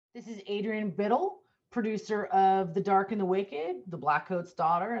This is Adrian Biddle, producer of The Dark and the Wicked, The Blackcoat's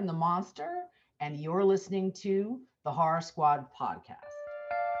Daughter, and The Monster, and you're listening to the Horror Squad podcast.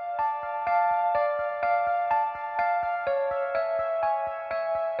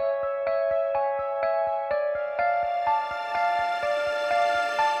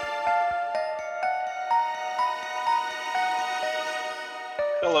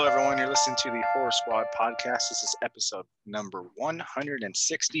 Hello, everyone. You're listening to the Horror Squad podcast. This is episode number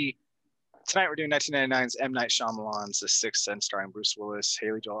 160. Tonight, we're doing 1999's M. Night Shyamalan's The Sixth Sense, starring Bruce Willis,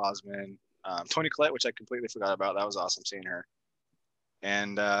 Haley Joel Osment, Toni Collette, which I completely forgot about. That was awesome seeing her.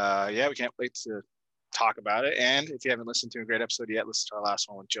 And yeah, we can't wait to talk about it. And if you haven't listened to a great episode yet, listen to our last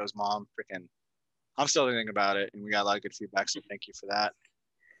one with Joe's mom. I'm still thinking about it, and we got a lot of good feedback, so thank you for that.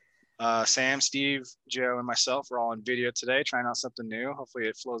 Sam, Steve, Joe, and myself are all on video today, trying out something new. Hopefully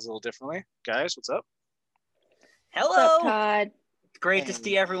it flows a little differently. Guys, what's up? Hello. What's up, Todd? Great to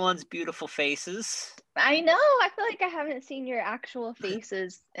see everyone's beautiful faces. I know. I feel like I haven't seen your actual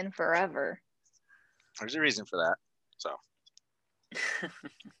faces in forever. There's a reason for that. So.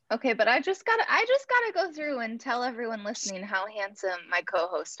 Okay, but I just gotta go through and tell everyone listening how handsome my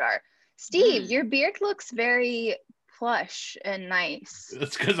co-hosts are. Steve, your beard looks very plush and nice.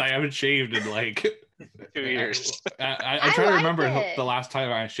 That's because I haven't shaved in like 2 years. I try to like remember it. the last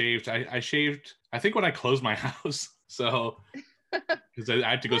time I shaved. I shaved, I think, when I closed my house. So, because I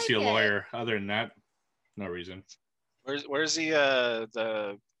had to go see a lawyer. Other than that, no reason. Where's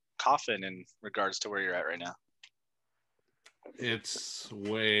the coffin in regards to where you're at right now? It's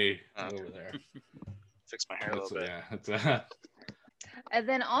way over there. Fix my hair a little bit. Yeah, it's And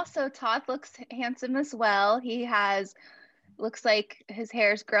then also Todd looks handsome as well. Looks like his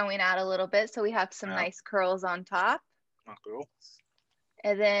hair's growing out a little bit, so we have some nice curls on top. Oh, cool.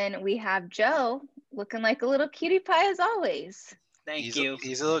 And then we have Joe looking like a little cutie pie as always. Thank you.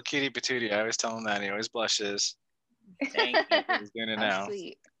 He's a little cutie patootie. I always tell him that. He always blushes. Thank you. He's doing it How now.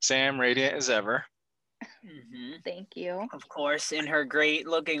 sweet. Sam, radiant as ever. Mm-hmm. Thank you. Of course, in her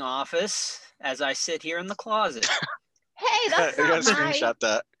great-looking office, as I sit here in the closet. Hey, that's I gotta not screenshot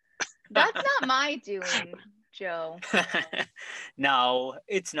that. That's not my doing, Joe. No,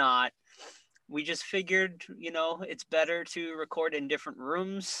 it's not. We just figured, it's better to record in different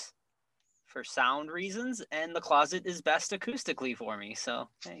rooms for sound reasons, and the closet is best acoustically for me. So,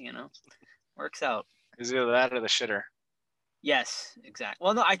 hey, works out. Is either that or the shitter? Yes, exactly.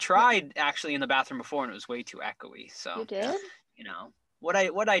 Well, no, I tried actually in the bathroom before, and it was way too echoey. So, You did?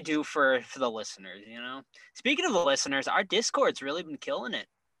 what I do for the listeners, Speaking of the listeners, our Discord's really been killing it.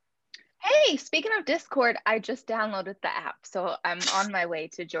 Hey, speaking of Discord, I just downloaded the app, so I'm on my way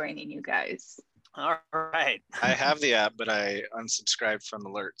to joining you guys. All right. I have the app, but I unsubscribed from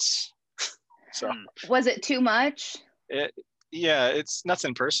alerts. So Was it too much? it's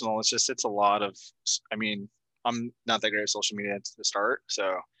nothing personal. It's a lot of. I mean, I'm not that great at social media to start,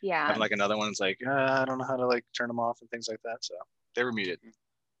 so Yeah. I'm like another one's like I don't know how to like turn them off and things like that. So they were muted.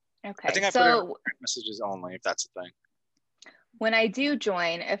 Okay. I think I put it messages only if that's the thing. When I do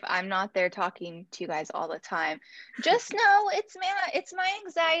join, if I'm not there talking to you guys all the time, just know it's my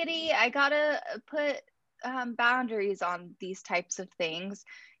anxiety. I gotta put boundaries on these types of things,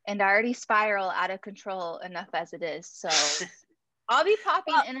 and I already spiral out of control enough as it is. So I'll be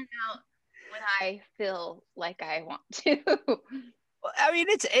popping in and out when I feel like I want to. I mean,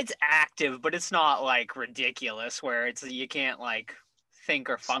 it's active, but it's not like ridiculous where you can't like think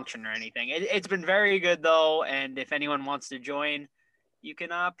or function or anything. It's been very good though, and if anyone wants to join, you can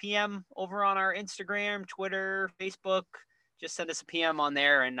PM over on our Instagram, Twitter, Facebook. Just send us a PM on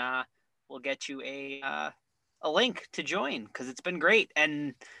there, and we'll get you a link to join because it's been great.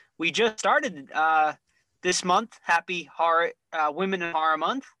 And we just started this month. Happy Horror Women in Horror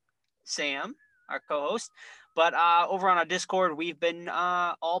Month, Sam, our co-host. But over on our Discord, we've been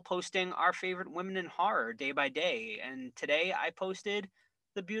all posting our favorite women in horror day by day. And today I posted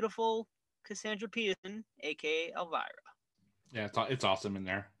the beautiful Cassandra Peterson, a.k.a. Elvira. yeah, it's awesome in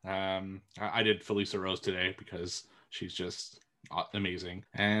there. I did Felisa Rose today because she's just amazing.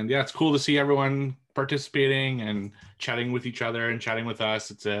 And yeah, it's cool to see everyone participating and chatting with each other and chatting with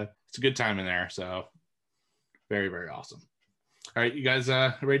us. It's a good time in there. So very, very awesome. All right, you guys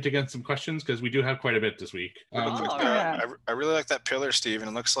ready to get some questions? Because we do have quite a bit this week. I really like that pillar, Steve, and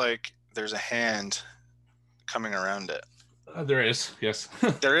it looks like there's a hand coming around it. There is, yes.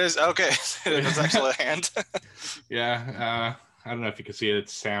 There is? Okay. There's actually a hand. Yeah, I don't know if you can see it.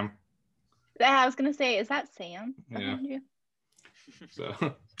 It's Sam. I was gonna say, is that Sam Yeah. behind you? So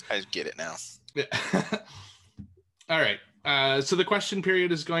I get it now. yeah. All right. So the question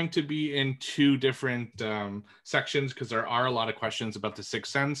period is going to be in two different sections because there are a lot of questions about The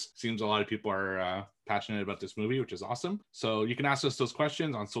Sixth Sense. Seems a lot of people are passionate about this movie, which is awesome. So you can ask us those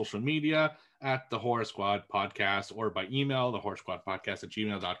questions on social media at the Horror Squad Podcast or by email,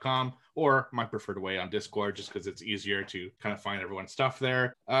 thehorrorsquadpodcast@gmail.com, or my preferred way on Discord, just because it's easier to kind of find everyone's stuff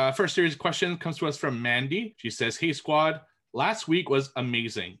there. First series of questions comes to us from Mandy. She says, "Hey squad, last week was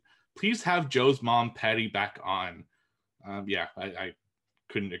amazing. Please have Joe's mom Patty back on." Yeah, I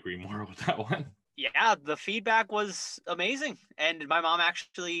couldn't agree more with that one. Yeah, the feedback was amazing. And my mom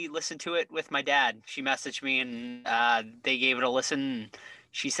actually listened to it with my dad. She messaged me and they gave it a listen.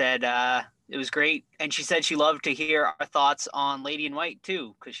 She said it was great. And she said she loved to hear our thoughts on Lady in White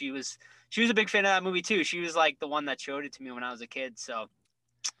too, because she was a big fan of that movie too. She was like the one that showed it to me when I was a kid. So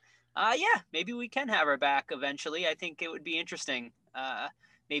yeah, maybe we can have her back eventually. I think it would be interesting.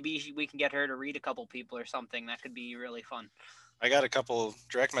 Maybe we can get her to read a couple people or something. That could be really fun. I got a couple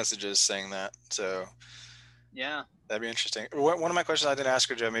direct messages saying that, so yeah, that'd be interesting. One of my questions I didn't ask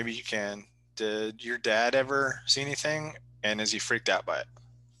her, Joe, maybe you can. Did your dad ever see anything, and is he freaked out by it?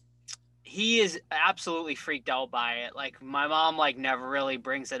 He is absolutely freaked out by it. Like my mom, like never really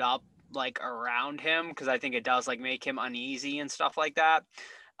brings it up like around him because I think it does like make him uneasy and stuff like that.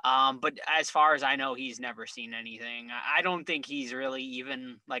 But as far as I know, he's never seen anything. I don't think he's really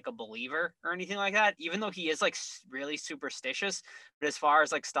even like a believer or anything like that, even though he is like really superstitious. But as far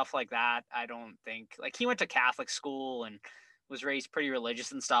as like stuff like that, I don't think like he went to Catholic school and was raised pretty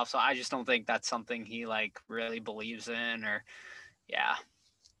religious and stuff. So I just don't think that's something he like really believes in or yeah.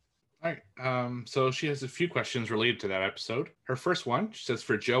 All right. So she has a few questions related to that episode. Her first one, she says,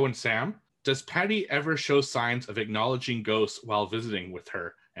 for Joe and Sam, does Patty ever show signs of acknowledging ghosts while visiting with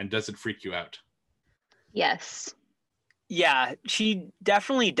her? And does it freak you out? Yes. Yeah, she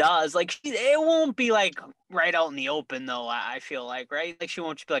definitely does. Like, it won't be like right out in the open, though. I feel like, right? Like, she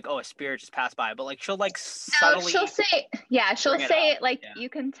won't just be like, "Oh, a spirit just passed by," but like, she'll like subtly. No, she'll say, yeah, she'll say it like yeah. You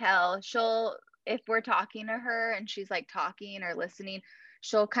can tell. If we're talking to her and she's like talking or listening,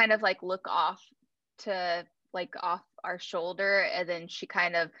 she'll kind of like look off our shoulder, and then she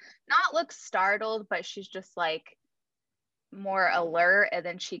kind of not looks startled, but she's just like more alert, and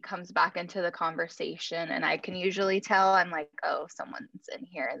then she comes back into the conversation and I can usually tell. I'm like, oh, someone's in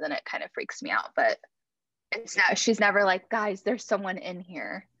here, and then it kind of freaks me out, but she's never like, guys, there's someone in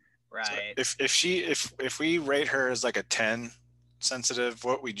here. Right. So if we rate her as like a 10 sensitive,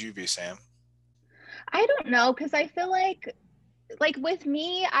 what would you be, Sam? I don't know, because I feel like with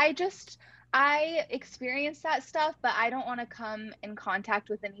me, I experience that stuff, but I don't want to come in contact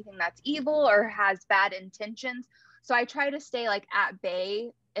with anything that's evil or has bad intentions. So I try to stay like at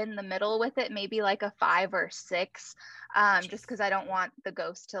bay in the middle with it, maybe like a 5 or 6, just because I don't want the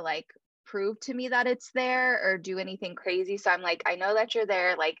ghost to like prove to me that it's there or do anything crazy. So I'm like, I know that you're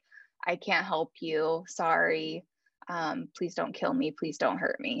there. Like, I can't help you. Sorry. Please don't kill me. Please don't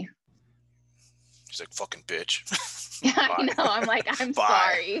hurt me. She's like, fucking bitch. Yeah, I know. I'm like, I'm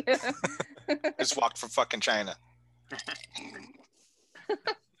sorry. Just walked from fucking China.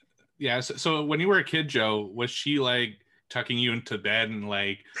 Yeah. So when you were a kid, Joe, was she like tucking you into bed and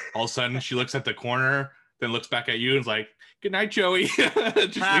like all of a sudden she looks at the corner, then looks back at you and is like, "Good night, Joey." Just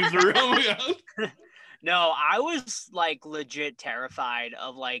leaves the room. No, I was like legit terrified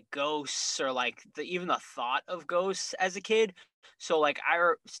of like ghosts or like even the thought of ghosts as a kid. So like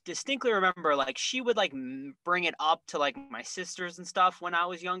I distinctly remember like she would like bring it up to like my sisters and stuff when I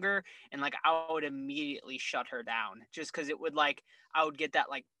was younger, and like I would immediately shut her down just because it would like I would get that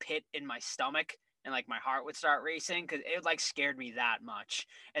like pit in my stomach and like my heart would start racing because it like scared me that much.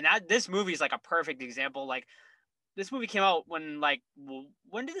 And this movie is like a perfect example. Like this movie came out when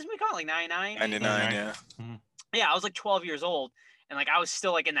did this movie come out? Like 99? 99, yeah. Mm-hmm. Yeah, I was like 12 years old and like I was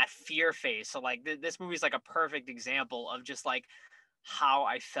still like in that fear phase. So like this movie is like a perfect example of just like how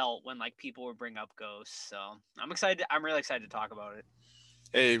I felt when like people would bring up ghosts. So I'm excited. I'm really excited to talk about it.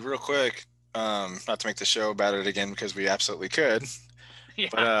 Hey, real quick, not to make the show about it again because we absolutely could. Yeah.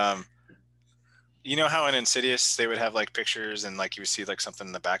 But you know how in Insidious they would have like pictures and like you would see like something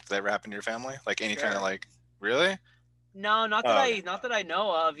in the back that ever happened to your family? Like any kind of like, really? No, not that not that I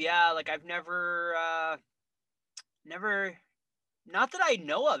know of. Yeah, like I've never not that I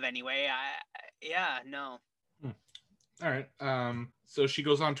know of anyway. No. All right. So she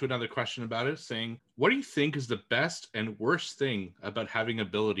goes on to another question about it, saying, "What do you think is the best and worst thing about having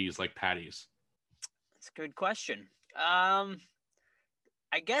abilities like Patty's?" That's a good question. I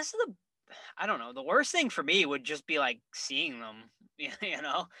guess I don't know. The worst thing for me would just be like seeing them. You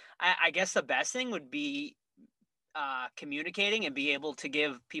know, I guess the best thing would be communicating and be able to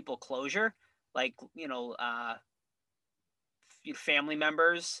give people closure. Like, you know, family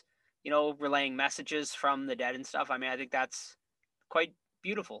members, relaying messages from the dead and stuff. I mean, I think that's quite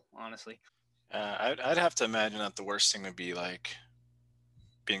beautiful, honestly. I'd have to imagine that the worst thing would be like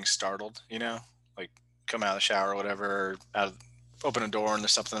being startled, like come out of the shower or whatever, open a door and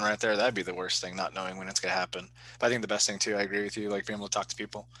there's something right there. That'd be the worst thing, not knowing when it's gonna happen. But I think the best thing too, I agree with you, like being able to talk to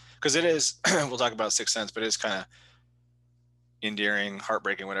people, because it is. We'll talk about Sixth Sense, but it is kind of endearing,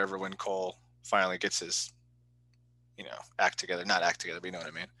 heartbreaking, whatever, when Cole finally gets his, act together. Not act together, but you know what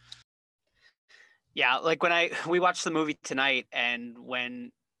I mean. Yeah, like when we watched the movie tonight, and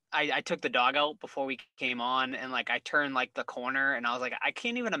when I took the dog out before we came on, and like I turned like the corner, and I was like, I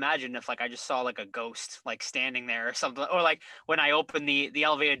can't even imagine if like I just saw like a ghost like standing there or something, or like when I open the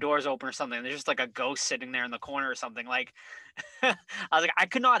elevator doors open or something, there's just like a ghost sitting there in the corner or something. Like I was like, I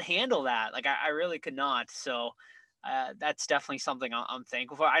could not handle that. Like I really could not. So that's definitely something I'm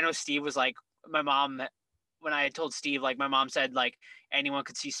thankful for. I know Steve was like, my mom, when I told Steve, like my mom said like anyone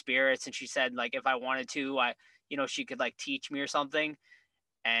could see spirits, and she said like if I wanted to, she could like teach me or something.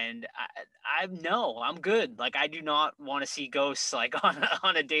 And I'm good. Like I do not want to see ghosts like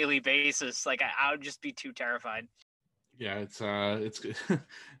on a daily basis. Like I would just be too terrified. Yeah, it's good.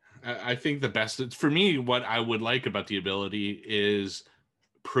 I think the best for me, what I would like about the ability is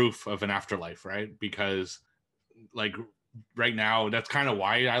proof of an afterlife, right? Because like right now, that's kind of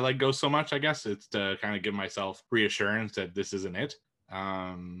why I like ghosts so much. I guess it's to kind of give myself reassurance that this isn't it.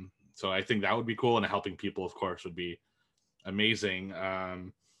 So I think that would be cool, and helping people, of course, would be amazing.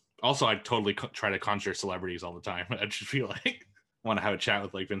 Also, I'd totally try to conjure celebrities all the time. I just feel like want to have a chat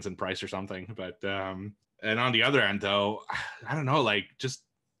with like Vincent Price or something. But and on the other end, though, I don't know, like just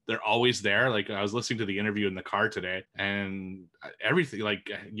they're always there. Like I was listening to the interview in the car today, and everything, like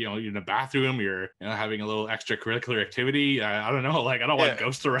you're in a bathroom, you're having a little extracurricular activity. I don't know, like I don't want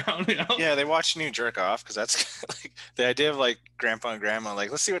ghosts around. Yeah, they watch you jerk off, because that's like the idea of like grandpa and grandma.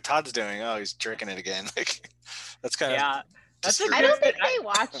 Like, let's see what Todd's doing. Oh, he's jerking it again. Like that's kind of. I don't think they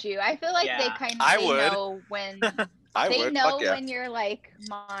watch you. I feel like they kind of know when when your like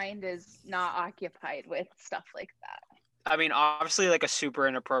mind is not occupied with stuff like that. I mean, obviously, like a super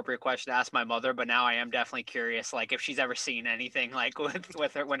inappropriate question to ask my mother, but now I am definitely curious, like if she's ever seen anything like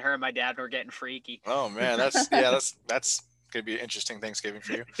with her when her and my dad were getting freaky. Oh man, that's gonna be an interesting Thanksgiving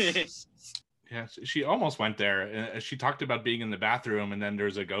for you. Yeah, she almost went there. She talked about being in the bathroom, and then there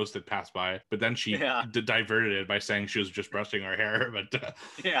was a ghost that passed by. But then she diverted it by saying she was just brushing her hair. But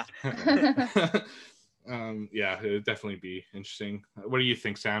yeah, it'd definitely be interesting. What do you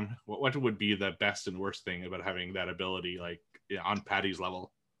think, Sam? What would be the best and worst thing about having that ability, like on Patty's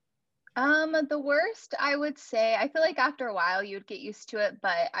level? The worst, I would say, I feel like after a while you'd get used to it,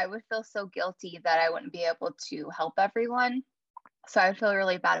 but I would feel so guilty that I wouldn't be able to help everyone. So I would feel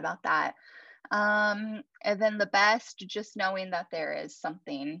really bad about that. And then the best, just knowing that there is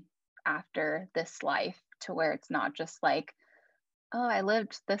something after this life, to where it's not just like, oh, I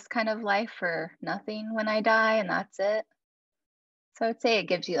lived this kind of life for nothing when I die and that's it. So I'd say it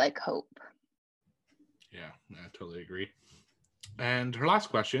gives you like hope. Yeah, I totally agree. And her last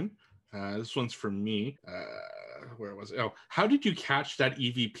question, this one's for me. Where was it? Oh, how did you catch that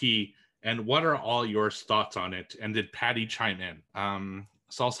EVP, and what are all your thoughts on it? And did Patty chime in?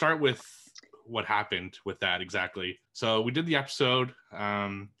 So I'll start with what happened with that exactly. So we did the episode,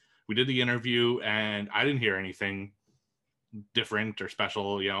 we did the interview, and I didn't hear anything different or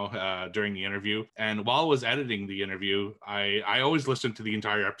special, during the interview. And while I was editing the interview, I always listen to the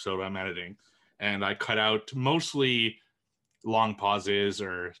entire episode I'm editing, and I cut out mostly long pauses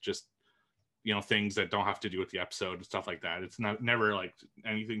or just things that don't have to do with the episode and stuff like that. It's never like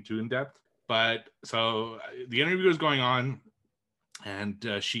anything too in depth. But so the interview was going on, and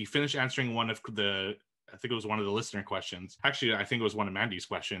she finished answering one of the, I think it was one of the listener questions. Actually, I think it was one of Mandy's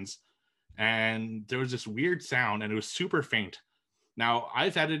questions. And there was this weird sound, and it was super faint. Now,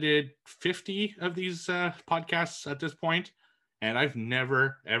 I've edited 50 of these podcasts at this point, and I've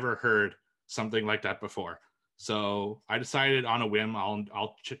never, ever heard something like that before. So I decided on a whim,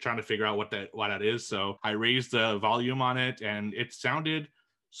 I'll try to figure out what that is. So I raised the volume on it, and it sounded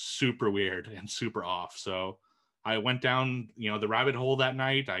super weird and super off. So I went down, the rabbit hole that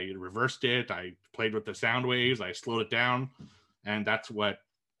night. I reversed it. I played with the sound waves. I slowed it down, and that's what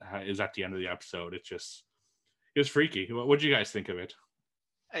is at the end of the episode. It was freaky. What did you guys think of it?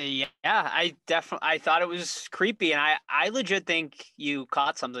 Yeah, I thought it was creepy, and I legit think you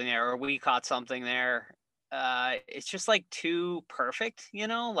caught something there, or we caught something there. It's just like too perfect,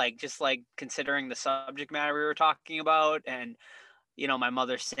 like just like considering the subject matter we were talking about, and my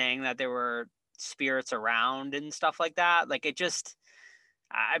mother saying that there were spirits around and stuff like that. Like it just,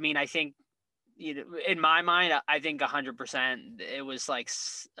 I mean, I think in my mind, I think 100% it was like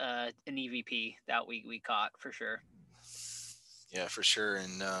an EVP that we caught for sure. Yeah, for sure.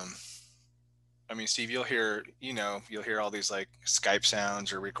 And I mean, Steve, you'll hear all these like Skype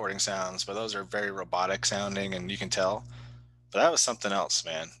sounds or recording sounds, but those are very robotic sounding, and you can tell. But that was something else,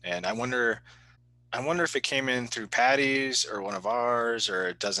 man. And I wonder if it came in through Patty's or one of ours, or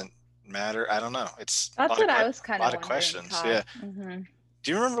it doesn't matter. I don't know. It's That's what I was kind a of lot of wondering, questions. Todd. Yeah. Mm-hmm.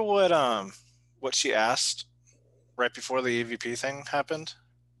 Do you remember what she asked right before the EVP thing happened,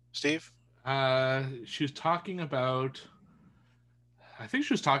 Steve? She was talking about. I think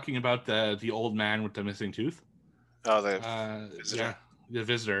she was talking about the old man with the missing tooth. Oh, the visitor. Yeah, the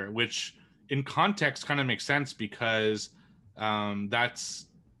visitor, which in context kind of makes sense because that's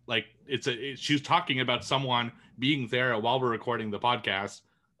like she was talking about someone being there while we're recording the podcast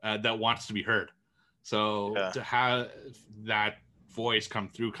that wants to be heard. So to have that voice come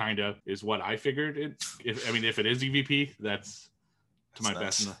through kind of is what I figured. If it is EVP, that's my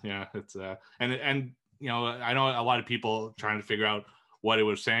best. Yeah, it's and you know, I know a lot of people trying to figure out what it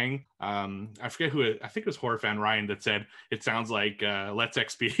was saying. I forget who I think it was horror fan Ryan that said it sounds like Let's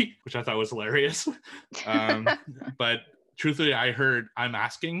XP, which I thought was hilarious. But truthfully, I heard I'm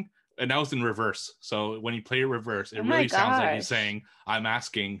asking, and that was in reverse. So when you play it reverse, it really sounds like he's saying I'm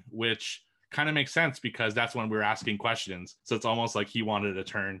asking, which kind of makes sense because that's when we were asking questions. So it's almost like he wanted a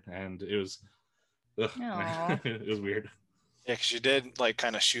turn, and it was it was weird. Yeah, because you did like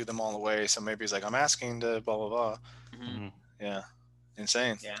kind of shoo them all away. So maybe he's like, I'm asking to blah blah blah. Mm-hmm. Yeah.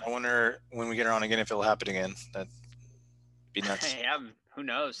 Insane. Yeah. I wonder when we get her on again if it'll happen again. That'd be nuts. Yeah, who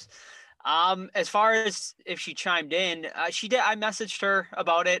knows? As far as if she chimed in, she did. I messaged her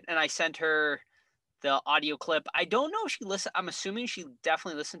about it and I sent her the audio clip. I don't know if she listened. I'm assuming she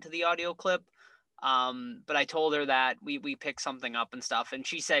definitely listened to the audio clip. But I told her that we picked something up and stuff, and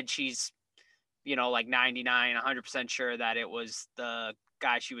she said she's, like 99, 100% sure that it was the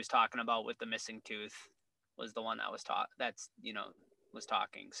guy she was talking about with the missing tooth was the one that was was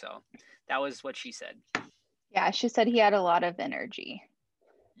talking. So that was what she said. Yeah, she said he had a lot of energy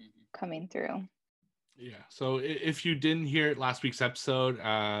coming through. Yeah. So if you didn't hear it last week's episode,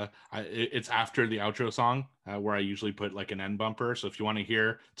 it's after the outro song where I usually put like an end bumper. So if you want to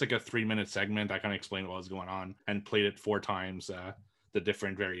hear, it's like a 3-minute segment. I kind of explained what was going on and played it 4 times, the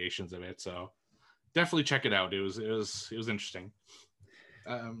different variations of it. So definitely check it out. It was interesting.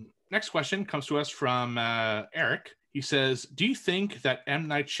 Next question comes to us from Eric. He says, do you think that M.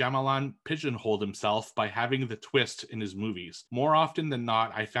 Night Shyamalan pigeonholed himself by having the twist in his movies? More often than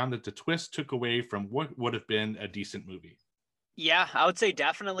not, I found that the twist took away from what would have been a decent movie. Yeah, I would say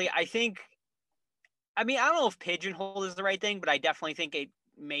definitely. I don't know if pigeonhole is the right thing, but I definitely think it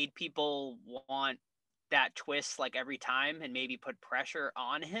made people want that twist like every time and maybe put pressure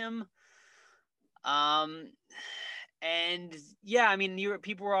on him. And yeah,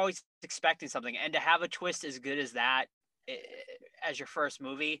 people were always expecting something, and to have a twist as good as that as your first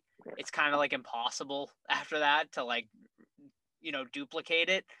movie, it's kind of like impossible after that to duplicate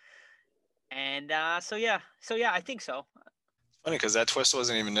it. And so yeah, I think so. Funny because that twist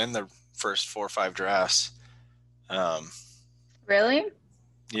wasn't even in the first 4 or 5 drafts. Really?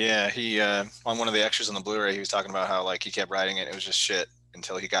 Yeah, he on one of the extras on the Blu-ray, he was talking about how like he kept writing it was just shit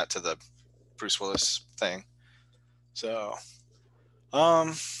until he got to the Bruce Willis thing. So,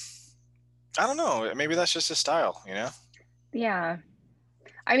 I don't know. Maybe that's just his style, Yeah.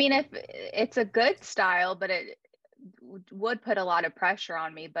 If it's a good style, but it would put a lot of pressure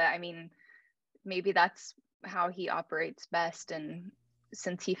on me. But maybe that's how he operates best. And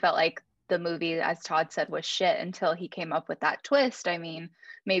since he felt like the movie, as Todd said, was shit until he came up with that twist,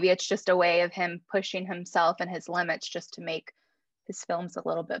 maybe it's just a way of him pushing himself and his limits just to make his films a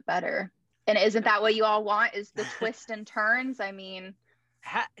little bit better. And isn't that what you all want, is the twist and turns? Do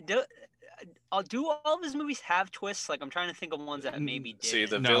all of his movies have twists? Like, I'm trying to think of ones that maybe did. See,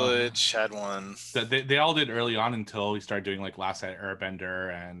 The Village had one. They all did early on until we started doing like Last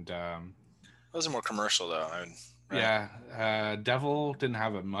Airbender and... Those are more commercial, though. Right? Yeah. Devil didn't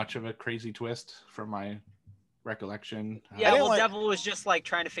have much of a crazy twist from my recollection. Yeah, Devil was just like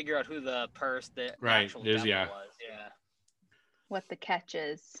trying to figure out who the actual devil was. Yeah. What the catch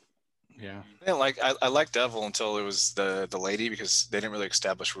is. Yeah. I like Devil until it was the lady, because they didn't really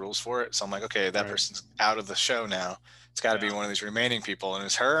establish rules for it. So I'm like, okay, that person's out of the show now. It's got to be one of these remaining people, and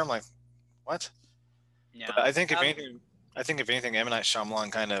it's her. I'm like, what? Yeah. But I think if anything, M. Night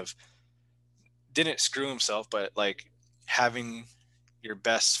Shyamalan kind of didn't screw himself, but like having your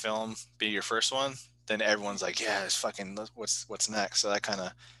best film be your first one, then everyone's like, yeah, it's fucking what's next. So that kind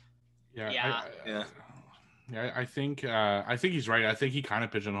of yeah. Yeah, I think he's right. I think he kind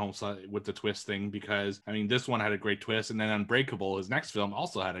of pigeonholes with the twist thing because I mean this one had a great twist, and then Unbreakable, his next film,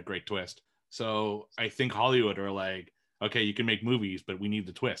 also had a great twist. So I think Hollywood are like, okay, you can make movies, but we need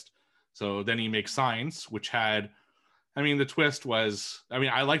the twist. So then he makes Signs, which had, I mean, the twist was, I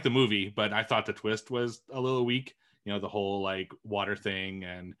mean, I like the movie, but I thought the twist was a little weak. You know, the whole like water thing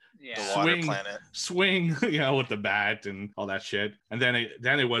and Yeah. The water swing, planet. swing, you know, with the bat and all that shit. And then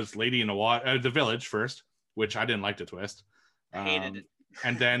it was Lady in the Water, the Village first, which I didn't like the twist. Hated it.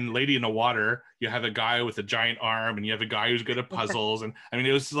 And then Lady in the Water, you have a guy with a giant arm, and you have a guy who's good at puzzles. And I mean,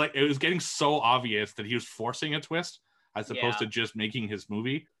 it was getting so obvious that he was forcing a twist as opposed to just making his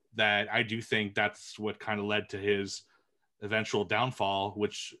movie. That I do think that's what kind of led to his eventual downfall,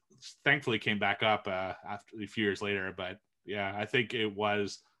 which thankfully came back up after a few years later. But yeah, I think it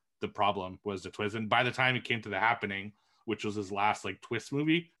was the problem was the twist. And by the time it came to The Happening, which was his last like twist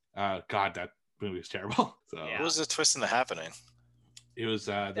movie, God, that movie was terrible. So Yeah. What was the twist in The Happening? it was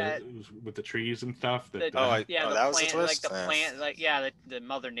it was with the trees and stuff. The that was the plant, twist? like the plant, like the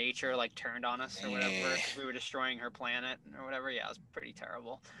Mother Nature like turned on us or whatever. We were destroying her planet or whatever. Yeah, it was pretty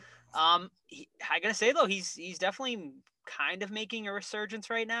terrible. I gotta say though, he's definitely kind of making a resurgence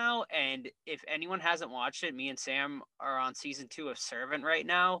right now. And if anyone hasn't watched it, me and Sam are on season 2 of Servant right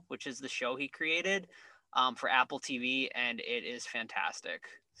now, which is the show he created for Apple TV, and it is fantastic.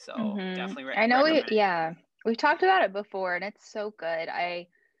 So definitely. I know recommend. we've talked about it before, and it's so good. I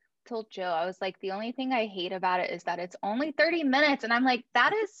told Joe, I was like, the only thing I hate about it is that it's only 30 minutes, and I'm like,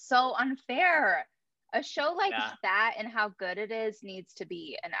 that is so unfair. A show like that and how good it is needs to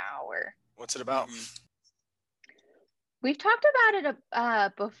be an hour. What's it about? We've talked about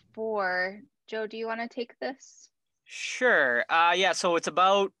it before. Joe, do you want to take this? Sure. Yeah. So it's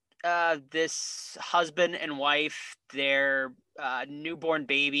about this husband and wife. Their newborn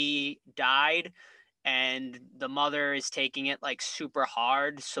baby died, and the mother is taking it like super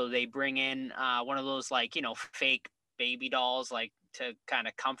hard. So they bring in one of those like, you know, fake baby dolls, like to kind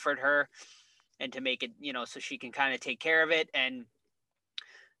of comfort her and to make it, you know, so she can kind of take care of it. And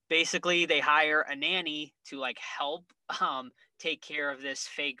basically they hire a nanny to like help take care of this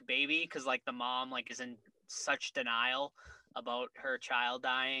fake baby, because like the mom like is in such denial about her child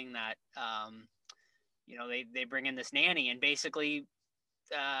dying that you know, they bring in this nanny, and basically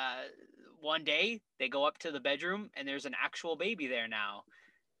one day they go up to the bedroom and there's an actual baby there now.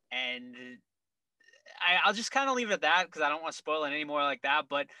 And I'll just kind of leave it at that because I don't want to spoil it anymore like that.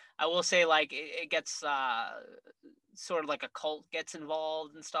 But I will say, like, it gets sort of like a cult gets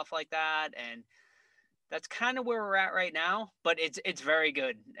involved and stuff like that, and that's kind of where we're at right now. But it's very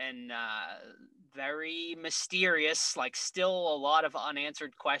good and very mysterious. Like, still a lot of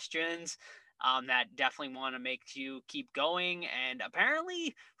unanswered questions that definitely want to make you keep going. And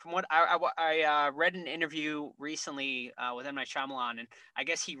apparently, from what I read an interview recently with M. Night Shyamalan, and I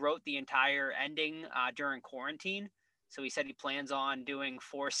guess he wrote the entire ending during quarantine. So he said he plans on doing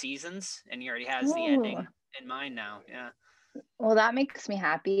 4 seasons, and he already has the ending in mind now. Yeah. Well, that makes me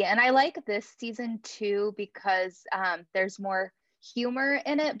happy. And I like this season too because there's more humor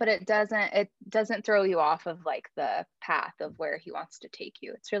in it, but it doesn't throw you off of like the path of where he wants to take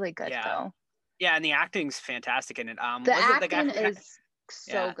you. It's really good though. Yeah, and the acting's fantastic in it. The acting is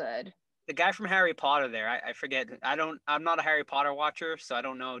so good. The guy from Harry Potter there, I forget. I'm not a Harry Potter watcher, so I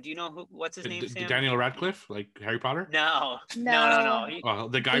don't know. Do you know what's his name, Sam? Daniel Radcliffe, like Harry Potter? No. Well,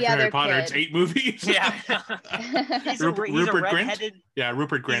 the guy from Harry Potter, it's 8 movies. Yeah. he's Rupert Grint? Yeah,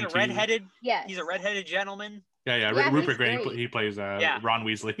 Rupert Grint. He's a redheaded. Yes. He's a redheaded gentleman. Yeah, Rupert Grint. He plays Ron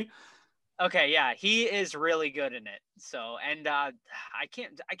Weasley. Okay, yeah, he is really good in it. So, and I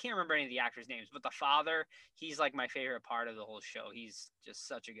can't remember any of the actors' names, but the father, he's like my favorite part of the whole show. He's just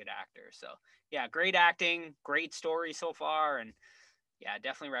such a good actor. So, yeah, great acting, great story so far, and yeah,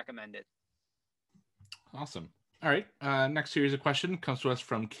 definitely recommend it. Awesome. All right, next series of question comes to us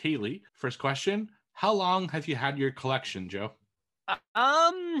from Kaylee. First question: how long have you had your collection, Joe?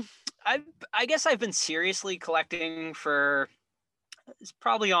 I guess I've been seriously collecting for. It's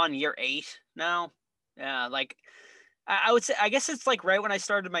probably on year 8 now. Yeah, like I would say, I guess it's like right when I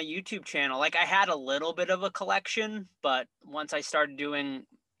started my YouTube channel. Like I had a little bit of a collection, but once I started doing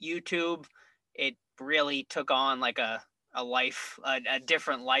YouTube, it really took on like a life, a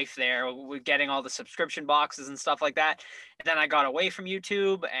different life there with getting all the subscription boxes and stuff like that. And then I got away from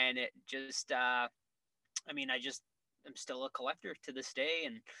YouTube, and it just, I am still a collector to this day,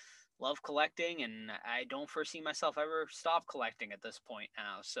 and love collecting, and I don't foresee myself ever stop collecting at this point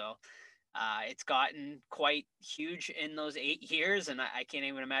now. So it's gotten quite huge in those 8 years, and I can't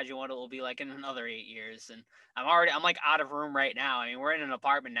even imagine what it will be like in another 8 years. And I'm like out of room right now. I mean, we're in an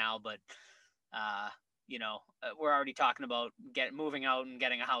apartment now, but we're already talking about moving out and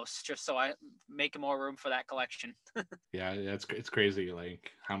getting a house just so I make more room for that collection. Yeah, it's crazy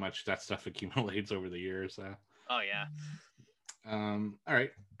like how much that stuff accumulates over the years. Oh yeah. All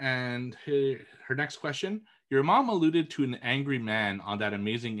right, and her next question: Your mom alluded to an angry man on that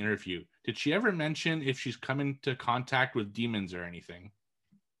amazing interview. Did she ever mention if she's come into contact with demons or anything?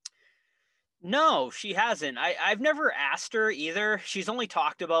 No, she hasn't. I've never asked her either. She's only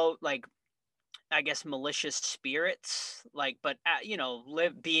talked about like, I guess, malicious spirits, like, but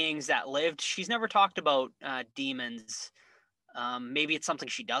beings that lived. She's never talked about demons. Maybe it's something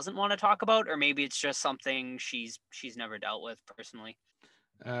she doesn't want to talk about, or maybe it's just something she's never dealt with personally.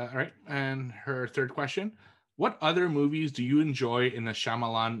 All right, and her third question: What other movies do you enjoy in the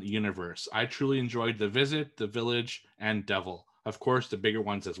Shyamalan universe? I truly enjoyed The Visit, The Village, and Devil. Of course, the bigger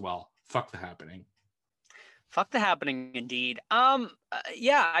ones as well. Fuck The Happening. Fuck The Happening, indeed.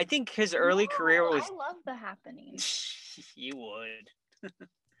 Yeah, I think his early career was. I love The Happening. You would.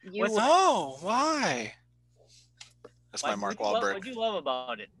 No, why? That's my Mark Wahlberg. What'd you love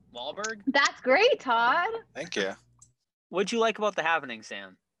about it? Wahlberg? That's great, Todd. Thank you. What'd you like about The Happening,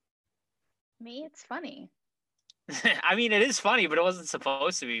 Sam? Me, it's funny. I mean, it is funny, but it wasn't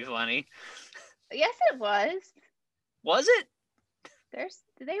supposed to be funny. Yes, it was. Was it?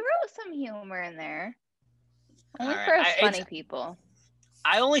 They wrote some humor in there. Only All for right. us funny people.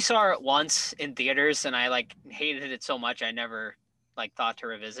 I only saw it once in theaters, and I like hated it so much I never like thought to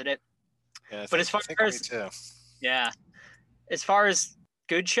revisit it. Yeah, But as far as me too. Yeah, as far as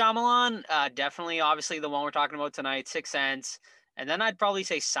good Shyamalan, definitely, obviously the one we're talking about tonight, Sixth Sense, and then I'd probably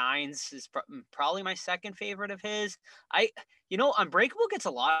say Signs is probably my second favorite of his. Unbreakable gets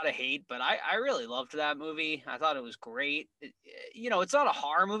a lot of hate, but I really loved that movie. I thought it was great. It's not a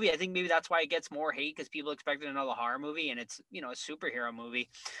horror movie. I think maybe that's why it gets more hate because people expected another horror movie, and it's a superhero movie.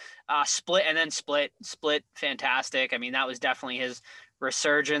 Split, fantastic. I mean, that was definitely his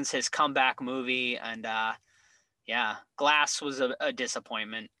resurgence, his comeback movie, and yeah, Glass was a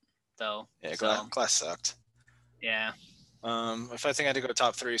disappointment, though. Yeah, so, Glass sucked. Yeah. If I think I had to go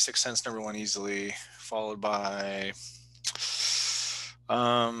top three, Sixth Sense number one easily, followed by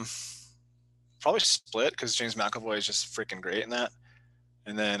probably Split because James McAvoy is just freaking great in that,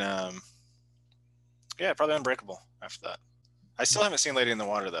 and then probably Unbreakable after that. I still haven't seen Lady in the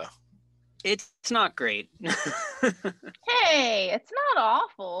Water though. It's not great. Hey, it's not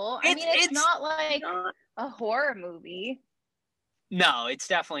awful. It's not like not... a horror movie. No, it's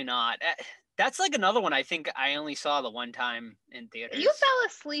definitely not. That's like another one I think I only saw the one time in theaters. You fell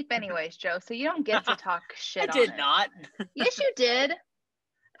asleep anyways, Joe, so you don't get to talk shit on it. I did not. Yes, you did.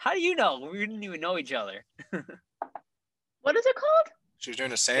 How do you know? We didn't even know each other. What is it called? She was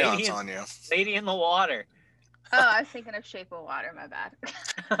doing a seance on you. Lady in the Water. Oh, I was thinking of Shape of Water. My bad.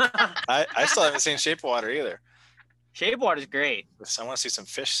 I still haven't seen Shape of Water either. Shape of Water is great. I want to see some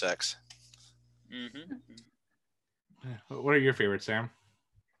fish sex. Mm-hmm. What are your favorites, Sam?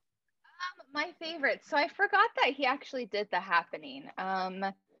 My favorite. So I forgot that he actually did The Happening.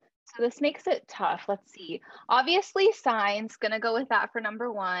 So this makes it tough. Let's see. Obviously, Signs, gonna go with that for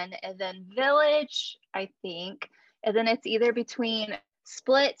number one, and then Village, I think, and then it's either between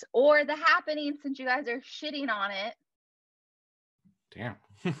Split or The Happening since you guys are shitting on it. Damn.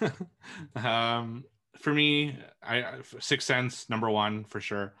 For me, Sixth Sense number one for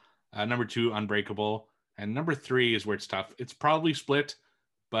sure. Number two, Unbreakable, and number three is where it's tough. It's probably Split,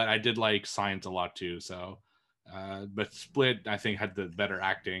 but I did like Signs a lot too. So, but Split I think had the better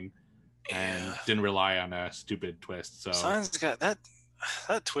acting and didn't rely on a stupid twist. So Signs got that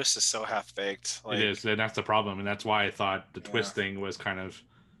twist is so half baked. It is, and that's the problem, and that's why I thought the twist thing was kind of,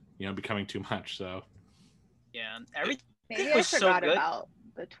 becoming too much. So yeah, everything Maybe was I forgot so good about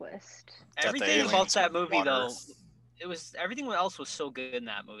the twist. Everything about that movie though, everything else was so good in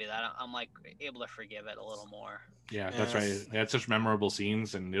that movie that I'm like able to forgive it a little more. Yeah, that's right. It had such memorable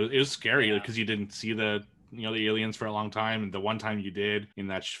scenes, and it was scary because you didn't see the the aliens for a long time, and the one time you did in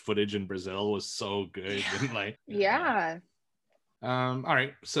that footage in Brazil was so good. And all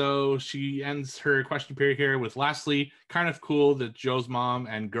right, so she ends her question period here with, lastly, kind of cool that Joe's mom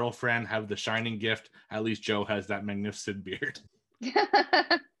and girlfriend have the shining gift. At least Joe has that magnificent beard.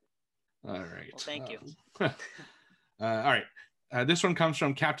 All right. Well, thank you. All right. This one comes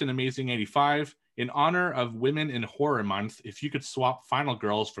from Captain Amazing 85. In honor of Women in Horror Month, if you could swap final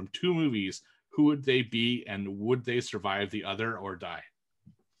girls from two movies, who would they be, and would they survive the other or die?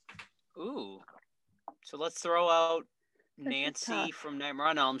 Ooh. So let's throw out Nancy from Nightmare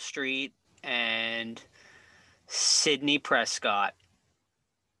on Elm Street and Sidney Prescott.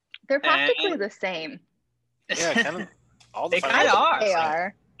 They're practically the same. Yeah, kind of. They kind of are. They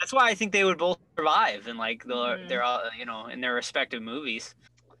are. That's why I think they would both survive in like Mhm. they're all, in their respective movies.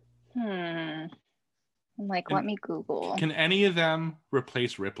 I'm like, let me Google. Can any of them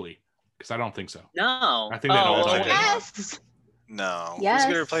replace Ripley? Because I don't think so. No. I think they'd all well, die. wait. Yes, No. Yes.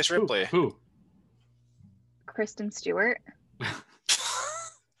 Who's gonna replace Ripley? Who? Kristen Stewart.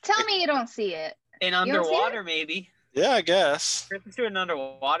 Tell me you don't see it. In You don't see underwater, maybe. Yeah, I guess. Kristen Stewart in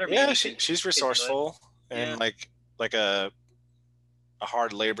underwater, maybe. Yeah, she's resourceful and Yeah. like a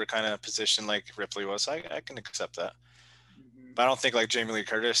hard labor kind of position like Ripley was. I can accept that. Mhm. But I don't think like Jamie Lee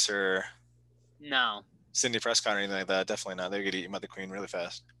Curtis or No. Cindy Prescott or anything like that. Definitely not. They get eaten by the Queen really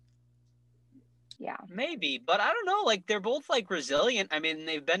fast. Yeah. Maybe, but I don't know. Like they're both like resilient. I mean,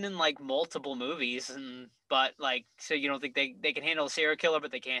 they've been in like multiple movies, but like, so you don't think they can handle a serial killer,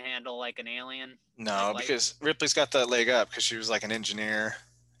 but they can't handle like an alien? No, Like- because Ripley's got that leg up because she was like an engineer,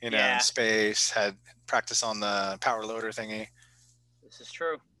 Yeah. in space, had practice on the power loader thingy. This is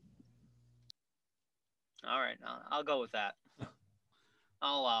true. All right, I'll go with that.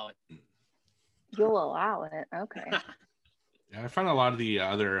 I'll allow it. You'll allow it. Okay. Yeah, I find a lot of the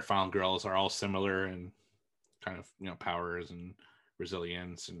other Final Girls are all similar in kind of powers and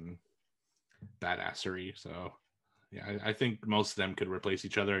resilience and badassery. So yeah, I think most of them could replace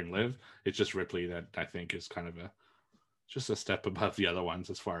each other and live. It's just Ripley that I think is kind of just a step above the other ones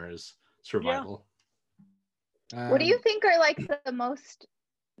as far as survival. What do you think are like the most?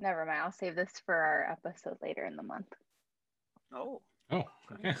 Never mind. I'll save this for our episode later in the month. Oh, Oh,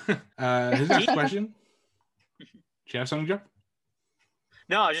 okay. His next question. Do you have something, Joe?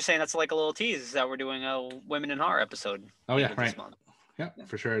 no, I was just saying that's like a little tease that we're doing a Women in Horror episode. Oh yeah, later right. This month. Yeah,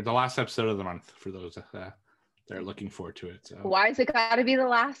 for sure. The last episode of the month for those that are looking forward to it. So. Why's it got to be the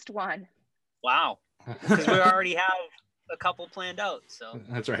last one? Wow, because we already have a couple planned out. So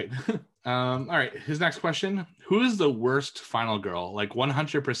That's right. All right. His next question: who is the worst final girl? Like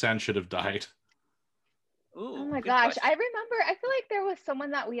 100% should have died. ooh, Oh my good gosh. question. I remember, I feel like there was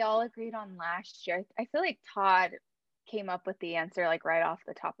someone that we all agreed on last year. I feel like Todd came up with the answer like right off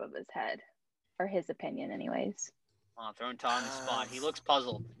the top of his head, or his opinion, anyways. Oh, throwing Todd on the spot. He looks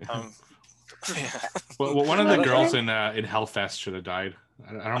puzzled. Yeah. Well, one of the girls in Hellfest should have died.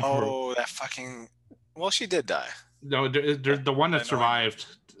 I don't remember. Oh, that fucking. Well, she did die. No, the one that I know. survived,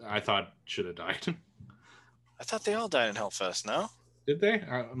 I thought should have died. I thought they all died in Hellfest. No. Did they?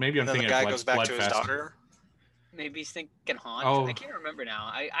 Maybe I'm And then the thinking guy of goes back to his Bloodfest. daughter. Maybe he's thinking Haunt. Oh. I can't remember now.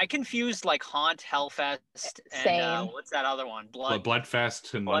 I confused like Haunt, Hellfest, and Same. what's that other one?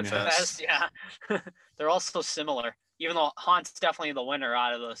 Bloodfest and Bloodfest. Yeah, they're all so similar. Even though Haunt's definitely the winner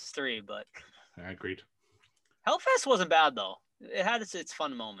out of those three, but I agreed. Hellfest wasn't bad though. It had its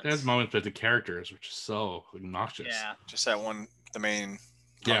fun moments. There's moments with the characters, which is so obnoxious. Yeah. Just that one, the main.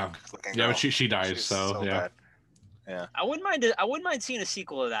 Yeah. punk-looking Yeah, girl. but she dies. She's So yeah. bad. I wouldn't mind seeing a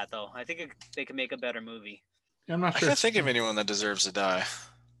sequel of that though. I think they could make a better movie. I'm not I sure. can't think of anyone that deserves to die.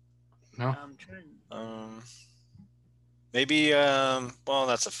 No. I'm trying. Maybe. Well,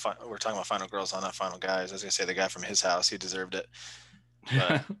 that's we're talking about Final Girls, not Final Guys. I was gonna say the guy from His House. He deserved it.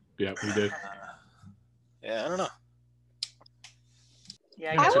 But, Yeah, we did. yeah, I don't know.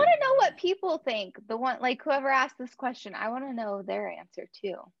 Yeah, I That's want it. to know what people think. The one, like whoever asked this question, I want to know their answer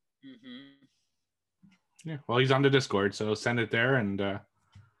too. Mm-hmm. Yeah. Well, he's on the Discord, so send it there, and yeah,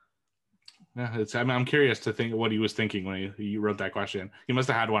 I'm curious to think what he was thinking when he wrote that question. He must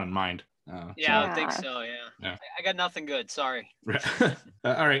have had one in mind. Yeah, I think Yeah. so. Yeah. Yeah. I got nothing good. Sorry.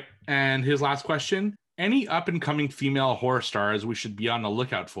 All right, and his last question: any up and coming female horror stars we should be on the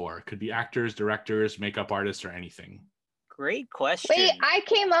lookout for? Could be actors, directors, makeup artists, or anything. Great question. Wait, I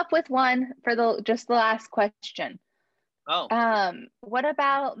came up with one for the last question. Oh, What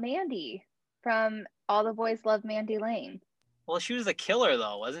about Mandy from All the Boys Love Mandy Lane? well, she was the killer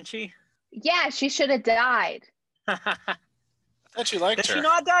though, wasn't she? Yeah, she should have died. I thought you liked Did her. she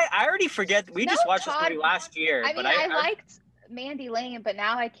not die? I already forget. We No, just watched this Todd. movie last year. I mean, but I liked Mandy Lane, but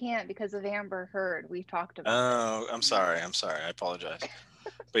now I can't because of Amber Heard. We talked about Oh, I'm sorry. I apologize.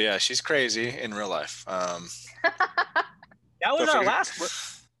 But yeah, she's crazy in real life. that was Go our figure.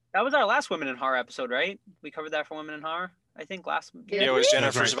 last. That was our last Women in Horror episode, right? We covered that for Women in Horror. I think last. Did Yeah, it was we?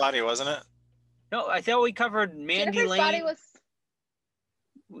 Jennifer's That's body, wasn't it? No, I thought we covered Mandy Jennifer's Lane. body was.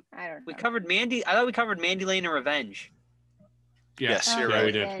 I don't know. We covered Mandy. I thought we covered Mandy Lane and Revenge. Yeah, Yes, you're yeah, right.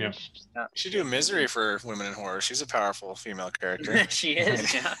 we did. Yeah. Revenge. You should do Misery for Women in Horror. She's a powerful female character. She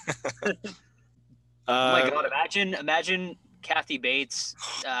is. Yeah. Oh my God! Imagine Kathy Bates,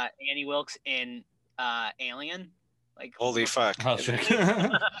 Annie Wilkes in Alien. Like Holy fuck. Oh shit.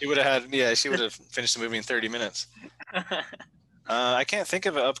 She would have had, yeah, she would have finished the movie in 30 minutes. I can't think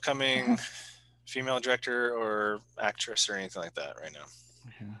of an upcoming female director or actress or anything like that right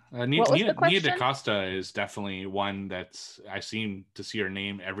now. Nia, What was the Nia question? DaCosta is definitely one that's I seem to see her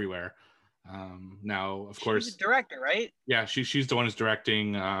name everywhere. Now, of course, She's a director, right? yeah, she's the one who's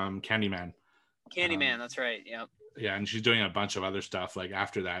directing Candyman. Candyman, that's right. Yep. Yeah, and she's doing a bunch of other stuff. Like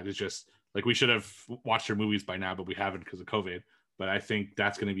after that, it's just like we should have watched her movies by now, but we haven't because of COVID. But I think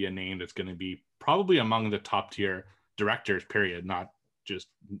that's going to be a name that's going to be probably among the top tier directors. Period, not just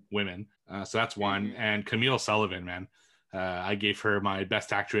women. So that's one. And Camille Sullivan, man, I gave her my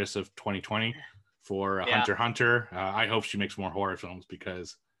best actress of 2020 for Hunter x Hunter. I hope she makes more horror films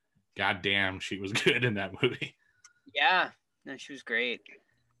because, goddamn, she was good in that movie. Yeah, no, she was great.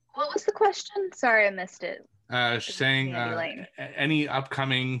 What was the question? Sorry, I missed it. She's saying any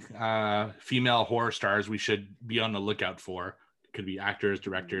upcoming female horror stars we should be on the lookout for. Could be actors,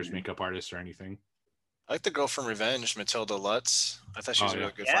 directors, makeup artists, or anything. I like the girl from Revenge, Matilda Lutz. I thought she was a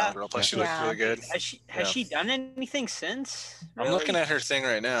really good final girl. Plus, she looked really good. Has she done anything since? Really? I'm looking at her thing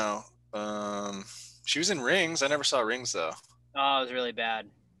right now. She was in Rings. I never saw Rings though. Oh, it was really bad.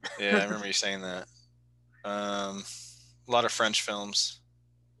 Yeah, I remember you saying that. A lot of French films.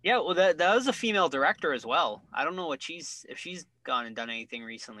 Yeah, well, that was a female director as well. I don't know if she's gone and done anything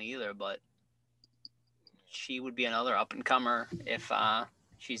recently either, but she would be another up and comer if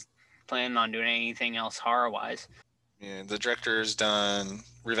she's planning on doing anything else horror wise. Yeah, the director's done.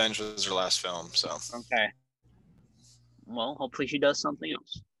 Revenge was her last film, so. Okay. Well, hopefully she does something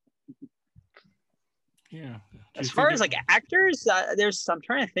else. Yeah. As far as like actors, I'm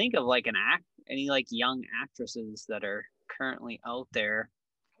trying to think of like any like young actresses that are currently out there.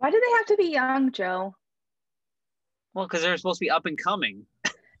 Why do they have to be young, Joe? Well, because they're supposed to be up and coming.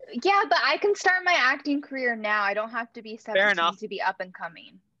 Yeah, but I can start my acting career now. I don't have to be 17 to be up and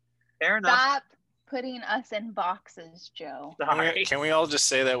coming. Fair enough. Stop putting us in boxes, Joe. Sorry. Can we all just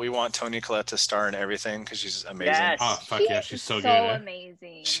say that we want Toni Collette to star in everything because she's amazing? Yes. Oh fuck yeah, she's so good.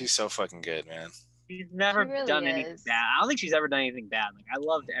 Amazing. She's so fucking good, man. She's never really done anything is. bad. I don't think she's ever done anything bad. Like I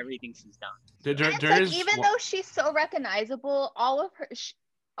loved everything she's done. It's like, even though she's so recognizable, all of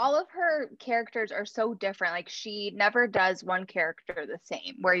her characters are so different. Like she never does one character the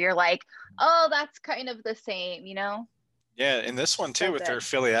same where you're like, oh, that's kind of the same, you know? Yeah, in this one too, with her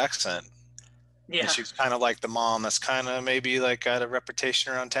Philly accent. Yeah. And she's kind of like the mom that's kind of maybe like got a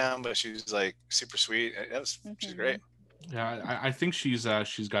reputation around town, but she's like super sweet. She's great. Yeah, I think she's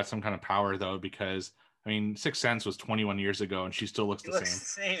got some kind of power though, because I mean, Sixth Sense was 21 years ago, and she still looks the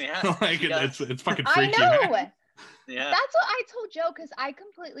same. Yeah. Like it's fucking freaky. I know. Man. Yeah. That's what I told Joe because I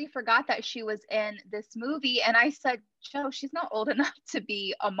completely forgot that she was in this movie, and I said, Joe, she's not old enough to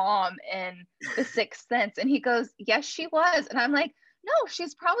be a mom in The Sixth Sense, and he goes, yes, she was, and I'm like, no,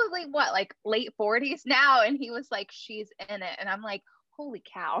 she's probably what, like late 40s now, and he was like, she's in it, and I'm like, holy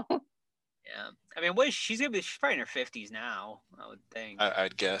cow. Yeah, I mean, she's probably in her 50s now, I would think.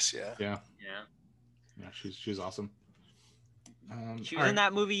 I'd guess, yeah. Yeah. Yeah. Yeah, she's awesome. She was in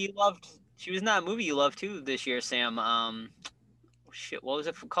that movie you loved. She was in that movie you loved too this year, Sam. Shit, what was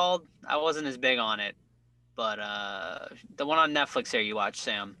it called? I wasn't as big on it, but the one on Netflix there you watched,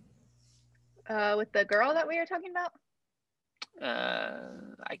 Sam. With the girl that we were talking about?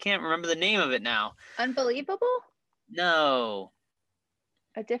 I can't remember the name of it now. Unbelievable? No.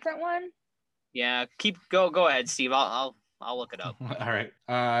 A different one? Yeah, go ahead, Steve. I'll look it up. All right.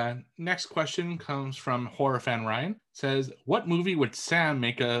 Next question comes from horror fan Ryan. Says, what movie would Sam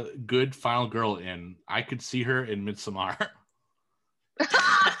make a good final girl in? I could see her in Midsommar.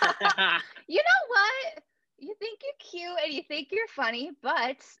 You know what? You think you're cute and you think you're funny,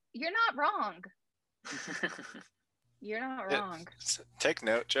 but you're not wrong. You're not wrong. Take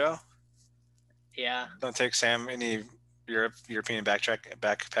note, Joe. Yeah. Don't take Sam any European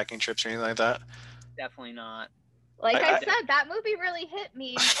backpacking trips or anything like that. Definitely not. Like I said, that movie really hit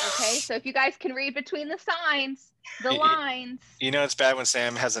me. Okay, so if you guys can read between the signs, the lines. You know it's bad when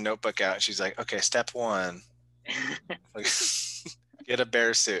Sam has a notebook out and she's like, okay, step 1. Like, get a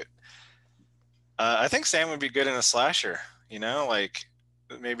bear suit. I think Sam would be good in a slasher, you know, like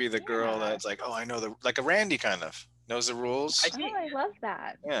maybe the girl that's like, oh, I know like a Randy kind of knows the rules. I love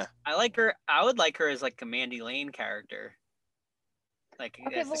that. Yeah. I like her. I would like her as like a Mandy Lane character. Like,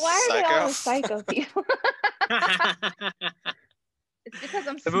 okay, but why are they all psycho people? It's because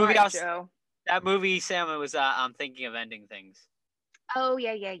I'm smart, Joe. That movie, Sam, it was I'm Thinking of Ending Things. Oh,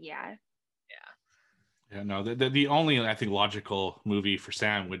 yeah. Yeah, no, the only, I think, logical movie for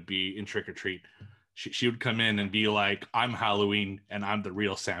Sam would be in Trick or Treat. She would come in and be like, I'm Halloween and I'm the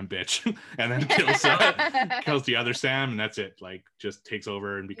real Sam bitch. And then kills the other Sam, and that's it. Like, just takes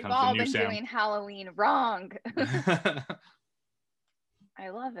over and becomes the new Sam. We've all been doing Halloween wrong. I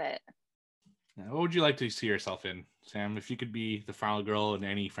love it. What would you like to see yourself in, Sam? If you could be the final girl in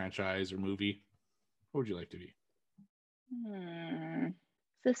any franchise or movie, what would you like to be?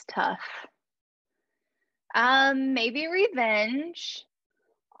 This is tough. Maybe revenge.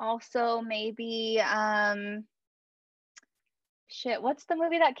 Also, maybe what's the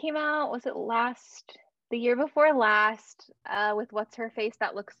movie that came out? Was it the year before last? With what's her face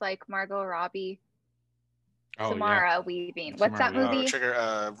that looks like Margot Robbie? Oh, Samara Weaving. Samara What's that Weaving. movie?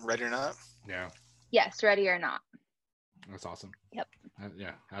 Trigger, Ready or Not? Yeah. Yes, Ready or Not. That's awesome. Yep.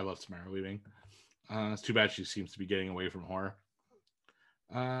 Yeah, I love Samara Weaving. It's too bad she seems to be getting away from horror.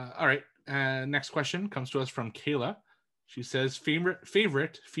 All right. Next question comes to us from Kayla. She says,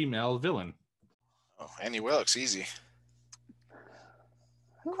 favorite female villain. Oh, Annie Wilkes, easy.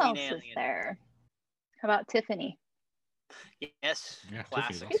 Who Queen else is Alien. there? How about Tiffany? Yes. Yeah,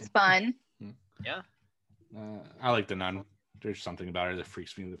 Classic. Tiffany's She's fun. Yeah. I like the nun. There's something about her that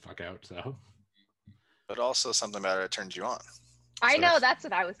freaks me the fuck out. So, But also something about it that turns you on. I So know, that's- that's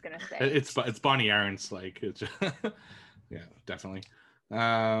what I was gonna say. it's Bonnie Aarons. Like, it's yeah, definitely.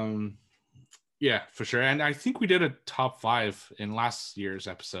 Yeah, for sure. And I think we did a top 5 in last year's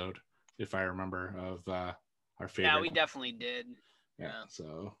episode, if I remember, of our favorite. Yeah, we definitely did. Yeah,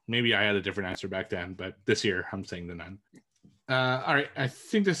 so maybe I had a different answer back then, but this year I'm saying the nun. All right, I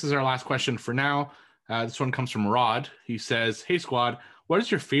think this is our last question for now. This one comes from Rod. He says, "Hey squad, what is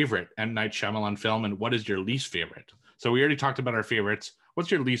your favorite M. Night Shyamalan film, and what is your least favorite?" So we already talked about our favorites.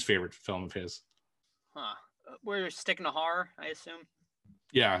 What's your least favorite film of his? Huh. We're sticking to horror, I assume.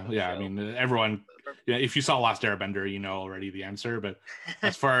 Yeah. I mean, everyone. Yeah, if you saw Last Airbender, you know already the answer. But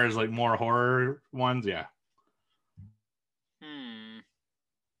as far as like more horror ones, yeah.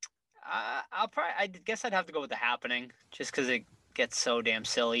 I guess I'd have to go with The Happening, just because it gets so damn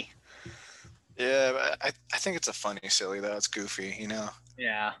silly. Yeah, but I think it's a funny silly though. It's goofy, you know.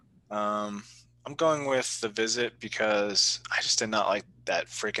 Yeah. I'm going with The Visit because I just did not like that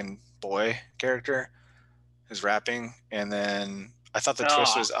freaking boy character who's rapping, and then I thought the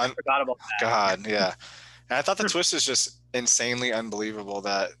twist was I forgot about that. God, yeah. And I thought the twist was just insanely unbelievable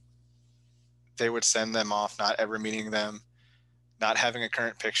that they would send them off, not ever meeting them, not having a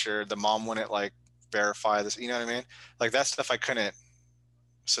current picture. The mom wouldn't like verify this, you know what I mean? Like that stuff I couldn't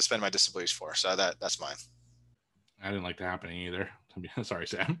suspend my disbelief for. So that's mine. I didn't like The Happening either. Sorry,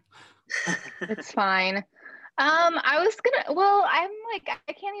 Sam. It's fine. I'm like,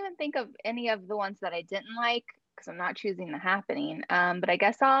 I can't even think of any of the ones that I didn't like because I'm not choosing The Happening. But I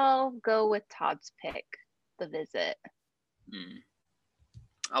guess I'll go with Todd's pick, The Visit.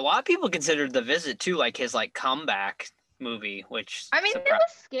 A lot of people considered The Visit too, like his like comeback movie, which I mean, it was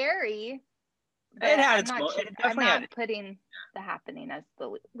scary. It had I'm its not, it I'm definitely not had putting The Happening as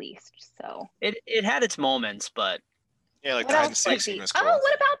the least. So it had its moments, but Yeah, like what the hide and else might seek scene be? was cool. Oh,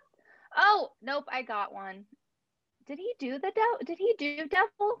 what about? Oh, nope, I got one. Did he do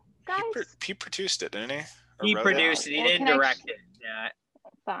Devil, guys? He produced it, didn't he? Or he wrote produced it. He Well, didn't can I- direct it. Yeah.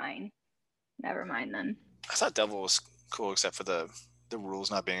 Fine. Never mind then. I thought Devil was cool, except for the rules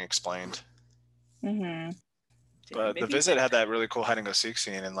not being explained. Mm-hmm. But Maybe- The Visit had that really cool hide and go seek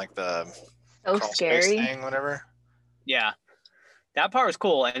scene and like the So crawl space scary. thing, whatever. Yeah, that part was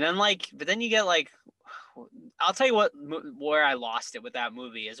cool. And then but then you get like, I'll tell you where I lost it with that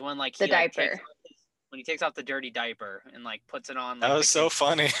movie is when like The he, like, diaper. when he takes off the dirty diaper and like puts it on. Like, That was so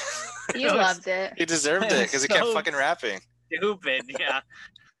funny. You It was loved it. He deserved It it was because he kept so fucking rapping. stupid. Yeah.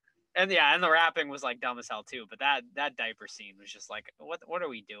 And the rapping was like dumb as hell too. But that diaper scene was just like, what are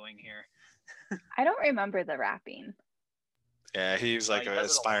we doing here? I don't remember the rapping. Yeah, he was like He an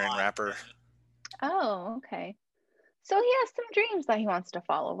does it a aspiring lot. rapper. Oh, okay. So he has some dreams that he wants to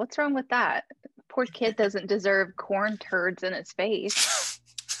follow. What's wrong with that? Poor kid doesn't deserve corn turds in his face.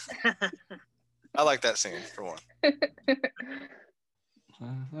 I like that scene for one.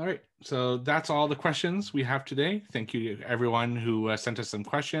 All right, so that's all the questions we have today. Thank you to everyone who sent us some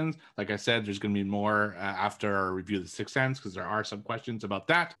questions. Like I said, there's going to be more after our review of The Sixth Sense because there are some questions about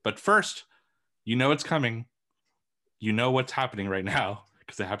that. But first, you know it's coming. You know what's happening right now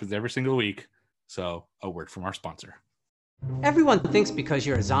because it happens every single week. So a word from our sponsor. Everyone thinks because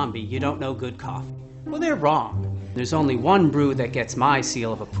you're a zombie, you don't know good coffee. Well, they're wrong. There's only one brew that gets my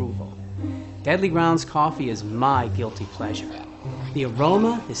seal of approval. Deadly Grounds coffee is my guilty pleasure. The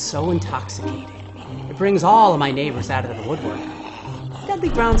aroma is so intoxicating. It brings all of my neighbors out of the woodwork. Deadly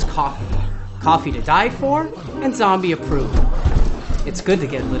Grounds coffee. Coffee to die for and zombie approved. It's good to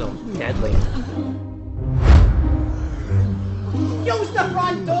get a little deadly. Use the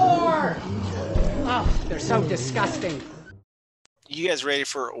front door! Oh, they're so disgusting. You guys ready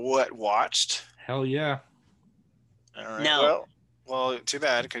for what watched? Hell yeah. All right. No. Well, Well, too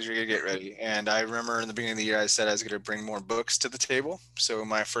bad, because you're going to get ready. And I remember in the beginning of the year, I said I was going to bring more books to the table. So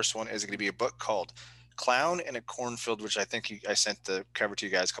my first one is going to be a book called Clown in a Cornfield, which I think I sent the cover to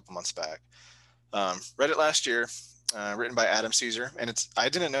you guys a couple months back. Read it last year, written by Adam Caesar. And I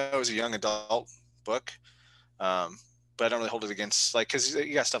didn't know it was a young adult book, but I don't really hold it against, like, because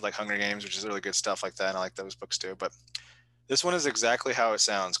you got stuff like Hunger Games, which is really good stuff like that. And I like those books too. But this one is exactly how it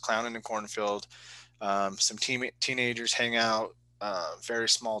sounds. Clown in a Cornfield. Some teenagers hang out. Very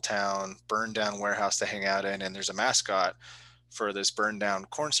small town, burned down warehouse to hang out in, and there's a mascot for this burned down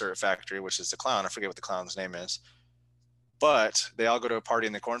corn syrup factory, which is the clown. I forget what the clown's name is. But they all go to a party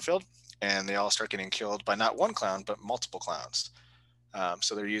in the cornfield, and they all start getting killed by not one clown, but multiple clowns.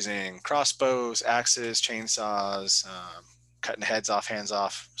 So they're using crossbows, axes, chainsaws, cutting heads off, hands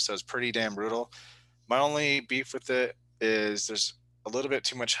off. So it's pretty damn brutal. My only beef with it is there's a little bit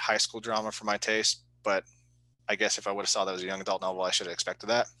too much high school drama for my taste, but I guess if I would have saw that as a young adult novel, I should have expected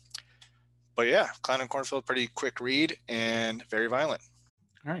that. But yeah, Clown in Cornfield, pretty quick read and very violent.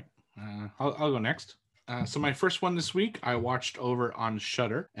 All right. I'll go next. So my first one this week, I watched over on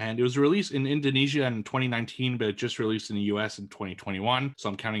Shudder, and it was released in Indonesia in 2019, but it just released in the US in 2021. So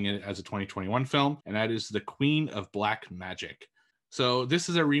I'm counting it as a 2021 film, and that is The Queen of Black Magic. So this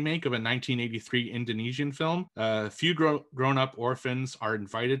is a remake of a 1983 Indonesian film. A few grown-up orphans are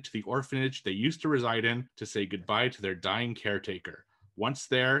invited to the orphanage they used to reside in to say goodbye to their dying caretaker. Once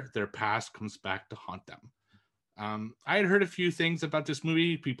there, their past comes back to haunt them. I had heard a few things about this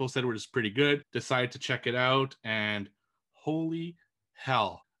movie. People said it was pretty good. Decided to check it out, and holy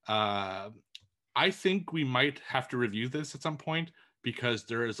hell. I think we might have to review this at some point because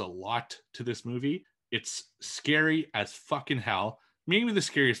there is a lot to this movie. It's scary as fucking hell. Maybe the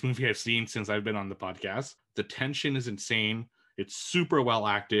scariest movie I've seen since I've been on the podcast. The tension is insane. It's super well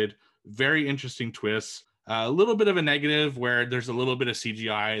acted. Very interesting twists. A little bit of a negative where there's a little bit of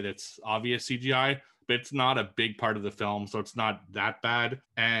CGI that's obvious CGI, but it's not a big part of the film, so it's not that bad.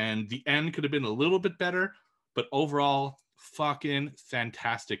 And the end could have been a little bit better, but overall, fucking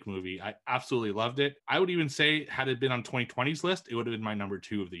fantastic movie. I absolutely loved it. I would even say, had it been on 2020's list, it would have been my number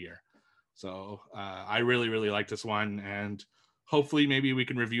 2 of the year. So I really, really like this one, and hopefully maybe we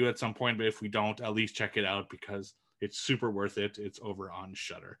can review it at some point, but if we don't, at least check it out because it's super worth it. It's over on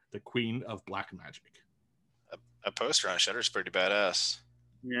Shudder, The Queen of Black Magic. A poster on Shudder is pretty badass.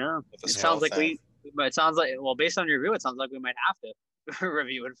 Yeah, it sounds like it sounds like, well, based on your review, it sounds like we might have to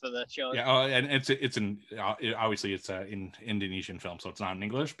review it for the show. Yeah, and obviously it's in Indonesian film, so it's not in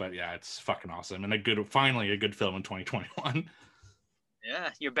English, but yeah, it's fucking awesome and finally a good film in 2021.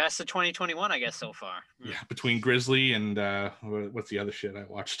 Yeah, your best of 2021, I guess, so far. Yeah, between Grizzly and what's the other shit I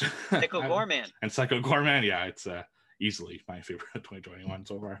watched? Psycho Goreman. And Psycho Goreman, yeah, it's easily my favorite of 2021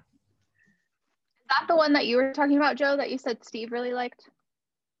 so far. Is that the one that you were talking about, Joe, that you said Steve really liked?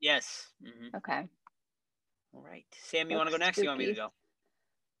 Yes. Mm-hmm. Okay. All right. Sam, you want to go next? Or you want me to go?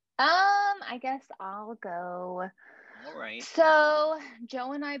 I guess I'll go. All right. So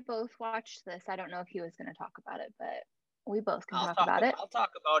Joe and I both watched this. I don't know if he was going to talk about it, but we both can talk about it. I'll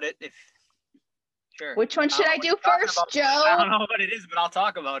talk about it if. Sure. Which one should I do first, Joe? I don't know what it is, but I'll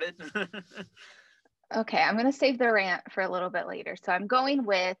talk about it. Okay, I'm going to save the rant for a little bit later. So I'm going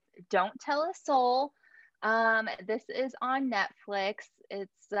with Don't Tell a Soul. This is on Netflix.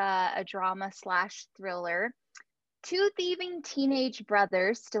 It's a drama / thriller. 2 thieving teenage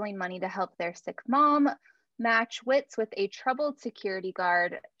brothers stealing money to help their sick mom match wits with a troubled security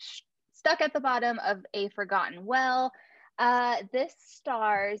guard stuck at the bottom of a forgotten well. This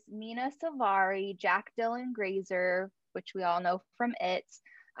stars Mina Savari, Jack Dylan Grazer, which we all know from It,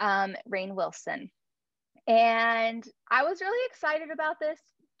 Rainn Wilson. And I was really excited about this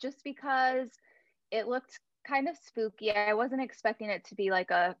just because it looked kind of spooky. I wasn't expecting it to be like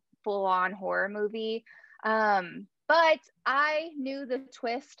a full-on horror movie. But I knew the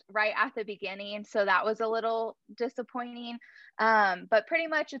twist right at the beginning, so that was a little disappointing. But pretty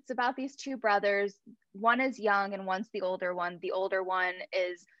much it's about these 2 brothers. One is young and one's the older one. The older one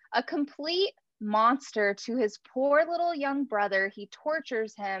is a complete monster to his poor little young brother. He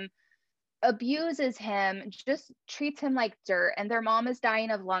tortures him, abuses him, just treats him like dirt. And their mom is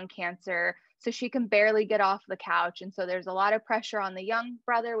dying of lung cancer, so she can barely get off the couch. And so there's a lot of pressure on the young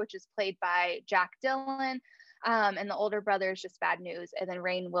brother, which is played by Jack Dylan. And the older brother is just bad news. And then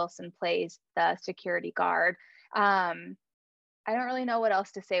Rainn Wilson plays the security guard. I don't really know what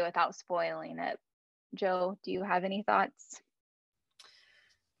else to say without spoiling it. Joe, do you have any thoughts?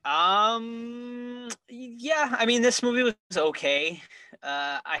 Yeah, I mean, this movie was okay.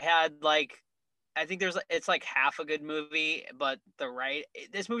 I think it's like half a good movie, but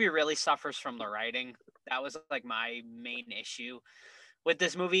this movie really suffers from the writing. That was like my main issue with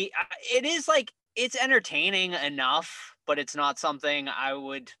this movie. It is like, it's entertaining enough, but it's not something I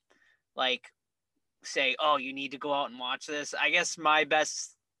would like say, oh, you need to go out and watch this. I guess my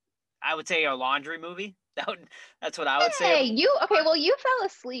best, I would say, a laundry movie. That's what I would say. Hey, you okay? Well, you fell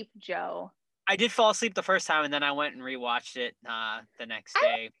asleep, Joe. I did fall asleep the first time, and then I went and rewatched it the next day.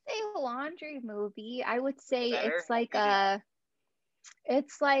 I would say a laundry movie. I would say Better?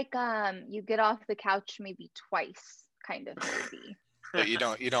 it's like you get off the couch maybe twice kind of movie. But you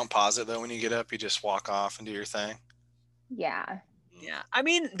don't pause it though when you get up. You just walk off and do your thing. Yeah. Yeah, I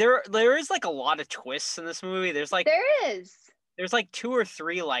mean, there is like a lot of twists in this movie. There's like There is. 2 or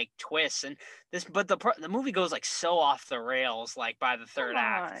 3 like twists, and the movie goes like so off the rails like by the third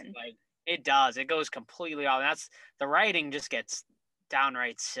act. on. Like it does, it goes completely off. That's the writing just gets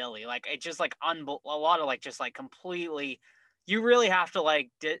downright silly. Like it just like a lot of like just like completely. You really have to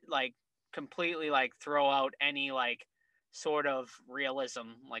like completely like throw out any like sort of realism,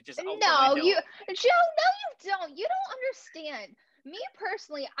 like just out the No, window. Joe, no, you don't. You don't understand. Me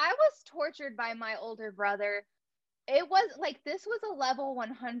personally, I was tortured by my older brother. It was like, this was a level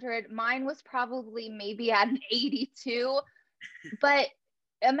 100. Mine was probably maybe at an 82. But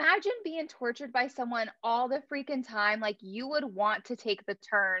imagine being tortured by someone all the freaking time. Like, you would want to take the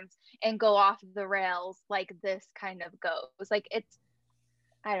turns and go off the rails like this kind of goes. Like,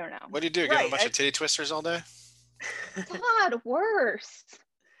 I don't know. What do you do? Get a bunch of titty twisters all day? God, worse.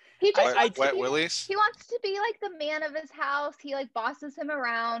 He just Wet willies? He wants to be like the man of his house. He like bosses him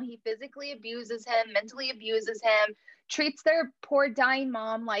around. He physically abuses him, mentally abuses him, treats their poor dying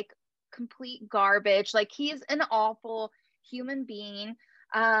mom like complete garbage. Like, he's an awful human being.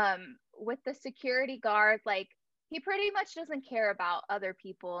 With the security guard, like, he pretty much doesn't care about other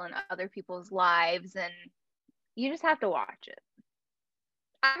people and other people's lives, and you just have to watch it.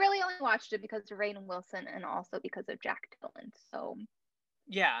 I really only watched it because of Rainn Wilson and also because of Jack Dylan. So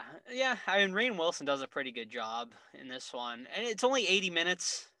Yeah. I mean, Rainn Wilson does a pretty good job in this one, and it's only 80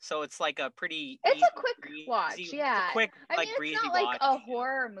 minutes, so it's like a pretty. It's a quick watch, It's yeah. a quick, I like, mean, breezy it's not like watch. a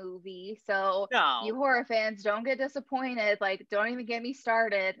horror movie, so No. you horror fans, don't get disappointed. Like, don't even get me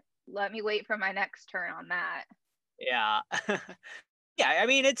started. Let me wait for my next turn on that. Yeah. Yeah. I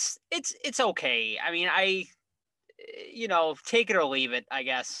mean, it's okay. I mean, take it or leave it, I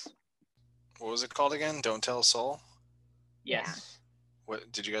guess. What was it called again? Don't Tell a Soul? Yes.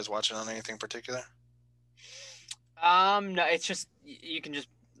 What did you guys watch it on anything particular? No, it's just you can just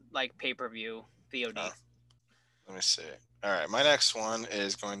like pay-per-view VOD. Let me see. All right, my next one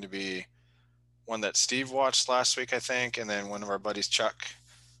is going to be one that Steve watched last week, I think, and then one of our buddies, Chuck,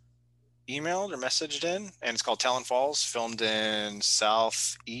 emailed or messaged in, and it's called Talon Falls, filmed in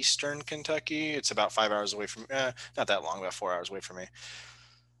southeastern Kentucky. It's about 5 hours away from not that long, about 4 hours away from me.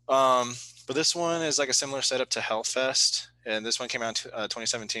 But this one is like a similar setup to Hellfest, and this one came out in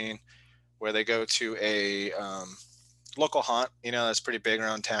 2017, where they go to a local haunt, that's pretty big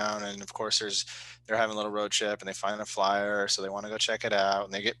around town, and of course they're having a little road trip, and they find a flyer, so they want to go check it out,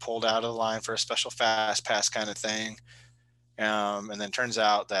 and they get pulled out of the line for a special fast pass kind of thing, and then turns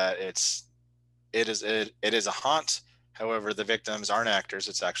out that it is a haunt. However, the victims aren't actors;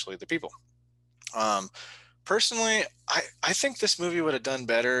 it's actually the people. Personally, I think this movie would have done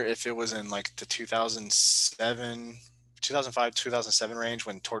better if it was in like the 2005, 2007 range,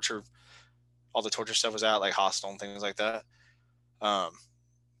 when all the torture stuff was out, like Hostel and things like that.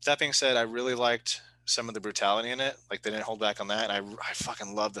 That being said, I really liked some of the brutality in it. Like, they didn't hold back on that. And I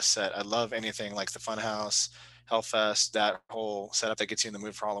fucking love the set. I love anything like the Funhouse, Hellfest, that whole setup that gets you in the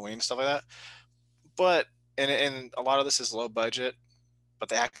mood for Halloween and stuff like that. But, and a lot of this is low budget, but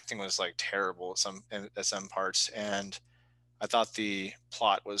the acting was like terrible at some parts. And I thought the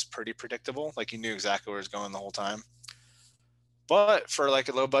plot was pretty predictable. Like, you knew exactly where it was going the whole time. But for like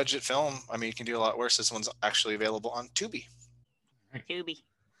a low budget film, I mean, you can do a lot worse. This one's actually available on Tubi.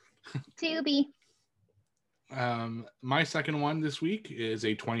 Tubi. My second one this week is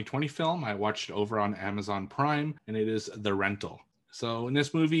a 2020 film. I watched it over on Amazon Prime, and it is The Rental. So in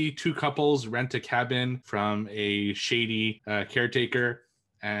this movie, 2 couples rent a cabin from a shady caretaker,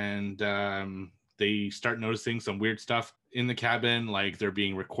 and they start noticing some weird stuff in the cabin, like they're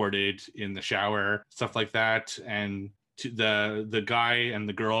being recorded in the shower, stuff like that. And the guy and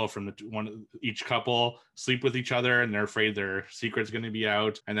the girl from each couple sleep with each other, and they're afraid their secret's going to be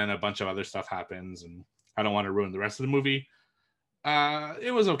out. And then a bunch of other stuff happens, and I don't want to ruin the rest of the movie.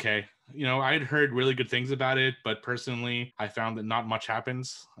 It was okay. I'd heard really good things about it, but personally, I found that not much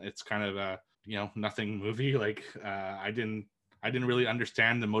happens. It's kind of a nothing movie. Like, I didn't really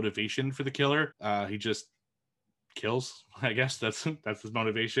understand the motivation for the killer. He just kills. I guess that's his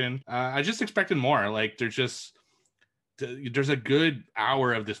motivation. I just expected more. Like there's a good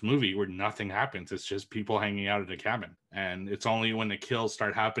hour of this movie where nothing happens. It's just people hanging out at a cabin. And it's only when the kills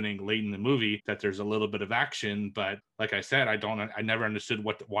start happening late in the movie that there's a little bit of action. But like I said, I never understood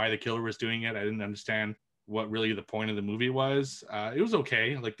why the killer was doing it. I didn't understand what really the point of the movie was. It was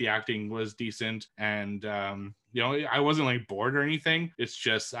okay. Like the acting was decent. And, I wasn't like bored or anything. It's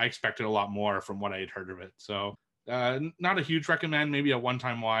just, I expected a lot more from what I had heard of it. So not a huge recommend, maybe a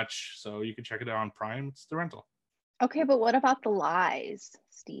one-time watch. So you can check it out on Prime. It's The Rental. Okay, but what about the lies,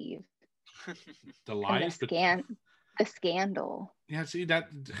 Steve? The lies? The scandal. Yeah, see that,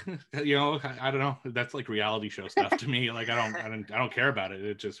 I don't know. That's like reality show stuff to me. Like I don't care about it.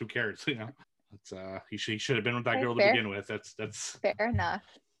 It just, who cares? It's he should have been with that girl to begin with. That's fair enough.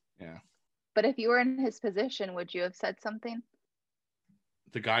 Yeah. But if you were in his position, would you have said something?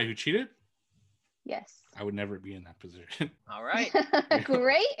 The guy who cheated? Yes. I would never be in that position. All right.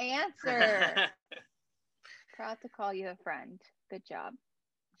 Great answer. Proud to call you a friend. Good job.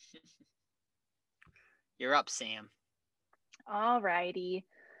 You're up, Sam. All righty.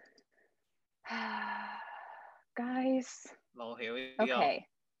 Guys. Well, here we go. Okay.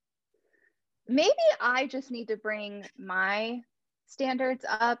 Maybe I just need to bring my standards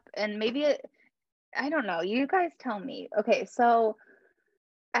up, and maybe I don't know. You guys tell me. Okay, so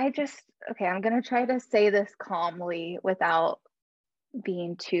I'm going to try to say this calmly without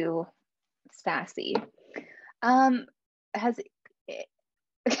being too sassy. Has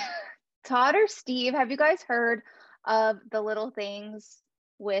Todd or Steve, have you guys heard of The Little Things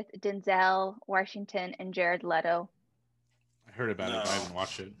with Denzel Washington and Jared Leto? I heard about it, but I haven't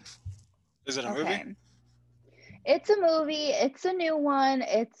watched it. Is it a movie? It's a movie. It's a new one.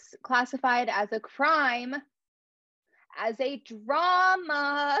 It's classified as a crime, as a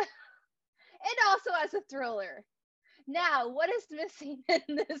drama, and also as a thriller. Now, what is missing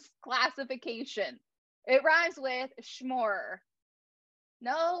in this classification? It rhymes with schmore.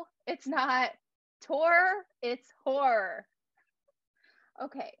 No, it's not tor, it's horror.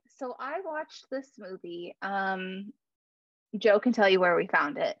 Okay, so I watched this movie. Joe can tell you where we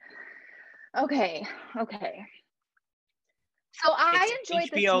found it. Okay. So I enjoyed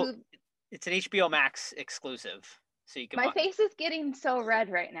this movie. It's an HBO Max exclusive, so you can. My face is getting so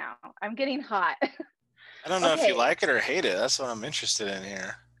red right now. I'm getting hot. I don't know if you like it or hate it. That's what I'm interested in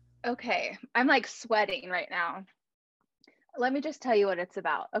here. Okay, I'm like sweating right now. Let me just tell you what it's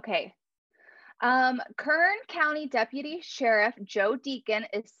about. Okay. Kern County Deputy Sheriff Joe Deacon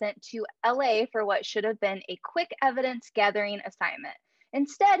is sent to LA for what should have been a quick evidence gathering assignment.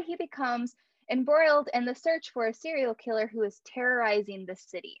 Instead, he becomes embroiled in the search for a serial killer who is terrorizing the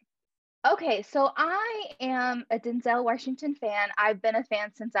city. Okay, so I am a Denzel Washington fan. I've been a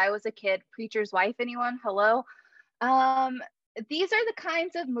fan since I was a kid. Preacher's Wife, anyone? Hello? These are the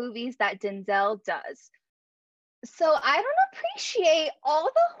kinds of movies that Denzel does. So I don't appreciate all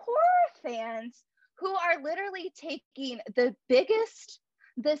the horror fans who are literally taking the biggest,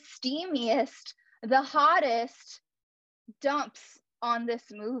 the steamiest, the hottest dumps on this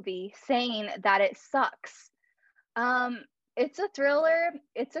movie, saying that it sucks. It's a thriller.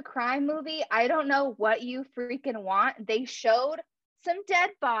 It's a crime movie. I don't know what you freaking want. They showed some dead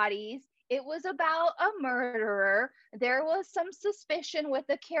bodies. It was about a murderer. There was some suspicion with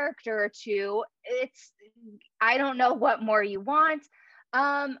a character or two. I don't know what more you want.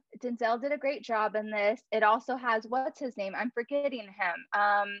 Denzel did a great job in this. It also has, what's his name? I'm forgetting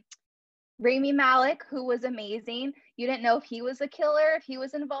him. Rami Malek, who was amazing. You didn't know if he was a killer, if he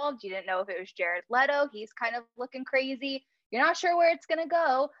was involved. You didn't know if it was Jared Leto. He's kind of looking crazy. You're not sure where it's going to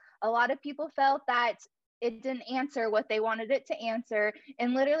go. A lot of people felt that it didn't answer what they wanted it to answer.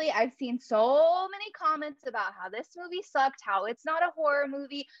 And literally, I've seen so many comments about how this movie sucked, how it's not a horror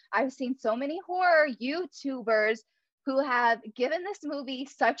movie. I've seen so many horror YouTubers who have given this movie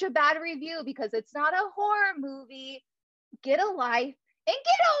such a bad review because it's not a horror movie. Get a life and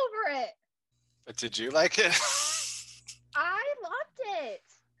get over it. But did you like it? I loved it.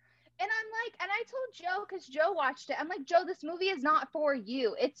 And I'm like, and I told Joe, because Joe watched it, I'm like, Joe, this movie is not for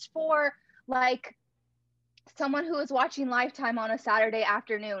you. It's for like someone who is watching Lifetime on a Saturday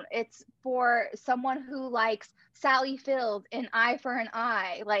afternoon. It's for someone who likes Sally Field and Eye for an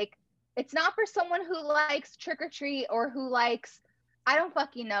Eye. Like, it's not for someone who likes Trick or Treat or who likes, I don't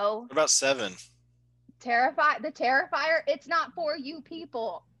fucking know. What about Seven? The Terrifier. It's not for you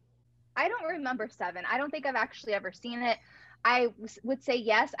people. I don't remember Seven. I don't think I've actually ever seen it. I would say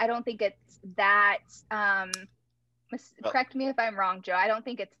yes. I don't think it's that, correct me if I'm wrong, Joe. I don't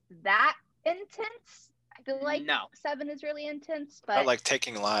think it's that intense. I feel like Seven is really intense, but like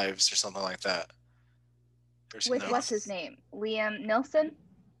Taking Lives or something like that. With what's his name? Liam Neeson?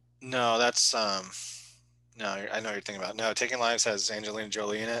 No, that's no, I know what you're thinking about. No, Taking Lives has Angelina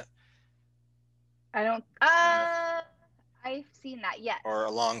Jolie in it. I don't. I've seen that. Yes. Or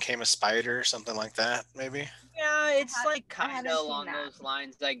Along Came a Spider, something like that, maybe. Yeah, it's like I kind haven't of seen along that. those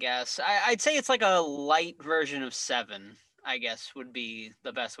lines, I guess. I'd say it's like a light version of Seven, I guess would be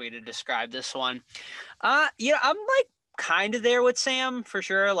the best way to describe this one. Yeah, I'm like kind of there with Sam for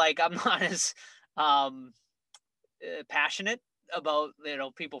sure. Like I'm not as passionate about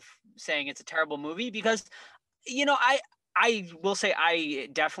people saying it's a terrible movie because I will say I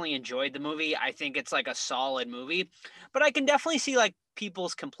definitely enjoyed the movie. I think it's like a solid movie, but I can definitely see like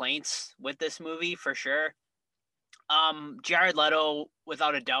people's complaints with this movie for sure. Jared Leto,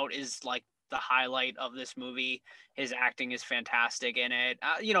 without a doubt, is like the highlight of this movie. His acting is fantastic in it.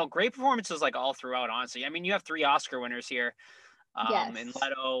 Great performances like all throughout. Honestly, I mean, you have 3 Oscar winners here. Yes.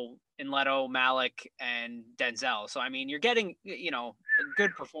 in Leto, Malik, and Denzel. So I mean, you're getting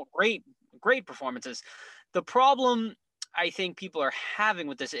great performances. The problem I think people are having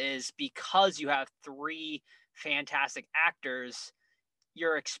with this is because you have 3 fantastic actors,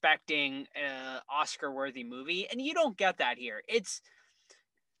 you're expecting an Oscar-worthy movie, and you don't get that here. It's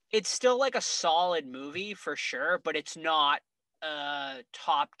still like a solid movie for sure, but it's not a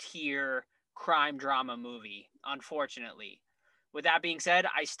top-tier crime drama movie, unfortunately. With that being said,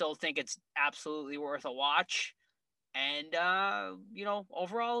 I still think it's absolutely worth a watch, and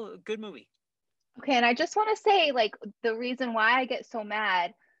overall, a good movie. Okay, and I just want to say, like, the reason why I get so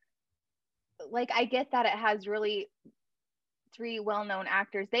mad, like, I get that it has really 3 well-known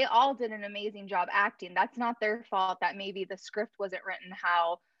actors. They all did an amazing job acting. That's not their fault that maybe the script wasn't written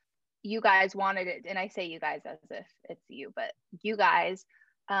how you guys wanted it. And I say you guys as if it's you, but you guys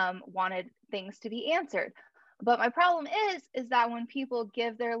wanted things to be answered. But my problem is that when people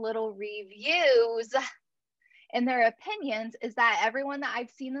give their little reviews and their opinions, is that everyone that I've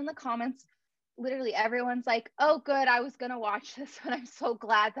seen in the comments, literally everyone's like, oh, good, I was going to watch this, but I'm so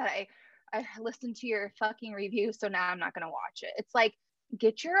glad that I listened to your fucking review, so now I'm not going to watch it. It's like,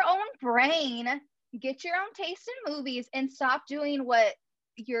 get your own brain, get your own taste in movies, and stop doing what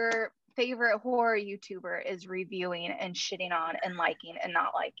your favorite horror YouTuber is reviewing and shitting on and liking and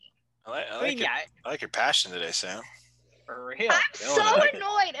not liking. I like your passion today, Sam. For real. I'm so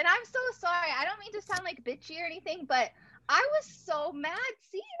annoyed, and I'm so sorry. I don't mean to sound like bitchy or anything, but I was so mad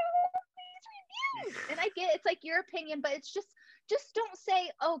seeing all these reviews. And I get it's like your opinion, but it's just don't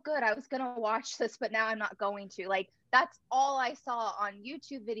say, oh, good, I was going to watch this, but now I'm not going to. Like, that's all I saw on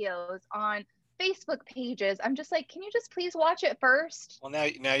YouTube videos, on Facebook pages. I'm just like, can you just please watch it first? Well, now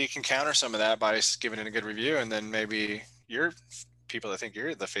you can counter some of that by giving it a good review, and then maybe your people that think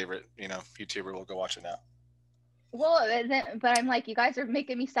you're the favorite, YouTuber will go watch it now. Well, but I'm like, you guys are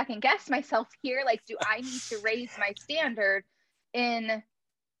making me second guess myself here. Like, do I need to raise my standard in?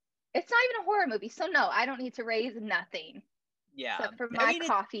 It's not even a horror movie, so no, I don't need to raise nothing. Yeah, except for my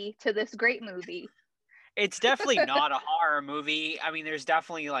coffee to this great movie. It's definitely not a horror movie. I mean, there's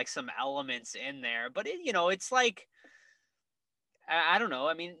definitely like some elements in there, but it's like, I don't know.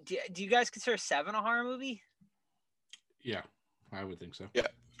 I mean, do you guys consider Seven a horror movie? Yeah, I would think so. Yeah.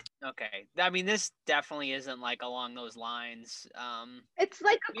 Okay. I mean, this definitely isn't like along those lines. It's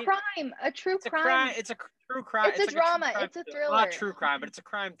like a crime, a true crime. It's a true crime. It's a drama. It's a thriller. Not true crime, but it's a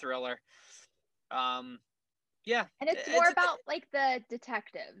crime thriller. Yeah. And it's more about like the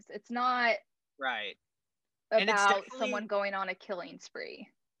detectives. It's not right about someone going on a killing spree.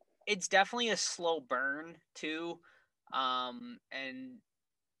 It's definitely a slow burn too. And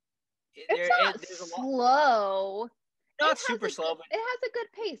it's not slow. Not super slow, but it has a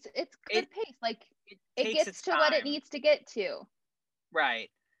good pace. It's good pace. Like it gets to time. what it needs to get to. Right.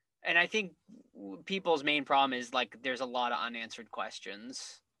 And I think people's main problem is like there's a lot of unanswered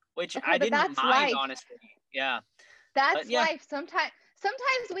questions, which I didn't mind, honestly. Yeah. That's life.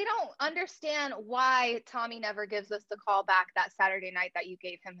 Sometimes we don't understand why Tommy never gives us the call back that Saturday night that you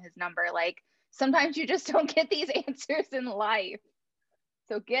gave him his number. Like sometimes you just don't get these answers in life.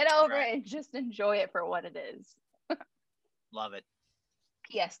 So get over it and just enjoy it for what it is. Love it.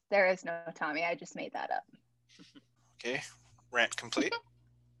 Yes, there is no Tommy. I just made that up. Okay. Rant complete.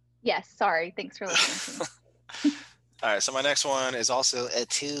 Yes. Sorry. Thanks for listening to me. All right, so my next one is also a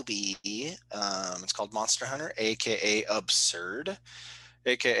Tubi. It's called Monster Hunter, aka Absurd,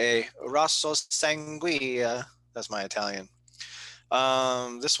 aka Rosso Sanguia. That's my Italian.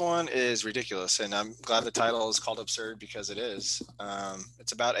 This one is ridiculous, and I'm glad the title is called Absurd because it is.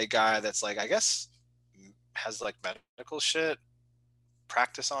 It's about a guy that's like, I guess, has like medical shit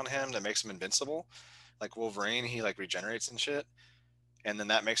practice on him that makes him invincible. Like Wolverine, he like regenerates and shit, and then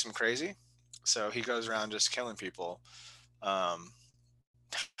that makes him crazy. So he goes around just killing people. Um,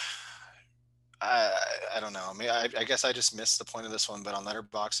 I don't know. I mean, I guess I just missed the point of this one, but on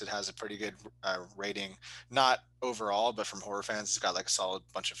Letterboxd it has a pretty good rating. Not overall, but from horror fans, it's got like a solid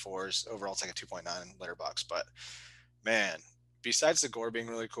bunch of 4s. Overall, it's like a 2.9 Letterboxd. But man, besides the gore being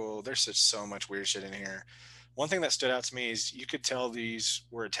really cool, there's just so much weird shit in here. One thing that stood out to me is you could tell these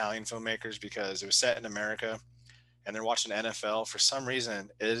were Italian filmmakers because it was set in America, and they're watching NFL. For some reason,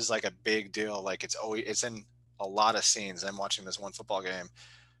 it is like a big deal. Like it's in a lot of scenes. I'm watching this one football game,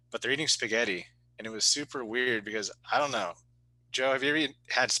 but they're eating spaghetti, and it was super weird because I don't know. Joe, have you ever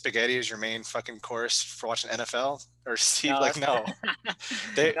had spaghetti as your main fucking course for watching NFL? Or Steve, No, like, no.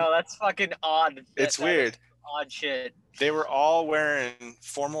 They, no, that's fucking odd. it's That weird. is odd shit. They were all wearing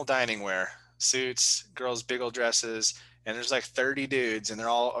formal dining wear, suits, girls' big old dresses, and there's like 30 dudes, and they're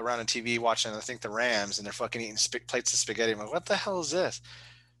all around a TV watching, I think, the Rams, and they're fucking eating plates of spaghetti. I'm like, what the hell is this?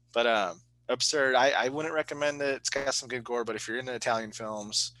 But absurd. I wouldn't recommend it. It's got some good gore, but if you're into Italian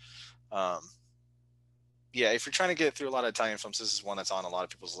films, yeah, if you're trying to get through a lot of Italian films, this is one that's on a lot of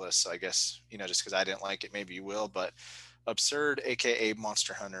people's lists. So I guess, just because I didn't like it, maybe you will. But Absurd, aka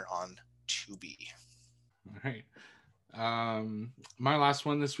Monster Hunter, on Tubi. All right. My last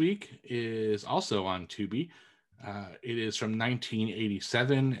one this week is also on Tubi. It is from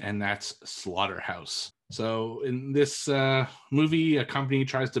 1987, and that's Slaughterhouse. So in this movie, a company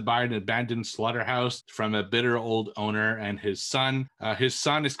tries to buy an abandoned slaughterhouse from a bitter old owner and his son. His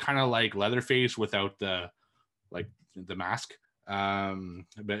son is kind of like Leatherface without the mask. And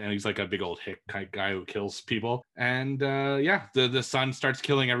he's like a big old hick kind of guy who kills people. And the son starts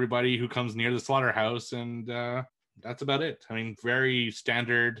killing everybody who comes near the slaughterhouse, and that's about it. I mean, very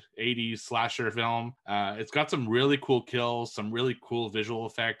standard 80s slasher film. It's got some really cool kills, some really cool visual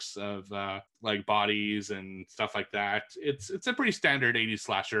effects of like bodies and stuff like that. It's a pretty standard 80s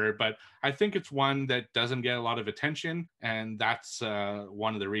slasher, but I think it's one that doesn't get a lot of attention, and that's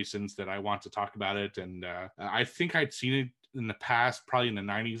one of the reasons that I want to talk about it. And I think I'd seen it in the past, probably in the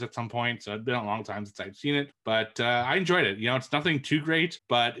 90s at some point. So it's been a long time since I've seen it, but I enjoyed it. It's nothing too great,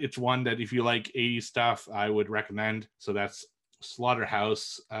 but it's one that if you like 80s stuff, I would recommend. So that's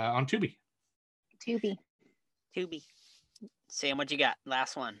Slaughterhouse on Tubi. Tubi. Sam, what you got?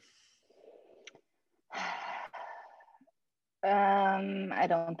 Last one. I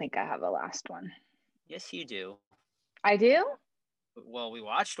don't think I have a last one. Yes, you do. I do? Well, we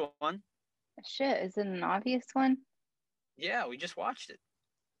watched one. Shit, is it an obvious one? Yeah, we just watched it.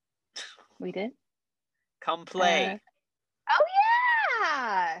 We did? Come Play. Oh,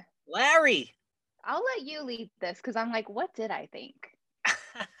 yeah! Larry! I'll let you lead this because I'm like, what did I think?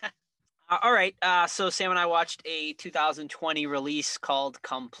 All right. So Sam and I watched a 2020 release called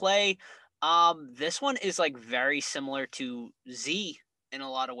Come Play. This one is like very similar to Z in a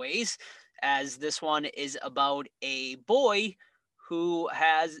lot of ways, as this one is about a boy who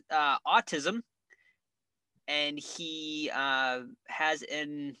has autism. And he has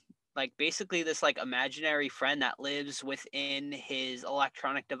basically this like imaginary friend that lives within his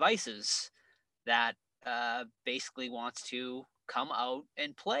electronic devices that basically wants to come out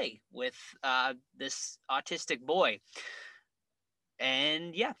and play with this autistic boy.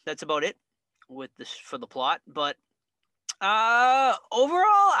 And yeah, that's about it with this for the plot. But overall,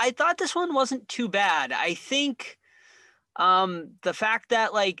 I thought this one wasn't too bad. I think the fact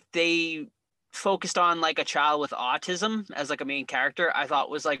that like they focused on like a child with autism as like a main character, I thought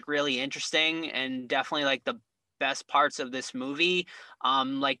was like really interesting and definitely like the best parts of this movie.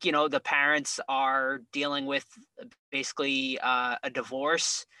 The parents are dealing with basically a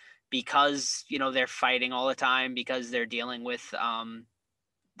divorce because they're fighting all the time because they're dealing with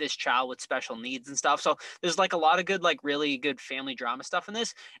this child with special needs and stuff. So there's like a lot of good, like really good family drama stuff in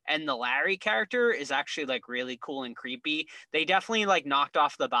this. And the Larry character is actually like really cool and creepy. They definitely like knocked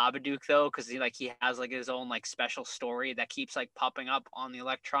off the Babadook though, because he has like his own like special story that keeps like popping up on the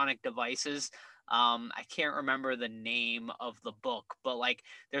electronic devices. I can't remember the name of the book, but like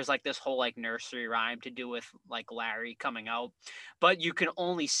there's like this whole like nursery rhyme to do with like Larry coming out, but you can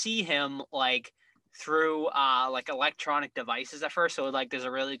only see him like through like electronic devices at first. So like there's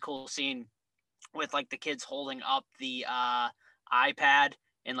a really cool scene with like the kids holding up the iPad,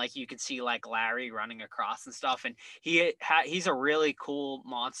 and like you can see like Larry running across and stuff, and he's a really cool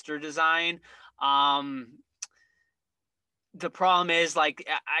monster design. The problem is like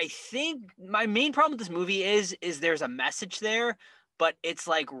I think my main problem with this movie is there's a message there, but it's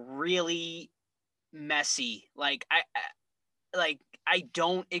like really messy. I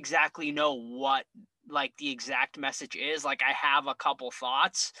don't exactly know what like the exact message is. Like I have a couple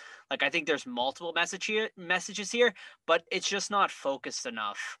thoughts. Like I think there's multiple messages here, but it's just not focused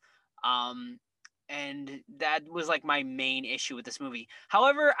enough. And that was like my main issue with this movie.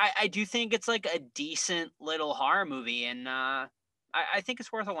 However, I do think it's like a decent little horror movie, and I think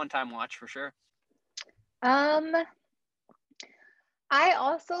it's worth a one-time watch for sure. I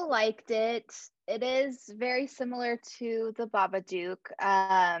also liked it. It is very similar to the Babadook,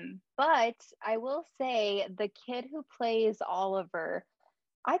 but I will say the kid who plays Oliver,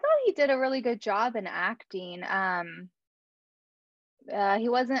 I thought he did a really good job in acting. He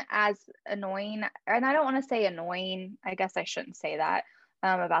wasn't as annoying, and I don't want to say annoying. I guess I shouldn't say that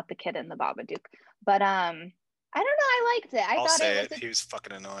about the kid in the Babadook, but I don't know. I liked it. I'll thought say it was He was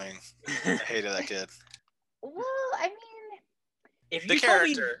fucking annoying. I hated that kid. well, I mean, If The you told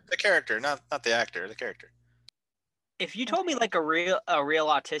me, character, not the actor. The character. if you told me like a real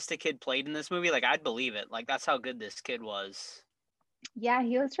autistic kid played in this movie, like I'd believe it. Like that's how good this kid was. yeah,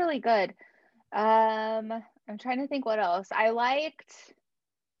 he was really good. I'm trying to think what else. I liked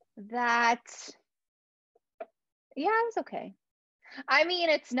that. Yeah, it was okay. I mean,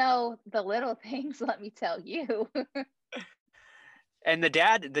 it's no The Little Things, let me tell you. And the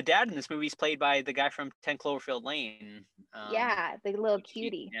dad in this movie is played by the guy from 10 Cloverfield Lane. Yeah, the little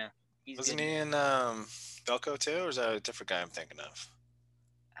cutie. Yeah, he's Wasn't good. he in Belko too, or is that a different guy I'm thinking of?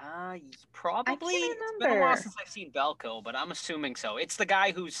 Probably. It's been a remember. while since I've seen Belko, but I'm assuming so. It's the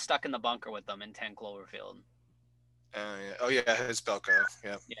guy who's stuck in the bunker with them in 10 Cloverfield. Yeah. Oh yeah, it's Belko.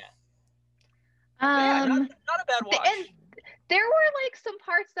 Yeah. But yeah, not a bad watch. And there were like some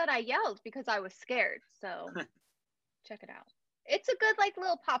parts that I yelled because I was scared. So check it out. It's a good like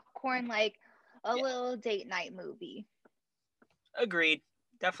little popcorn, like a little date night movie. Agreed.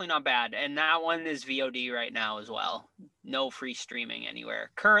 Definitely not bad. And that one is VOD right now as well. No free streaming anywhere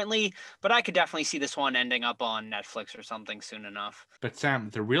currently, but I could definitely see this one ending up on Netflix or something soon enough. But Sam,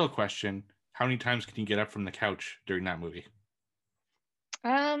 the real question, how many times can you get up from the couch during that movie?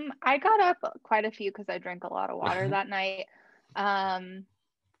 I got up quite a few because I drank a lot of water that night. And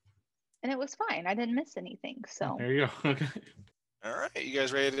it was fine. I didn't miss anything. So There you go. Okay. All right, you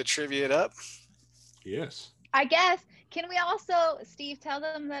guys ready to trivia it up? Yes. I guess, can we also, Steve, tell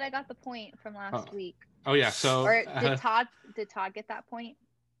them that I got the point from last week? Oh yeah. So Or did Todd get that point?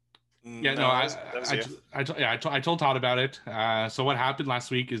 Yeah, no, that was you. I told Todd about it. So what happened last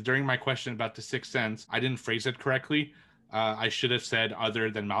week is during my question about the Sixth Sense, I didn't phrase it correctly. I should have said other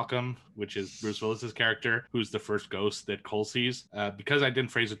than Malcolm, which is Bruce Willis's character, who's the first ghost that Cole sees. Because I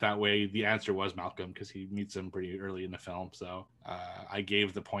didn't phrase it that way, the answer was Malcolm because he meets him pretty early in the film. So I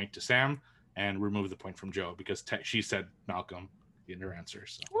gave the point to Sam and removed the point from Joe because she said Malcolm in her answer.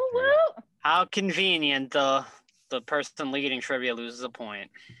 So Woo-woo. How convenient the person leading trivia loses a point.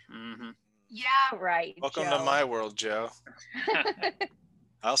 Mm-hmm. Yeah, right. Welcome Joe. to my world, Joe.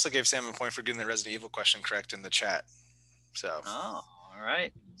 I also gave Sam a point for getting the Resident Evil question correct in the chat. So, Oh, all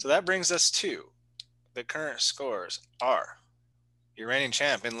right. So that brings us to the current scores are your reigning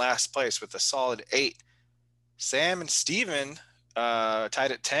champ in last place with a solid 8. Sam and Steven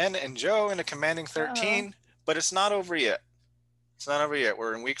tied at 10, and Joe in a commanding 13. But it's not over yet. It's not over yet.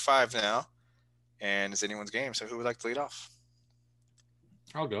 We're in week 5 now, and it's anyone's game. So who would like to lead off?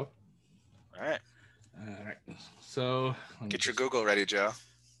 I'll go. All right. All right. So Get your Google ready, Joe.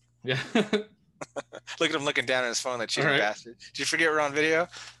 Yeah. Look at him looking down at his phone, that cheating All right. bastard. Did you forget we're on video?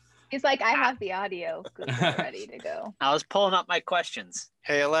 He's like, I have the audio Google ready to go. I was pulling up my questions.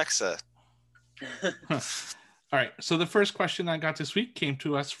 Hey, Alexa. All right. So the first question I got this week came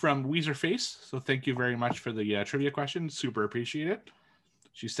to us from Weezerface. So thank you very much for the trivia question. Super appreciate it.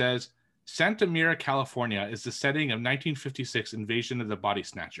 She says, Santa Mira, California is the setting of 1956 Invasion of the Body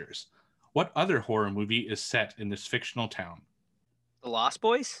Snatchers. What other horror movie is set in this fictional town? The Lost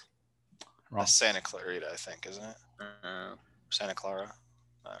Boys? Wrong. That's Santa Clarita, I think, isn't it? Santa Clara?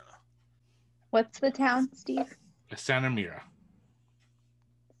 I don't know. What's the town, Steve? Santa Mira.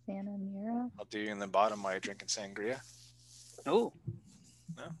 Santa Mira. I'll do you in the bottom while you're drinking sangria. Oh,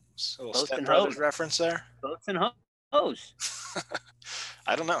 No? It's a little Boats Step and Brothers Hoes. reference there. boats and hose.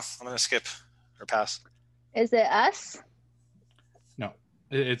 I don't know. I'm going to skip or pass. Is it Us? No,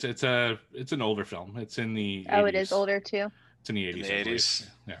 it's an older film. It's in the Oh, 80s. it is older too. It's in the 80s. In the I believe. 80s?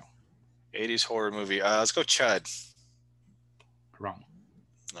 Yeah, 80s horror movie. Let's go Chud. wrong.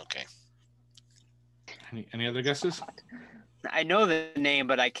 Okay. Any other guesses? I know the name,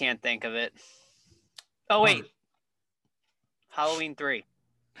 but I can't think of it. Oh, wait. Halloween 3.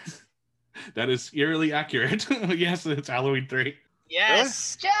 That is eerily accurate. Yes, it's Halloween 3.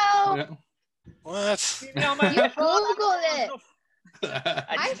 Yes. Joe, Yeah. What? You know, my- you Googled it.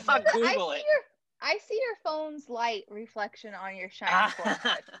 I did see not the- Google it. I see your phone's light reflection on your shiny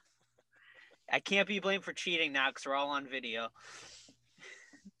forehead. I can't be blamed for cheating now because we're all on video.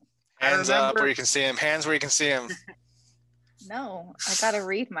 Hands up remember- where you can see him. Hands where you can see him. No, I gotta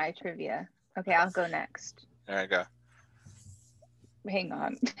read my trivia. Okay, I'll go next. All right, go. Hang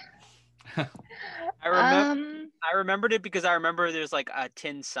on. I remembered it because I remember there's like a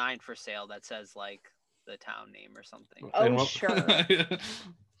tin sign for sale that says like the town name or something. Oh, And sure.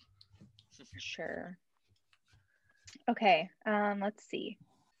 Sure. Okay, let's see.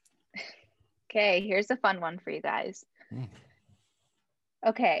 Okay, here's a fun one for you guys. Mm.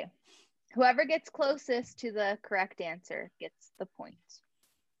 Okay, whoever gets closest to the correct answer gets the point.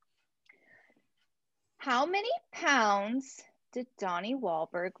 How many pounds did Donnie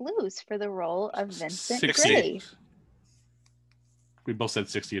Wahlberg lose for the role of Vincent 60. Gray? We both said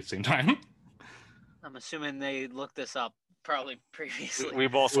 60 at the same time. I'm assuming they looked this up probably previously. We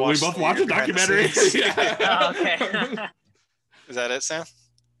both We watched, both watched the documentary. Yeah. Oh, okay. Is that it, Sam?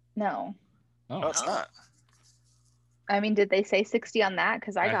 No. Oh, it's not. I mean, did they say 60 on that?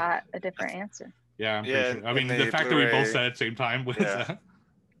 Because I I- got a different answer. Yeah, I'm Yeah, pretty sure. I mean, and the the fact that we both Blu-ray- said it at the same time was. Yeah.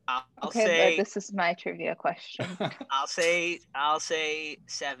 I'll Okay, say but this is my trivia question. I'll say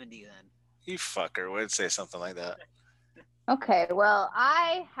 70 then. You fucker would say something like that. Okay, well,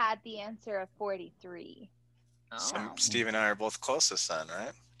 I had the answer of 43. Oh. So Steve and I are both closest then,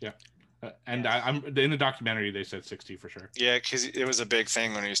 right? And I'm in the documentary. They said 60 for sure. Yeah, because it was a big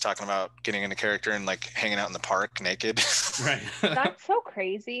thing when he was talking about getting into character and like hanging out in the park naked. Right. That's so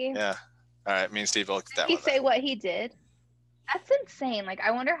crazy. Yeah. All right, me and Steve will look at that Did he one. say what he did? That's insane. Like,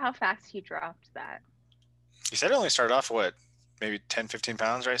 I wonder how fast he dropped that. He said it only started off, what, maybe 10, 15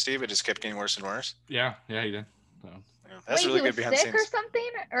 pounds, right, Steve? It just kept getting worse and worse. Yeah, he did. So, Yeah, that's Wait, really he good was behind the sick or scenes. something?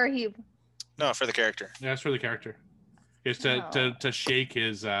 Or he... No, for the character. yeah, that's for the character. It's to Oh. to shake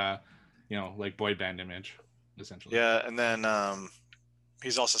his like boy band image, essentially. Yeah, and then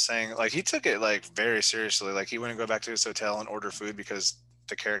he's also saying like he took it like very seriously. Like he wouldn't go back to his hotel and order food because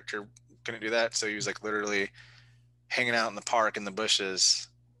the character couldn't do that. So he was like literally hanging out in the park in the bushes,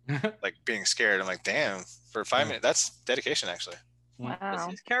 like being scared. I'm like, damn, for 5 minutes, that's dedication actually. Was Wow.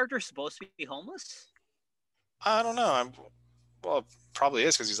 his character supposed to be homeless? I don't know. Well, it probably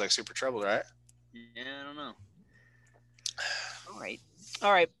is because he's like super troubled, right? Yeah, I don't know. All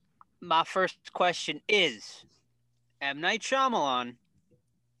right. My first question is: M. Night Shyamalan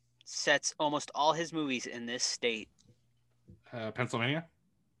sets almost all his movies in this state. Pennsylvania.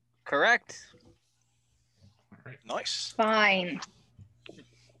 Correct. All right. Nice. Fine.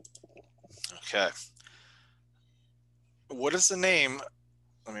 Okay. What is the name?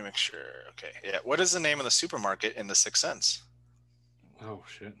 Let me make sure. Okay. Yeah. What is the name of the supermarket in The Sixth Sense? Oh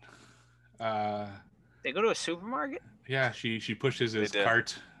shit. They go to a supermarket. Yeah, she pushes his They did.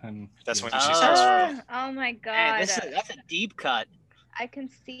 cart, and That's when Oh. she says. Oh my Man, god. that's a deep cut. I can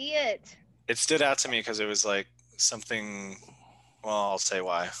see it. It stood out to me because it was like something. Well, I'll say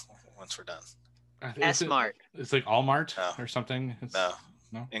why once we're done. S Mart. It's like Allmart No. or something. It's, No.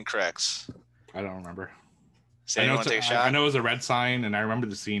 No? Incorrect. I don't remember. So I you know, want to take a I shot? know it was a red sign, and I remember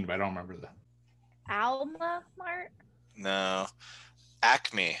the scene, but I don't remember the. Alma Mart? No.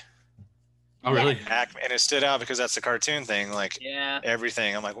 Acme. Oh really? Acme, and it stood out because that's the cartoon thing. Like Yeah.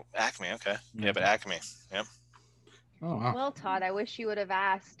 everything. I'm like Acme. Okay. Yeah, but Acme. Yep. Oh wow. Well, Todd, I wish you would have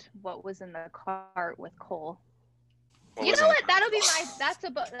asked what was in the cart with Cole. What You was know in what? the- That'll be my. That's a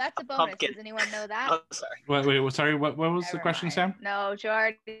bonus. pumpkin. Does anyone know that? Oh, sorry. Wait. Sorry. What was the Never question, mind. Sam? No, Joe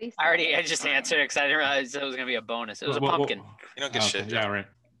already. I just answered it because I didn't realize it was gonna be a bonus. It was a What- pumpkin. You don't get oh, shit. okay, yeah, Joe. right.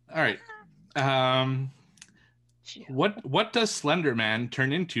 All right. What does Slender Man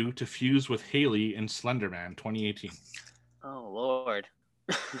turn into to fuse with Haley in Slender Man 2018? Oh Lord.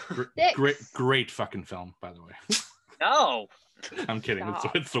 Great fucking film, by the way. No. I'm kidding.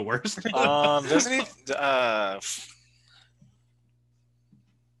 Stop. It's the worst. Doesn't he?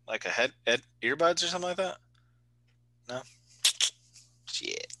 Like a head earbuds or something like that? No.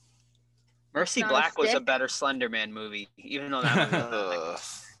 Shit. Mercy Not a Black was a stick? better Slender Man movie, even though that Ugh.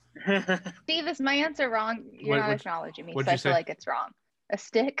 was. Steve, is my answer wrong? You're not What- acknowledging me, what'd so I you feel say? like it's wrong. A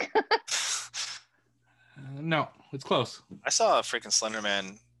stick? No, it's close. I saw a freaking Slender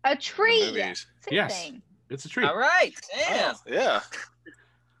Man A in tree. the movies. Same Yes. thing. It's a tree. All right. Damn. Oh, yeah.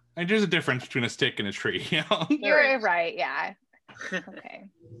 And there's a difference between a stick and a tree. You know? You're right. Yeah. Okay.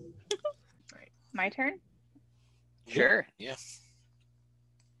 My turn. Sure. Yeah.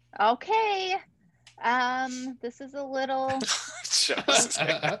 Okay. This is a little. Just-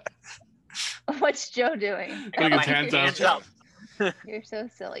 What's Joe doing? Putting his My hands up. You're so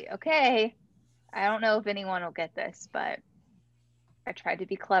silly. Okay. I don't know if anyone will get this, but I tried to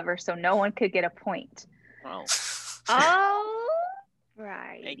be clever so no one could get a point. Oh. All Thank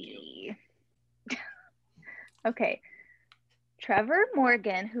righty. Okay. Trevor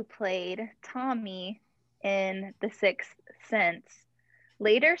Morgan, who played Tommy in The Sixth Sense,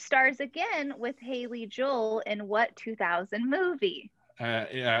 later stars again with Haley Joel in what 2000 movie?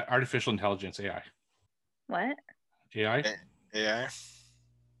 Artificial intelligence, AI. What? AI? AI.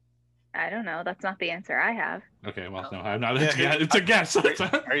 I don't know. That's not the answer I have. Okay, well, no, I'm not. Yeah, It's a guess. Are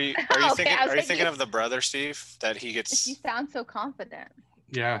you Okay, I was thinking thinking- of the brother, Steve? That he You gets. sound so confident.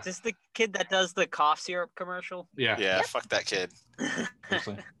 Yeah, Is this the kid that does the cough syrup commercial? yeah. Yeah, fuck that kid.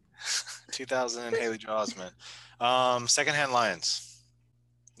 Seriously. 2000 Haley Joel Osment. Secondhand Lions.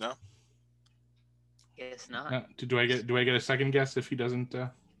 No. Guess not. Do I get a second guess if he doesn't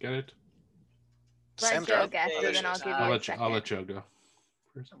get it? Sam Let Joe Darnold. guess, Brothers and then I'll is- give I'll you a I'll second. let Joe go.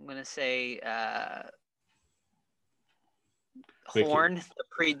 I'm gonna say Wait, Horn,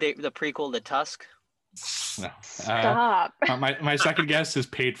 the prequel to Tusk. No. Stop. My second guess is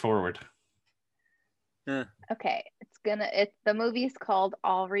paid forward. Okay, the movie's called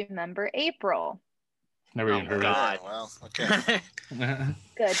I'll Remember April. Never Oh even heard God. Well, okay. of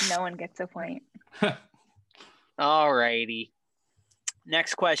Good, no one gets a point. it. Alrighty.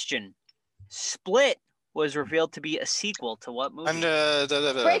 Next question. Split was revealed to be a sequel to what movie?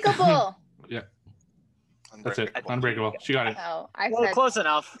 Breakable. That's it. Unbreakable. She got it. Oh, I Well, said close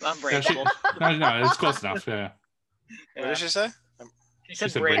enough. Unbreakable. No, it's close enough. Yeah. What did she say? She She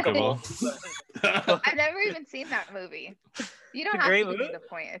said said breakable. I've never even seen that movie. You don't It's a have great to give me movie. the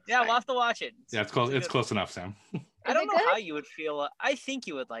point. It's Yeah, fine. we'll have to watch it. Yeah, it's close. a It's good close enough, Sam. I Is don't it know good? how you would feel. I think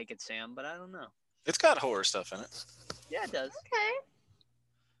you would like it, Sam, but I don't know. It's got horror stuff in it. Yeah, it does.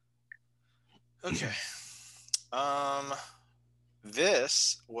 Okay. Okay.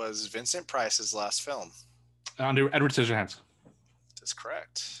 This was Vincent Price's last film. Under Edward Scissorhands. That's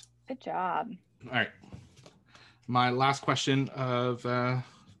correct. Good job. All right. My last question of the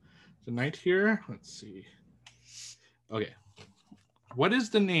night here. Let's see. Okay. What is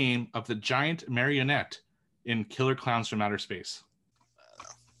the name of the giant marionette in Killer Clowns from Outer Space?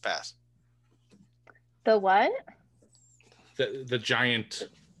 Pass. The what? The giant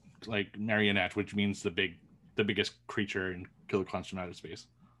like marionette, which means the biggest creature in Killer Clowns from Outer Space.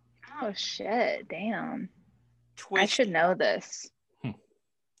 Oh shit! Damn. Twist. I should know this.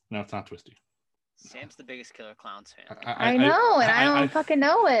 No, it's not Twisty. Sam's the biggest Killer Clowns fan. I know, and I don't fucking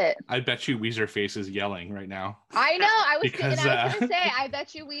know it. I bet you Weezer Face is yelling right now. I know. I was Because, gonna say. I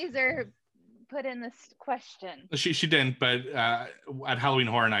bet you Weezer put in this question. She didn't, but at Halloween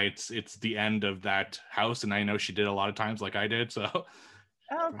Horror Nights, it's the end of that house, and I know she did a lot of times, like I did. So,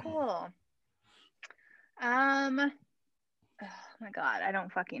 Oh, cool. Oh my god, I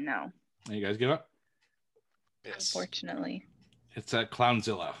don't fucking know. you guys give up? Yes. Unfortunately. It's at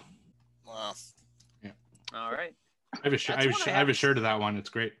Clownzilla. Wow. All right. I have a shirt. That's one I I have a haven't shirt of that one. It's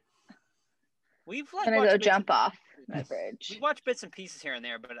great. We've I'm like gonna watched go bits jump and- off my bridge. We've watched bits and pieces here and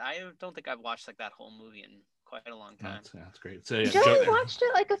there, but I don't think I've watched like that whole movie in quite a long time. That's great. So yeah, Joey watched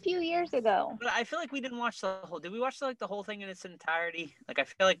it like a few years ago. But I feel like we didn't watch the whole. Did we watch the whole thing in its entirety? Like I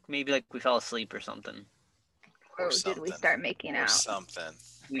feel like maybe like we fell asleep or something. Or Oh, did we something. start making Or out? something.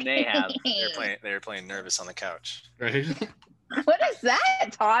 We may have. They were playing nervous on the couch. right. What is that,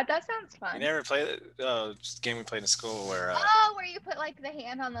 Todd? That sounds You fun. never played it? Oh, just a game we played in school where. Oh, where you put like the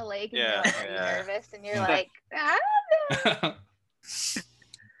hand on the leg and Yeah, you're like, are you yeah. nervous? And you're like, I don't know.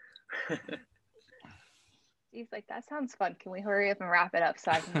 He's like, that sounds fun. Can we hurry up and wrap it up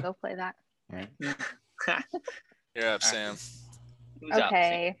so I can go play that? Right. You're up, Sam. Who's up?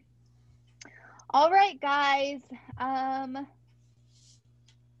 Okay. All right, guys.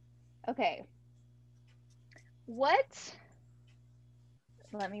 Okay.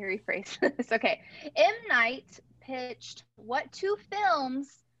 Let me rephrase this. Okay. M. Night pitched what two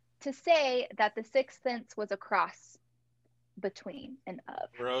films to say that The Sixth Sense was a cross between and of?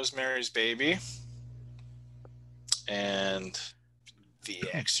 Rosemary's Baby and The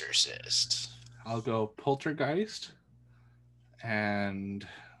Exorcist. I'll go Poltergeist and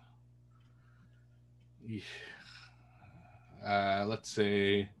let's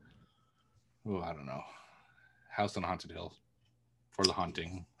say, I don't know, House on Haunted Hill for The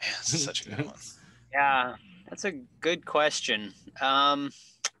Haunting. Man, this is such a good one. Yeah, that's a good question.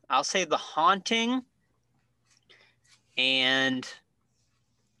 I'll say The Haunting and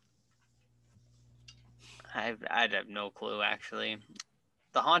I'd have no clue actually.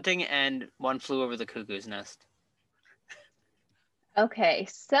 The Haunting and One Flew Over the Cuckoo's Nest. Okay,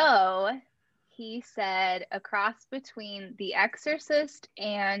 so he said a cross between The Exorcist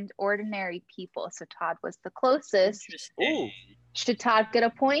and Ordinary People. So Todd was the closest. Interesting. Should Todd get a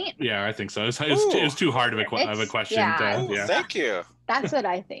point? Yeah, I think so. It's too hard of a question. Yeah. Oh, Yeah. thank you. That's what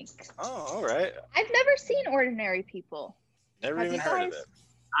I think. Oh, all right. I've never seen Ordinary People. Never Have even you heard of guys- it.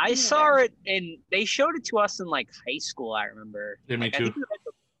 I Me saw neither. it, and they showed it to us in like high school. I remember. Yeah, me Like, too.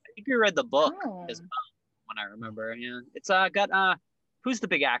 I think we read the book Oh. as well. When I remember, yeah, it's got who's the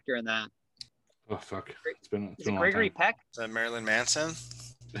big actor in that? Oh fuck, it's been Is a it long Gregory time. Peck? Is that Marilyn Manson?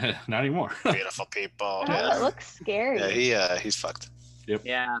 Not anymore. Beautiful people. Oh, it Yeah. looks scary. Yeah, he's fucked.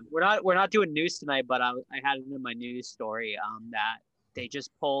 Yeah, we're not doing news tonight, but I had it in my news story that they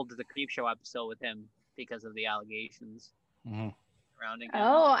just pulled the Creep Show episode with him because of the allegations Mhm. surrounding him.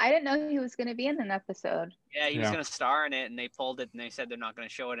 Oh, I didn't know he was going to be in an episode. Yeah, he was Yeah. gonna star in it, and they pulled it, and they said they're not gonna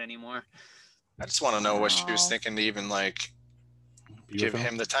show it anymore. I just want to know what she was Wow. thinking to even like Be give with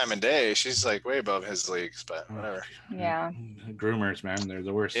him the time of day. She's like way above his leagues, but Oh, whatever. Yeah. Groomers, man, they're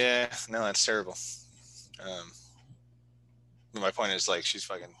the worst. Yeah, no, that's terrible. But my point is like she's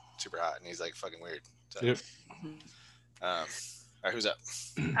fucking super hot and he's like fucking weird. So, Yep. all right, who's up?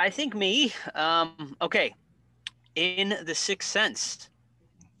 I think me. Okay. In The Sixth Sense,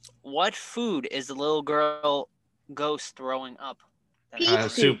 what food is the little girl ghost throwing up? That's Pea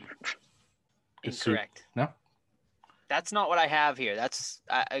not Soup. It's soup. Incorrect. No? That's not what I have here. That's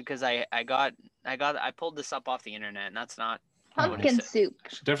because I pulled this up off the internet, and that's not. Pumpkin it? soup.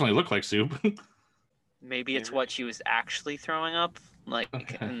 Should definitely look like soup. Maybe it's Maybe. what she was actually throwing up, like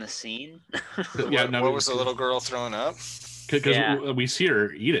Okay. in the scene. Yeah, what, no, what was the little girl throwing up? Because Yeah. we see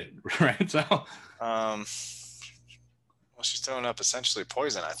her eat it, right? So Well, she's throwing up essentially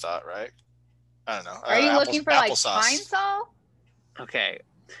poison. I thought, right? I don't know. Are you looking for like applesauce. pine sol? Okay,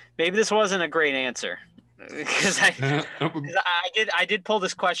 maybe this wasn't a great answer because I did pull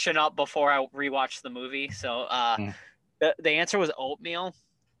this question up before I rewatched the movie. So Hmm. the answer was oatmeal,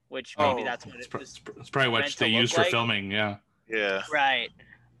 which maybe Oh, that's what it's, it pr- was. it's probably what meant to they look used for like. filming. Yeah. Yeah. Right.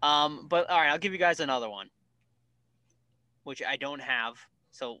 But all right, I'll give you guys another one, which I don't have.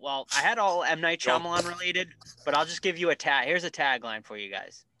 So, well, I had all M. Night Go. Shyamalan related, but I'll just give you a tag. Here's a tagline for you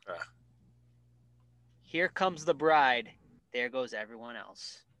guys. Here comes the bride. There goes everyone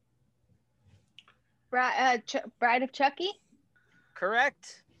else. Bride of Chucky?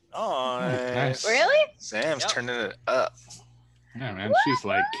 Correct. Oh, nice. Really? Sam's Yep. turning it up. Yeah, man, she's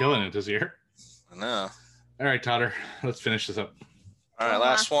like killing it this year. I know. All right, Totter, let's finish this up. All right, Won't last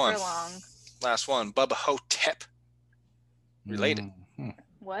last one. for long. Last one. Bubba Hotep. Related. Mhm.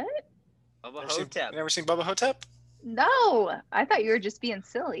 What? Bubba Never seen, Hotep. you never seen Bubba Hotep? No, I thought you were just being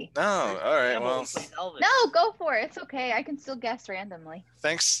silly. No. All right. Yeah, but Well, he plays Elvis. No, go for it. It's okay. I can still guess randomly.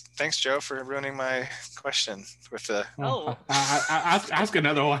 thanks, Joe, for ruining my question with the. Oh. Ask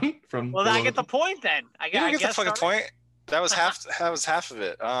another one from. Well, I get the point then. I You didn't get the guess fucking already. point. That was half. That was half of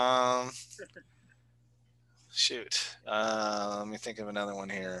it. Shoot. Let me think of another one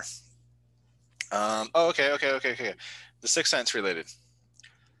here. Oh, okay. The Sixth Sense related.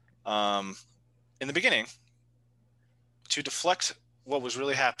 In the beginning, to deflect what was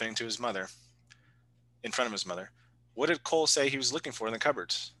really happening to his mother, in front of his mother, what did Cole say he was looking for in the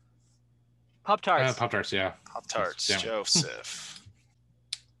cupboards? Pop Tarts. Pop-Tarts, yeah. Pop Tarts. Damn it. Joseph.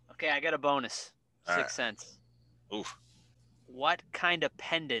 Okay, I got a bonus. All Sixth Sense. Ooh. What kind of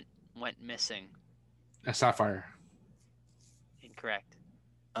pendant went missing? A sapphire. Incorrect.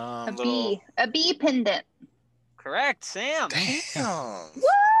 A Little. bee. A bee pendant. Correct, Sam. Damn.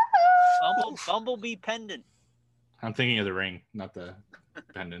 Woo! Bumblebee pendant. I'm thinking of the ring, not the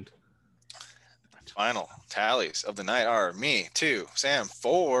pendant. Final tallies of the night are me 2, Sam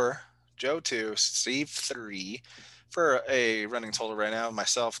 4, Joe 2, Steve 3, for a running total right now.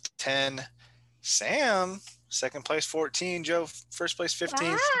 Myself 10, Sam second place 14, Joe first place 15,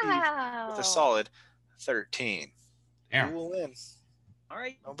 Steve Wow. with a solid 13. Damn. Who will win? All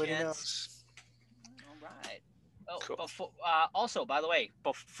right. Nobody gents. knows. All right. Oh, Cool. also, by the way,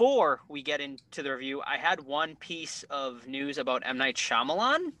 before we get into the review, I had one piece of news about M. Night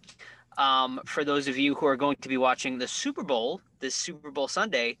Shyamalan. For those of you who are going to be watching the Super Bowl this Super Bowl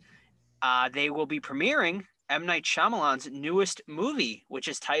Sunday, they will be premiering M. Night Shyamalan's newest movie, which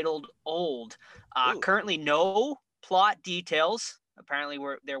is titled Old. Ooh. Currently, no plot details. Apparently,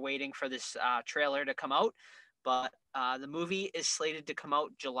 they're waiting for this trailer to come out. But the movie is slated to come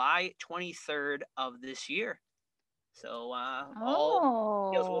out July 23rd of this year. So all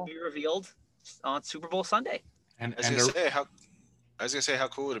details will be revealed on Super Bowl Sunday. And, I was and gonna say how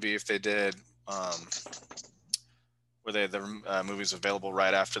cool would it be if they did were the movies available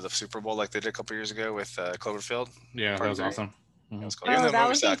right after the Super Bowl like they did a couple years ago with Cloverfield. yeah, that was Part awesome. That was cool. Oh, Even though the that movie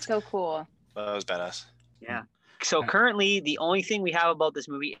would be sucked, so cool. that was badass. Yeah. So currently, the only thing we have about this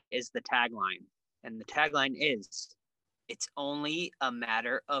movie is the tagline. And the tagline is, "It's only a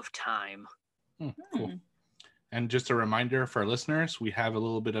matter of time." Cool. And just a reminder for our listeners, we have a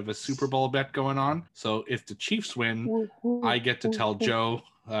little bit of a Super Bowl bet going on. So if the Chiefs win, I get to tell Joe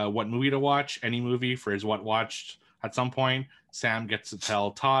what movie to watch, any movie for his what watched at some point. Sam gets to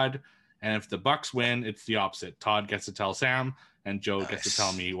tell Todd. And if the Bucks win, it's the opposite. Todd gets to tell Sam, and Joe gets to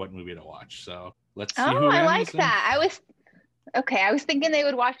tell me what movie to watch. So let's see who wins. I like that. I was thinking they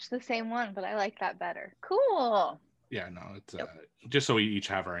would watch the same one, but I like that better. Cool. Yeah, no, it's just so we each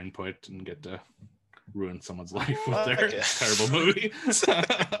have our input and get to ruin someone's life with their terrible movie.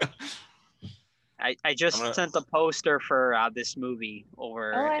 I just sent the poster for this movie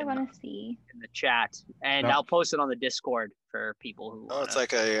over I want to see in the chat, and I'll post it on the Discord for people who it's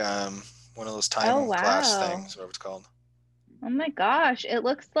like a one of those time class things, whatever it's called. Oh my gosh, it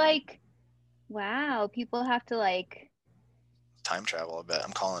looks like people have to like time travel. I bet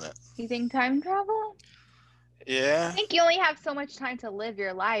I'm calling it. You think time travel? Yeah. I think you only have so much time to live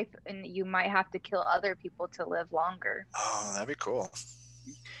your life, and you might have to kill other people to live longer. Oh, that'd be cool.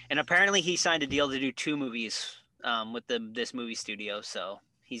 And apparently he signed a deal to do 2 movies with this movie studio. So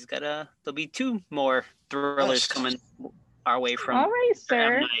there'll be 2 more thrillers coming our way from. All right,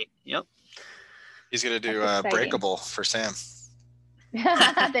 sir. M. Night. Yep. He's going to do Breakable for Sam.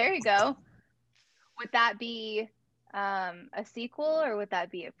 There you go. Would that be a sequel or would that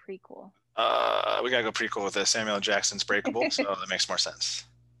be a prequel? We got to go prequel with Samuel L. Jackson's Breakable, so that makes more sense.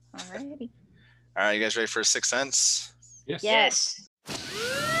 Alrighty. All right, you guys ready for Sixth Sense? Yes.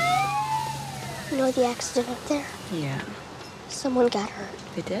 You know the accident up there? Yeah. Someone got hurt.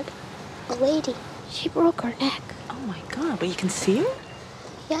 They did? A lady. She broke her neck. Oh my God, but you can see her?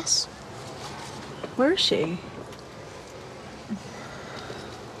 Yes. Where is she?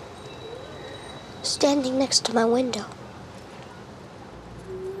 Standing next to my window.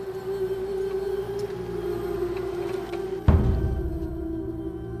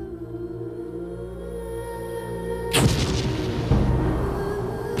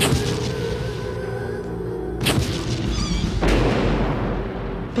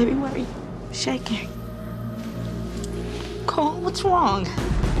 Baby, why are you shaking? Cole, what's wrong?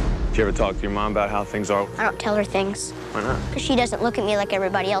 Did you ever talk to your mom about how things are? I don't tell her things. Why not? Because she doesn't look at me like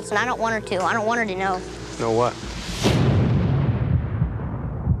everybody else, and I don't want her to. I don't want her to know. Know what?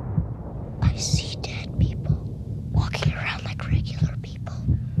 I see dead people walking around like regular people.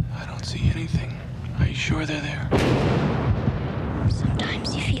 I don't see anything. Are you sure they're there?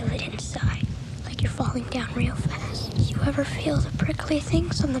 Sometimes you feel it inside, like you're falling down real fast. You ever feel the prickly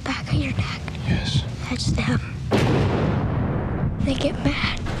things on the back of your neck? Yes. That's them. They get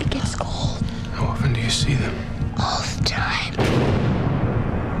mad. It gets cold. How often do you see them? All the time.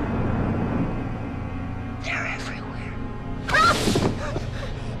 They're everywhere.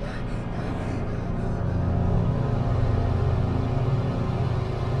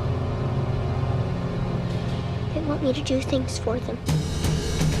 They want me to do things for them.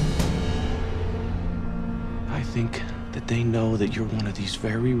 I think that they know that you're one of these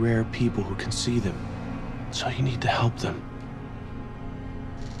very rare people who can see them. So you need to help them.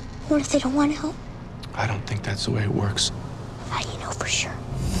 What if they don't want to help? I don't think that's the way it works. How do you know for sure?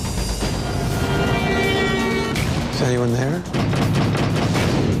 Is anyone there?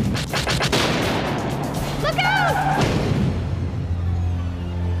 Look out!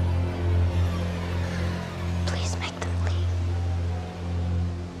 Please make them leave.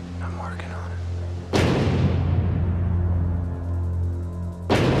 I'm working on it.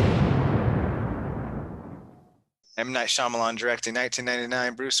 M. Night Shyamalan directing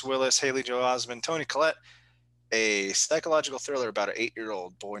 1999, Bruce Willis, Haley Joel Osment, Toni Collette, a psychological thriller about an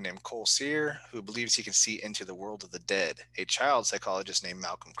 8-year-old boy named Cole Sear who believes he can see into the world of the dead, a child psychologist named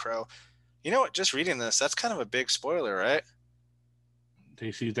Malcolm Crowe. You know what, just reading this, that's kind of a big spoiler, right?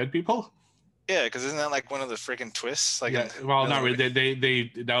 They see dead people? Yeah, because isn't that like one of the freaking twists? Like, yeah, well, not really.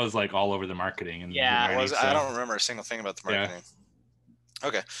 They that was like all over the marketing. And I don't remember a single thing about the marketing. Yeah.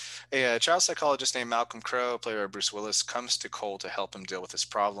 Okay. A child psychologist named Malcolm Crowe, played by Bruce Willis, comes to Cole to help him deal with his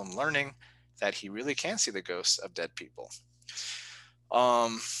problem, learning that he really can see the ghosts of dead people.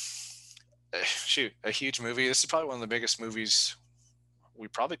 Shoot, a huge movie. This is probably one of the biggest movies we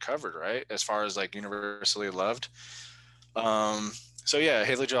probably covered, right? As far as like universally loved. So yeah,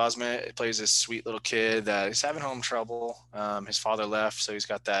 Haley Joel Osment plays this sweet little kid that is having home trouble. His father left, so he's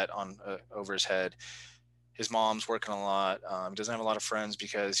got that on over his head. His mom's working a lot. He doesn't have a lot of friends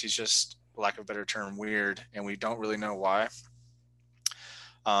because he's just, for lack of a better term, weird, and we don't really know why.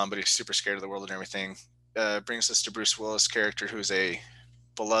 But he's super scared of the world and everything. Brings us to Bruce Willis' character, who's a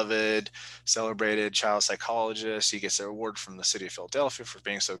beloved, celebrated child psychologist. He gets an award from the city of Philadelphia for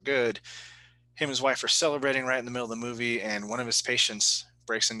being so good. Him and his wife are celebrating right in the middle of the movie, and one of his patients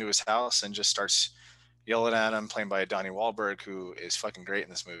breaks into his house and just starts, yelling at him, played by Donnie Wahlberg, who is fucking great in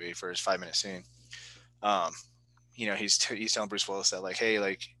this movie for his 5-minute scene. You know, he's telling Bruce Willis that, like, hey,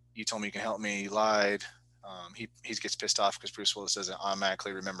 like, you told me you can help me, you lied. He gets pissed off because Bruce Willis doesn't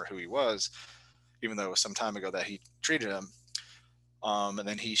automatically remember who he was, even though it was some time ago that he treated him. And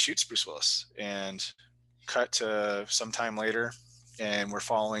then he shoots Bruce Willis, and cut to some time later, and we're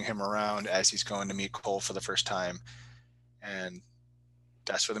following him around as he's going to meet Cole for the first time. And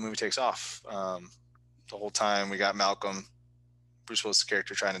that's where the movie takes off. The whole time we got Malcolm, Bruce Willis'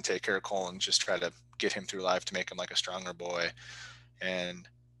 character, trying to take care of Cole and just try to get him through life to make him like a stronger boy and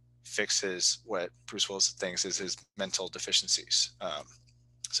fix what Bruce Willis thinks is his mental deficiencies.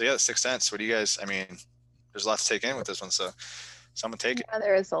 So yeah, The Sixth Sense. What do you guys, I mean, there's a lot to take in with this one, so someone take it. Yeah,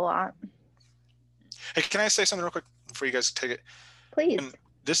 there is a lot. Hey, can I say something real quick before you guys take it? Please. And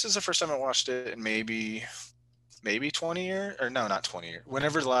this is the first time I watched it in maybe 20 years, or no, not 20 years.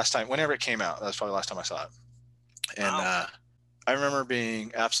 Whenever it came out, that's probably the last time I saw it. And Wow. I remember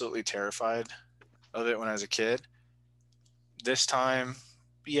being absolutely terrified of it when I was a kid. This time,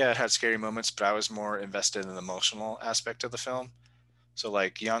 yeah, it had scary moments, but I was more invested in the emotional aspect of the film. So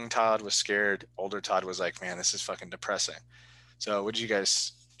like young Todd was scared, older Todd was like, man, this is fucking depressing. So did you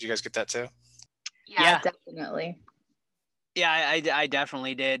guys get that too? Yeah, definitely. Yeah, I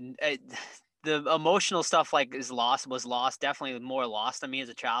definitely did. The emotional stuff like was lost, definitely more lost on me as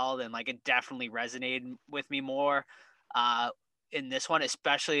a child, and like it definitely resonated with me more in this one,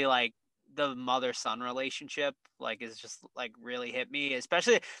 especially like the mother-son relationship like is just like really hit me,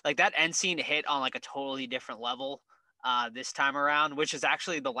 especially like that end scene hit on like a totally different level this time around, which is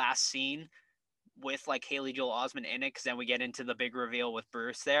actually the last scene with like Haley Joel Osment in it, because then we get into the big reveal with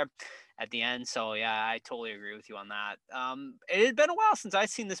Bruce there at the end. So yeah, I totally agree with you on that. It had been a while since I'd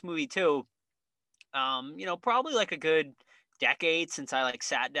seen this movie too. You know, probably like a good decade since I like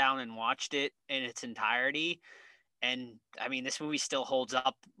sat down and watched it in its entirety. And I mean, this movie still holds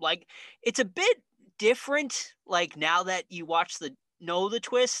up. Like, it's a bit different. Like now that you watch know the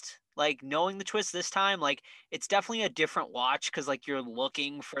twist, like knowing the twist this time, like it's definitely a different watch because like you're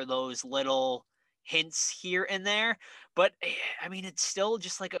looking for those little hints here and there. But I mean, it's still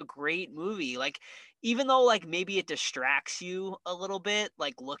just like a great movie. Like, even though like maybe it distracts you a little bit,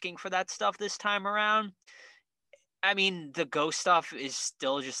 like looking for that stuff this time around. I mean, the ghost stuff is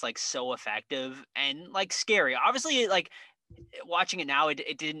still just like so effective and like scary. Obviously, like watching it now,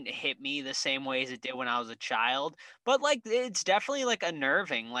 it didn't hit me the same way as it did when I was a child, but like it's definitely like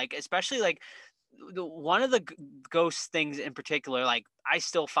unnerving, like especially like one of the ghost things in particular, like I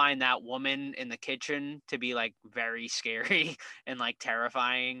still find that woman in the kitchen to be like very scary and like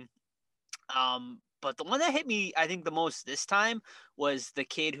terrifying. But the one that hit me, I think, the most this time was the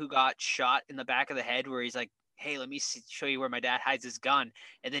kid who got shot in the back of the head, where he's like, hey, let me show you where my dad hides his gun.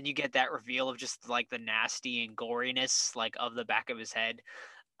 And then you get that reveal of just like the nasty and goriness like of the back of his head.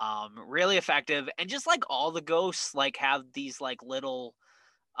 Really effective. And just like all the ghosts like have these like little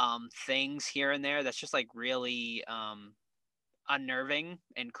things here and there that's just like really unnerving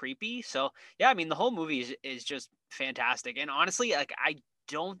and creepy. So yeah, I mean the whole movie is just fantastic. And honestly, like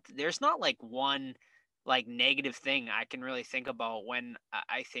there's not like one like negative thing I can really think about when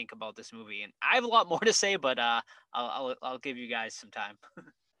I think about this movie. And I have a lot more to say, but I'll give you guys some time.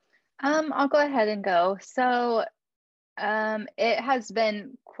 I'll go ahead and go. So it has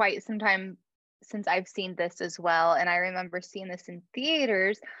been quite some time since I've seen this as well, and I remember seeing this in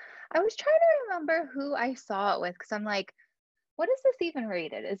theaters. I was trying to remember who I saw it with, because I'm like, what is this even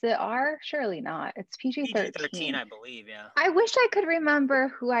rated? Is it R? Surely not. It's PG-13. PG-13, I believe, yeah. I wish I could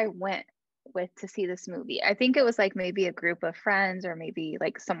remember who I went with to see this movie. I think it was like maybe a group of friends, or maybe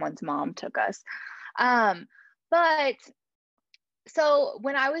like someone's mom took us. But so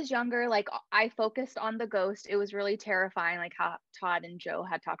when I was younger, like I focused on the ghost. It was really terrifying, like how Todd and Joe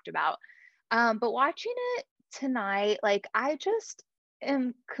had talked about. But watching it tonight, like I just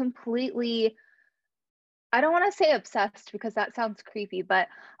am completely, I don't want to say obsessed because that sounds creepy, but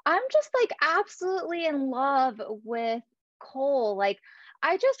I'm just like absolutely in love with Cole. Like,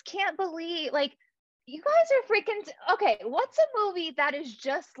 I just can't believe, like, you guys are freaking, okay, what's a movie that is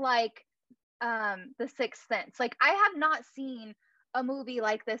just like The Sixth Sense? Like, I have not seen a movie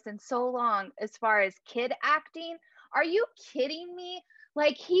like this in so long as far as kid acting. Are you kidding me?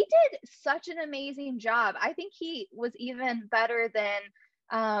 Like, he did such an amazing job. I think he was even better than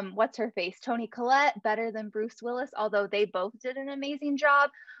what's her face, Toni Collette, better than Bruce Willis, although they both did an amazing job.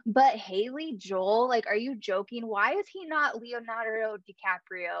 But Haley Joel, like, are you joking? Why is he not Leonardo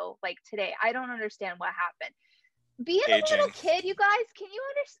DiCaprio like today? I don't understand what happened. Being a little kid, you guys, can you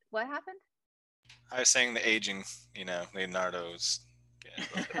understand what happened? I was saying the aging, you know, Leonardo's, yeah.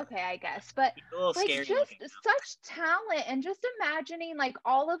 Okay, I guess, but He's a little like scary just looking, though. such talent, and just imagining like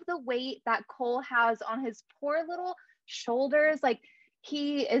all of the weight that Cole has on his poor little shoulders. Like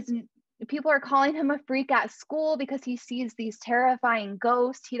he is, people are calling him a freak at school because he sees these terrifying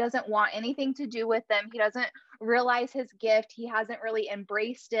ghosts. He doesn't want anything to do with them. He doesn't realize his gift. He hasn't really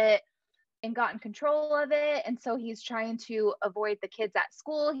embraced it and gotten control of it. And so he's trying to avoid the kids at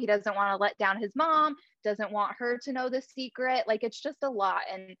school. He doesn't want to let down his mom, doesn't want her to know the secret. Like it's just a lot.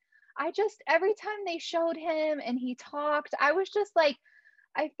 And I just, every time they showed him and he talked, I was just like,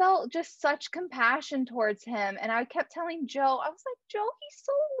 I felt just such compassion towards him. And I kept telling Joe, I was like, Joe, he's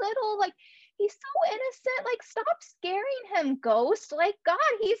so little. Like, he's so innocent. Like, stop scaring him, Ghost. Like, God,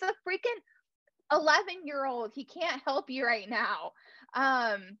 he's a freaking 11-year-old. He can't help you right now.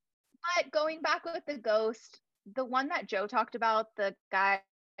 But going back with the ghost, the one that Joe talked about, the guy,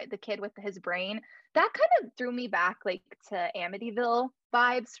 the kid with his brain, that kind of threw me back like to Amityville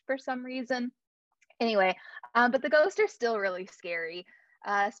vibes for some reason. Anyway, but the ghosts are still really scary,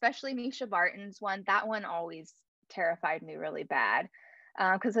 especially Misha Barton's one. That one always terrified me really bad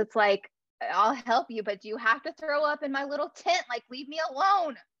because it's like, I'll help you, but do you have to throw up in my little tent? Like, leave me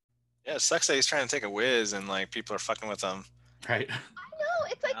alone. Yeah, it sucks that he's trying to take a whiz and like people are fucking with him. Right. I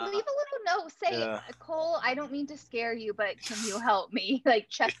know. It's like, leave a little note. Say, Cole, I don't mean to scare you, but can you help me? Like,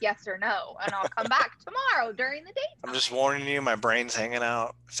 check yes or no, and I'll come back tomorrow during the daytime. I'm just warning you, my brain's hanging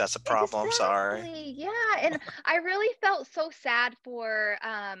out. If that's a problem, I'm sorry. Yeah, and I really felt so sad for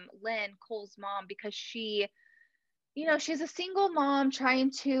Lynn, Cole's mom, because she, you know, she's a single mom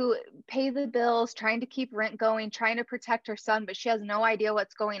trying to pay the bills, trying to keep rent going, trying to protect her son, but she has no idea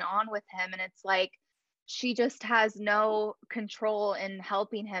what's going on with him. And it's like, she just has no control in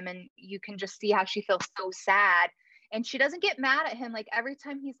helping him. And you can just see how she feels so sad. And she doesn't get mad at him. Like every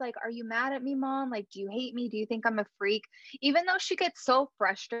time he's like, are you mad at me, Mom? Like, do you hate me? Do you think I'm a freak? Even though she gets so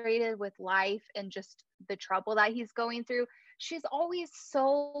frustrated with life and just the trouble that he's going through, she's always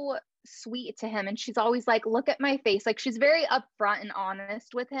so sweet to him. And she's always like, look at my face. Like, she's very upfront and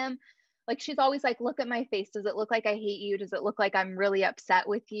honest with him. Like, she's always like, look at my face. Does it look like I hate you? Does it look like I'm really upset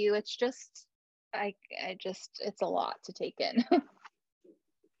with you? It's just, I just, it's a lot to take in.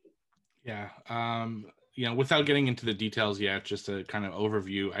 Yeah. You know, without getting into the details yet, just a kind of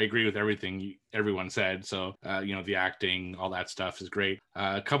overview, I agree with everything everyone said. So, you know, the acting, all that stuff is great.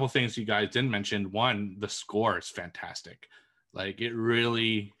 A couple things you guys didn't mention. One, the score is fantastic. Like, it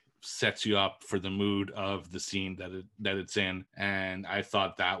really sets you up for the mood of the scene that it's in. And I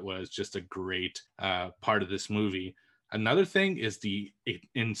thought that was just a great part of this movie. Another thing is the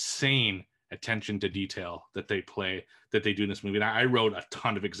insane attention to detail that they do in this movie. And I wrote a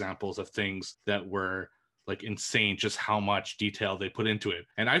ton of examples of things that were like insane, just how much detail they put into it.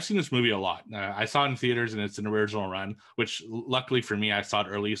 And I've seen this movie a lot. I saw it in theaters, and it's an original run, which luckily for me, I saw it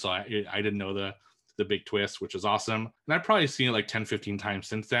early, so I didn't know the big twist, which was awesome. And I've probably seen it like 10, 15 times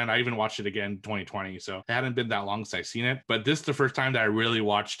since then. I even watched it again in 2020, so it hadn't been that long since I've seen it. But this is the first time that I really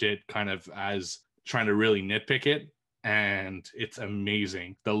watched it kind of as trying to really nitpick it. And it's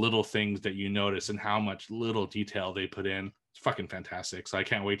amazing, the little things that you notice and how much little detail they put in. It's fucking fantastic. So I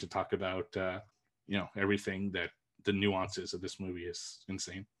can't wait to talk about you know, everything that the nuances of this movie is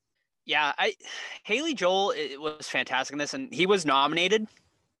insane. Yeah, Haley Joel was fantastic in this, and he was nominated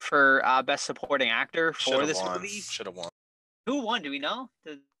for Best Supporting Actor for this movie. Should have won. Who won? Do we know?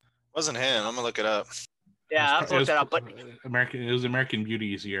 Wasn't him. I'm gonna look it up. Yeah, I have to look that up. But it was American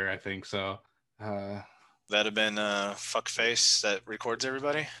Beauty's year, I think. So that'd have been Fuckface that records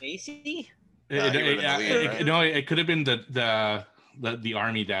everybody. Macy? It could have been the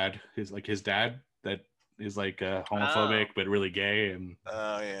army dad. His dad that is like homophobic but really gay. And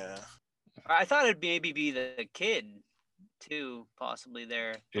yeah, I thought it'd maybe be the kid too, possibly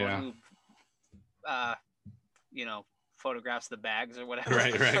there. Yeah. Who, you know, photographs the bags or whatever.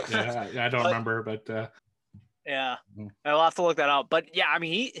 Right. Yeah, I don't remember, but yeah, I'll have to look that up. But yeah, I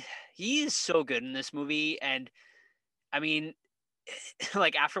mean, he is so good in this movie, and I mean,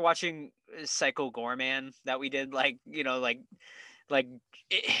 like after watching Psycho Goreman that we did, like, you know, like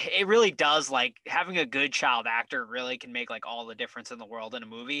it really does, like, having a good child actor really can make like all the difference in the world in a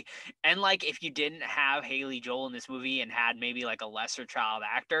movie. And like, if you didn't have Haley Joel in this movie and had maybe like a lesser child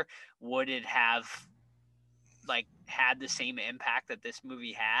actor, would it have like had the same impact that this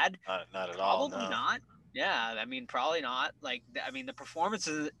movie had? Not at all. Probably not. Yeah, I mean, probably not. Like, I mean, the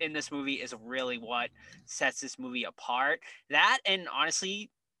performances in this movie is really what sets this movie apart. That, and honestly,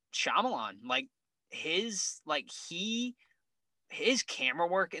 Shyamalan, like his camera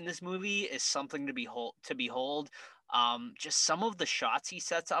work in this movie is something to behold. Just some of the shots he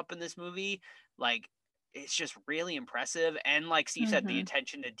sets up in this movie, like it's just really impressive. And like Steve said, the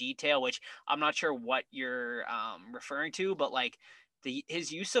attention to detail, which I'm not sure what you're referring to, but like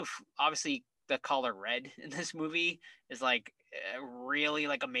his use of obviously the color red in this movie is like really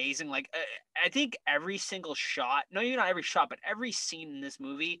like amazing. Like I think every single shot, no, maybe not every shot, but every scene in this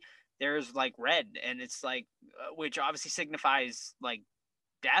movie, there's like red, and it's like which obviously signifies like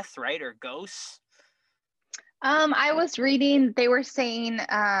death, right, or ghosts. I was reading, they were saying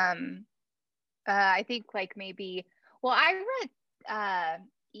I think like maybe, well, I read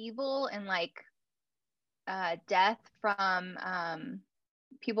evil and like death from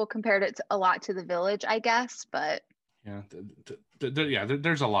people compared it a lot to The Village, I guess, but yeah,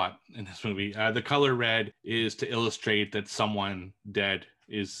 there's a lot in this movie. The color red is to illustrate that someone dead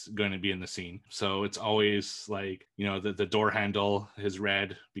is going to be in the scene. So it's always like, you know, the door handle is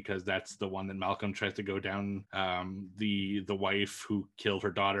red because that's the one that Malcolm tries to go down. The wife who killed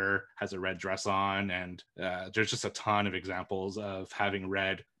her daughter has a red dress on, and there's just a ton of examples of having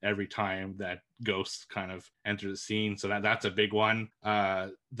red every time that ghosts kind of enter the scene. So that's a big one.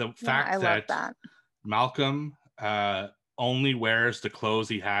 The fact that Malcolm only wears the clothes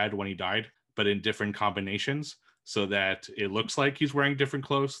he had when he died, but in different combinations, so that it looks like he's wearing different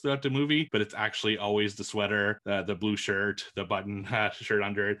clothes throughout the movie, but it's actually always the sweater, the blue shirt, the button shirt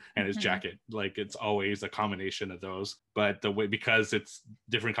under it, and his jacket. Like it's always a combination of those. But the way, because it's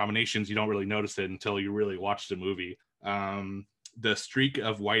different combinations, you don't really notice it until you really watch the movie. The streak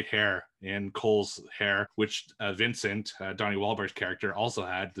of white hair in Cole's hair, which Vincent, Donnie Wahlberg's character, also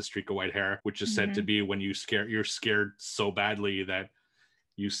had the streak of white hair, which is said to be when you're scared so badly that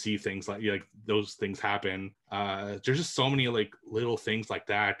you see things like those things happen. There's just so many like little things like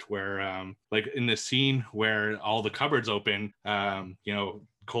that where like in the scene where all the cupboards open, you know,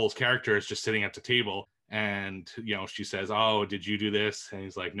 Cole's character is just sitting at the table, and you know, she says, "Oh, did you do this?" And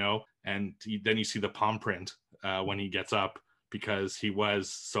he's like, "No." And then you see the palm print when he gets up, because he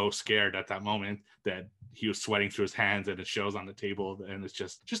was so scared at that moment that he was sweating through his hands, and it shows on the table. And it's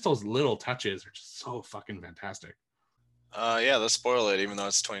just those little touches are just so fucking fantastic. Yeah, let's spoil it, even though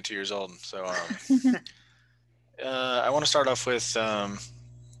it's 22 years old. So I want to start off with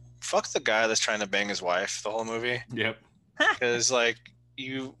fuck the guy that's trying to bang his wife the whole movie. Yep. Because like,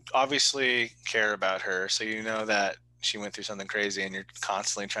 you obviously care about her, so you know that she went through something crazy, and you're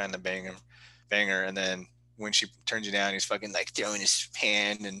constantly trying to bang her, and then when she turns you down, he's fucking like throwing his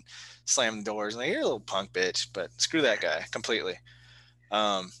hand and slamming doors, and like, you're a little punk bitch. But screw that guy completely.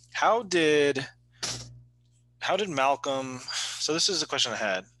 How did Malcolm, so this is a question I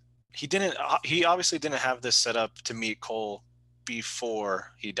had. He obviously didn't have this set up to meet Cole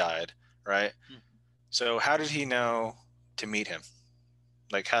before he died, right? So how did he know to meet him?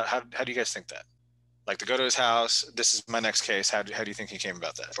 Like, how do you guys think that? Like, to go to his house, this is my next case. How do you think he came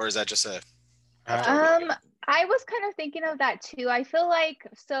about that? Or is that just a... I was kind of thinking of that too. I feel like,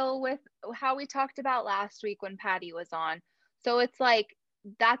 so with how we talked about last week when Patty was on, so it's like,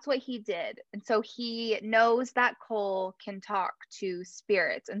 that's what he did. And so he knows that Cole can talk to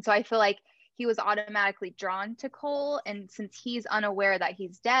spirits. And so I feel like he was automatically drawn to Cole. And since he's unaware that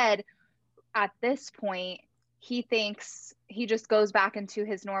he's dead at this point, he thinks he just goes back into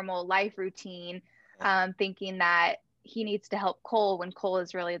his normal life routine, thinking that he needs to help Cole when Cole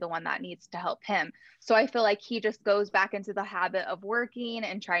is really the one that needs to help him. So I feel like he just goes back into the habit of working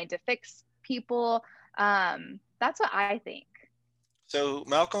and trying to fix people. That's what I think. So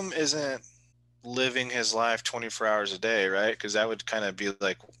Malcolm isn't living his life 24 hours a day, right? Because that would kind of be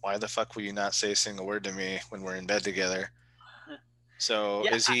like, why the fuck will you not say a single word to me when we're in bed together? So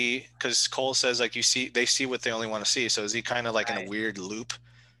yeah. Is he, because Cole says like they see what they only want to see. So is he kind of like in a weird loop?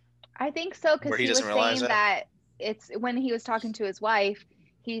 I think so, because he was saying that it's when he was talking to his wife,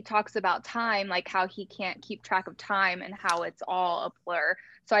 he talks about time, like how he can't keep track of time and how it's all a blur.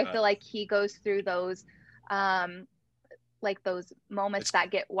 So I feel like he goes through those like those moments that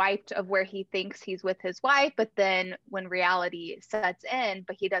get wiped of where he thinks he's with his wife, but then when reality sets in,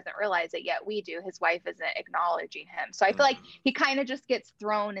 but he doesn't realize it yet, we do, his wife isn't acknowledging him. So I feel like he kind of just gets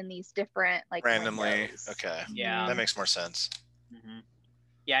thrown in these different like randomly windows. Okay, yeah, that makes more sense.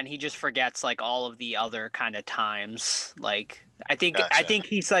 Yeah, and he just forgets like all of the other kind of times. Like I think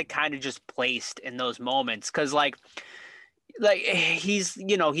he's like kind of just placed in those moments, because like he's,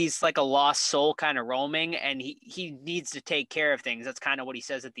 you know, he's like a lost soul kind of roaming, and he needs to take care of things. That's kind of what he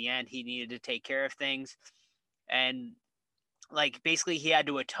says at the end. He needed to take care of things, and like basically he had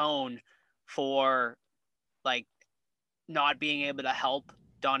to atone for like not being able to help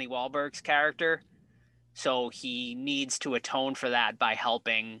Donnie Wahlberg's character. So he needs to atone for that by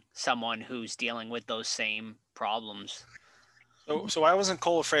helping someone who's dealing with those same problems. So why wasn't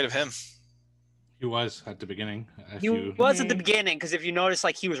Cole afraid of him? He was at the beginning. He was at the beginning, because if you notice,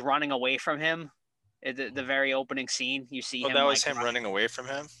 like, he was running away from him at the very opening scene. You see him. That was like, him running away from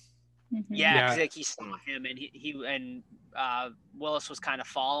him? Yeah, because like, he saw him, and he Willis was kind of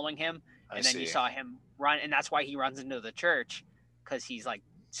following him, and then you saw him run, and that's why he runs into the church, because he's like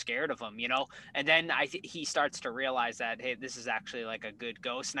scared of him, you know. And then he starts to realize that, hey, this is actually like a good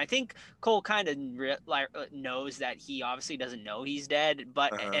ghost. And I think Cole kind of knows that he obviously doesn't know he's dead,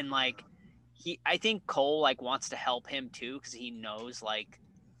 but and like I think Cole like wants to help him too, because he knows like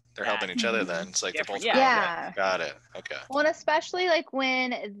they're helping each other. Then it's like they're both got it. Okay. Well, and especially like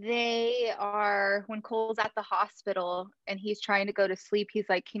when Cole's at the hospital and he's trying to go to sleep, he's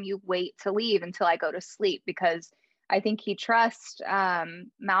like, can you wait to leave until I go to sleep? Because I think he trusts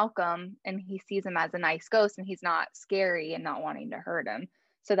Malcolm, and he sees him as a nice ghost, and he's not scary and not wanting to hurt him.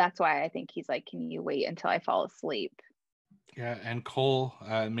 So that's why I think he's like, can you wait until I fall asleep? Yeah, and Cole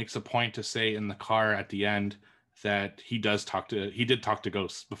makes a point to say in the car at the end that he did talk to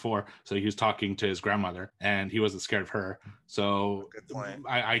ghosts before. So he was talking to his grandmother, and he wasn't scared of her. So good point.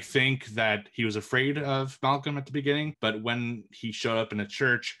 I think that he was afraid of Malcolm at the beginning, but when he showed up in a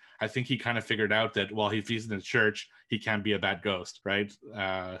church, I think he kind of figured out that, well, if he's in the church, he can't be a bad ghost, right?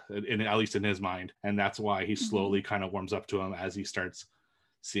 At least in his mind. And that's why he slowly kind of warms up to him as he starts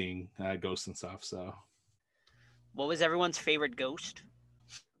seeing ghosts and stuff. So what was everyone's favorite ghost?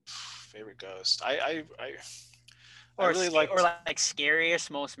 Favorite ghost? I really like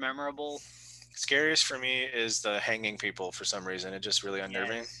scariest, most memorable. Scariest for me is the hanging people for some reason. It just really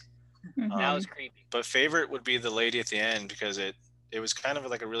unnerving. Yes. That was creepy. But favorite would be the lady at the end, because it was kind of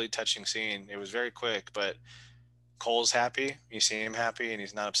like a really touching scene. It was very quick, but Cole's happy. You see him happy, and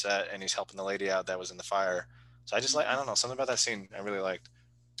he's not upset, and he's helping the lady out that was in the fire. So I just I don't know, something about that scene I really liked.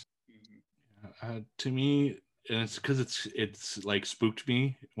 To me, and it's because it's like spooked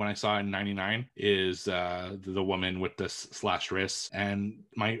me when I saw it in '99, is the woman with the slashed wrists. And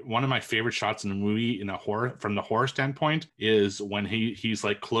one of my favorite shots in the movie from the horror standpoint is when he's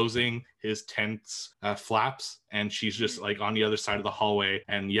like closing his tent's flaps, and she's just like on the other side of the hallway,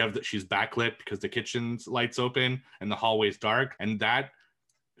 and she's backlit because the kitchen's lights open and the hallway's dark, and that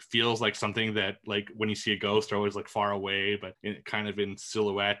feels like something that, like, when you see a ghost, they're always like far away, but kind of in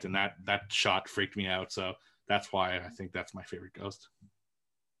silhouette, and that shot freaked me out. So that's why I think that's my favorite ghost.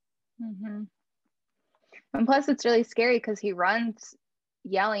 And plus, it's really scary because he runs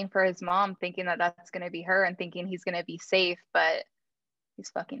yelling for his mom, thinking that that's going to be her and thinking he's going to be safe, but he's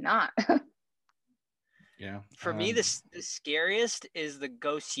fucking not. Yeah. For me, the scariest is the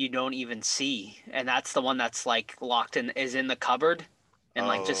ghost you don't even see, and that's the one that's like locked in, is in the cupboard, and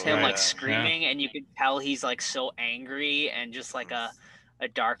like just him like screaming, and you can tell he's like so angry and just like a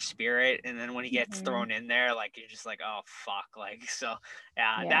dark spirit. And then when he gets thrown in there, like you're just like, oh fuck, like, so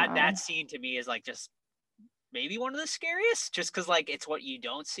that scene to me is like just maybe one of the scariest, just because like it's what you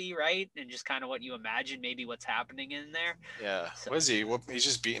don't see, right? And just kind of what you imagine maybe what's happening in there. Yeah. So, what is he? He's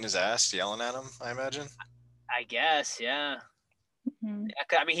just beating his ass, yelling at him, I imagine. I guess, yeah.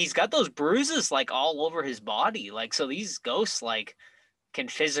 I mean, he's got those bruises like all over his body, like, so these ghosts like can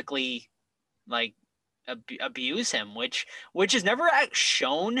physically like abuse him, which is never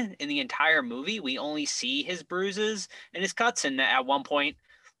shown in the entire movie. We only see his bruises and his cuts, and at one point,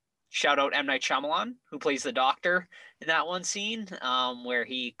 shout out M. Night Shyamalan, who plays the doctor in that one scene, where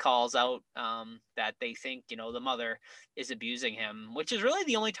he calls out that they think, the mother is abusing him, which is really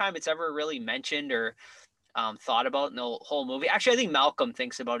the only time it's ever really mentioned or thought about in the whole movie. Actually, I think Malcolm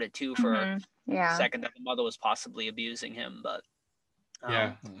thinks about it too for a second, that the mother was possibly abusing him, but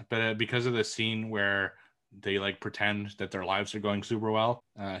because of the scene where they like pretend that their lives are going super well,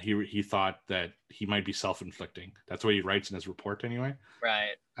 he thought that he might be self-inflicting. That's what he writes in his report anyway.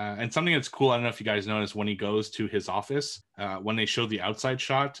 Right. And something that's cool, I don't know if you guys noticed, when he goes to his office, when they show the outside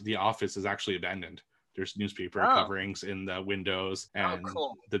shot, the office is actually abandoned. There's newspaper coverings in the windows, and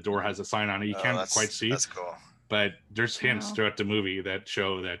the door has a sign on it. You can't quite see. That's cool. But there's hints throughout the movie that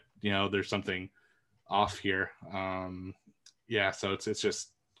show that, there's something off here. So it's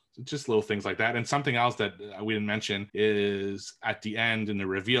just little things like that. And something else that we didn't mention is at the end in the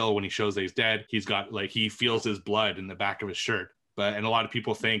reveal, when he shows that he's dead, he's got like, he feels his blood in the back of his shirt. And a lot of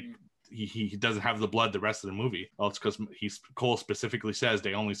people think he doesn't have the blood the rest of the movie. Well, it's because Cole specifically says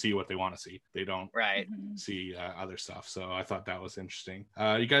they only see what they want to see. They don't see other stuff. So I thought that was interesting.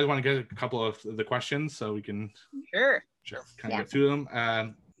 You guys want to get a couple of the questions so we can sure kind of get through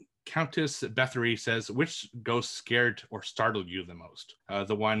them. Countess Bethery says, which ghost scared or startled you the most?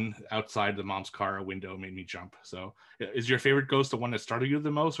 The one outside the mom's car window made me jump. So is your favorite ghost the one that startled you the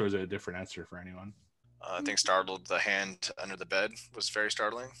most, or is it a different answer for anyone? I think startled the hand under the bed was very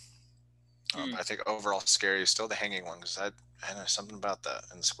startling. I think overall scary is still the hanging one, because I know something about that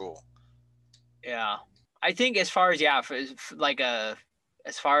in school. Yeah, I think as far as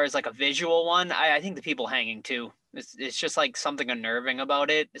as far as like a visual one, I think the people hanging too. It's just like something unnerving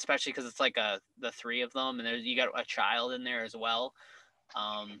about it, especially because it's like the three of them, and you got a child in there as well.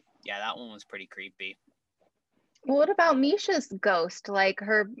 Yeah, that one was pretty creepy. What about Misha's ghost? Like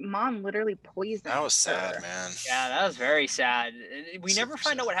her mom literally poisoned That was sad, her. man. Yeah, that was very sad. We never Super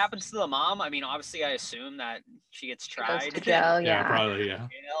find out sad. what happens to the mom. I mean, obviously, I assume that she gets She goes tried. to jail, Yeah, yeah. probably, yeah.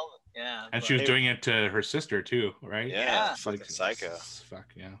 Yeah, And she was but- doing it to her sister too, right? Yeah, Yeah. fucking psycho.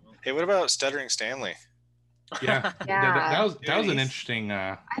 Fuck yeah. Hey, what about Stuttering Stanley? Yeah, Yeah. that was an Dude, interesting.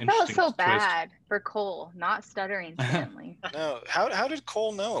 I felt interesting so twist. bad for Cole, not Stuttering Stanley. No, how did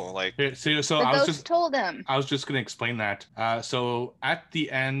Cole know? Like, Yeah, so The I was ghost just told him. I was just going to explain that. So at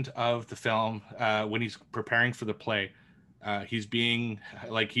the end of the film, when he's preparing for the play,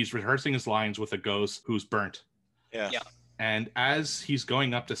 he's rehearsing his lines with a ghost who's burnt. yeah. Yeah. And as he's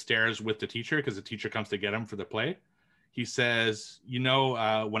going up the stairs with the teacher, because the teacher comes to get him for the play, he says,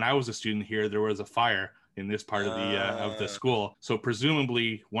 when I was a student here, there was a fire in this part of the school. So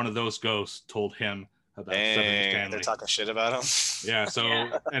presumably one of those ghosts told him about Stuttering Dang, Stanley. they're talking shit about him. Yeah, so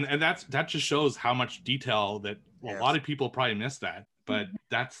Yeah. and that just shows how much detail that a lot of people probably miss that, but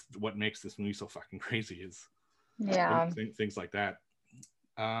that's what makes this movie so fucking crazy is Yeah. things like that.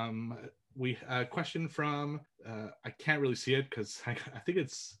 We a question from I can't really see it because I think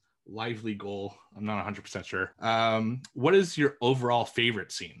it's Lively Goal. I'm not 100% sure. What is your overall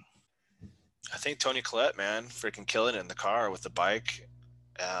favorite scene? I think Toni Collette, man, freaking killing it in the car with the bike.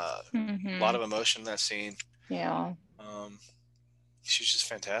 A lot of emotion in that scene. Yeah. She's just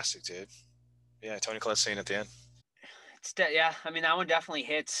fantastic, dude. Yeah, Toni Collette scene at the end. Yeah, I mean that one definitely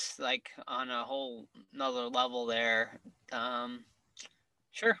hits like on a whole another level there.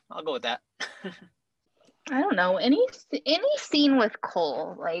 Sure, I'll go with that. I don't know, any scene with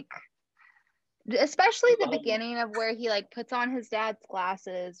Cole, like especially the beginning of where he like puts on his dad's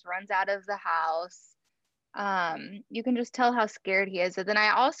glasses, runs out of the house. You can just tell how scared he is. And then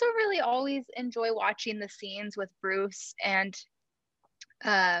I also really always enjoy watching the scenes with Bruce and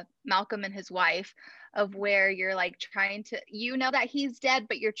Malcolm and his wife, of where you're like trying to, that he's dead,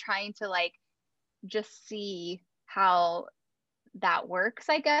 but you're trying to like just see how that works,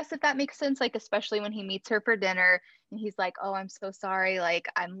 I guess, if that makes sense. Like especially when he meets her for dinner and he's like, oh, I'm so sorry, like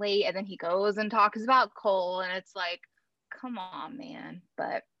I'm late, and then he goes and talks about Cole, and it's like, come on, man.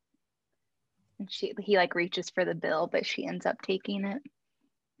 But he like reaches for the bill, but she ends up taking it.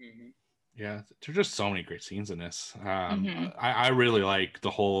 Yeah, there's just so many great scenes in this. I really like the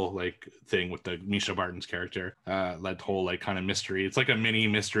whole like thing with the Misha Barton's character, that whole like kind of mystery. It's like a mini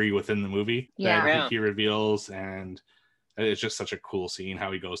mystery within the movie that he reveals, and it's just such a cool scene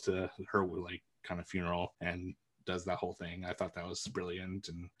how he goes to her like kind of funeral and does that whole thing. I thought that was brilliant.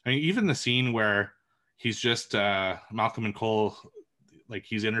 And I mean, even the scene where he's just Malcolm and Cole, like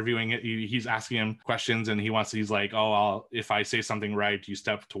he's interviewing it, he's asking him questions, and he's like, oh, if I say something right, you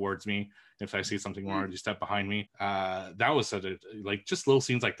step towards me. If I say something wrong, you step behind me. That was such a, like, just little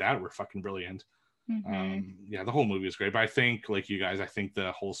scenes like that were fucking brilliant. Yeah, the whole movie is great, but I think like you guys, I think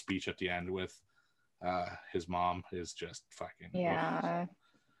the whole speech at the end with his mom is just fucking,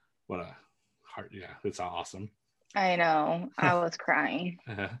 what a heart. Yeah, it's awesome. I know. I was crying.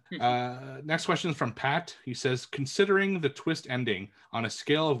 Next question is from Pat. He says, considering the twist ending, on a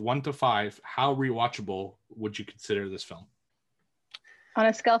scale of 1 to 5, how rewatchable would you consider this film? On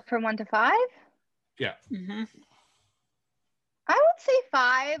a scale from 1 to 5? Yeah. I would say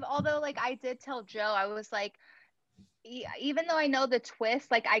 5, although like I did tell Joe, I was like, even though I know the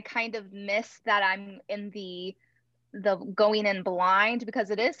twist, like I kind of miss that I'm in the going in blind, because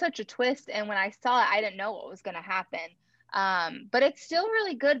it is such a twist, and when I saw it I didn't know what was going to happen. But it's still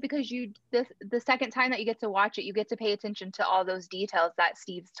really good because the second time that you get to watch it, you get to pay attention to all those details that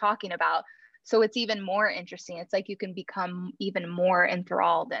Steve's talking about, so it's even more interesting. It's like you can become even more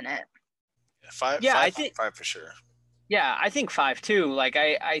enthralled in it. 5 for sure. Yeah, I think 5 too. Like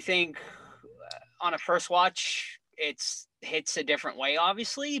I think on a first watch it hits a different way,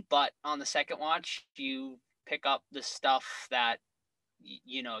 obviously, but on the second watch you pick up the stuff that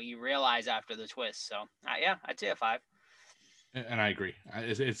you realize after the twist. So yeah, I'd say a 5. And I agree.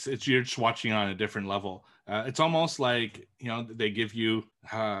 It's you're just watching on a different level. It's almost like they give you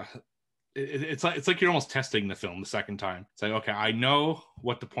it's like you're almost testing the film the second time. It's like, okay, I know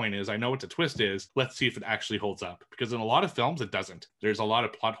what the point is, I know what the twist is, let's see if it actually holds up, because in a lot of films it doesn't. There's a lot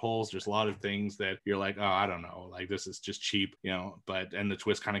of plot holes, there's a lot of things that you're like, oh, I don't know, like this is just cheap, and the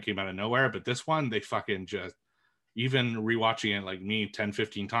twist kind of came out of nowhere. But this one, they fucking just even rewatching it like me 10,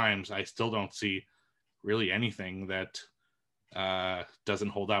 15 times, I still don't see really anything that doesn't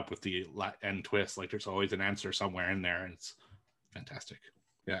hold up with the end twist. Like there's always an answer somewhere in there, and it's fantastic.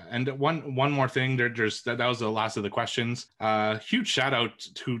 Yeah, and one more thing, there's that was the last of the questions. Huge shout out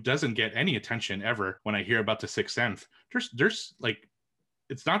to who doesn't get any attention ever when I hear about the Sixth Sense. There's like,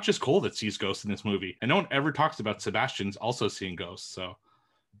 it's not just Cole that sees ghosts in this movie, and no one ever talks about Sebastian's also seeing ghosts. So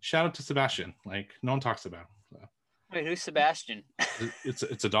shout out to Sebastian. Like no one talks about him. So. Wait, who's Sebastian? It's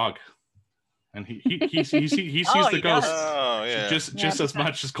a dog, and he sees the ghost just as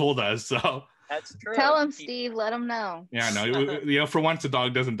much as Cole does. So that's true. Tell him, Steve. Let him know. Yeah, no, for once the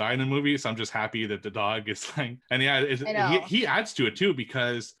dog doesn't die in the movie, so I'm just happy that the dog is like, and yeah, he adds to it too,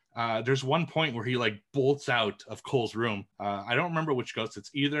 because there's one point where he like bolts out of Cole's room. I don't remember which ghost.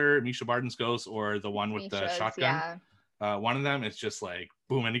 It's either Misha Barton's ghost or the one with the shotgun. Yeah. One of them is just like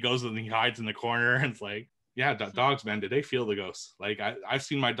boom, and he goes and he hides in the corner, and it's like, yeah, dogs, man, did they feel the ghosts? Like I've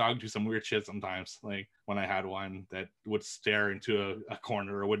seen my dog do some weird shit sometimes. Like when I had one that would stare into a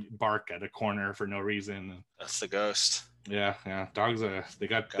corner or would bark at a corner for no reason. That's the ghost. Yeah. Dogs, they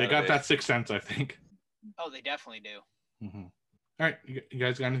got that sixth sense, I think. Oh, they definitely do. Mm-hmm. All right, you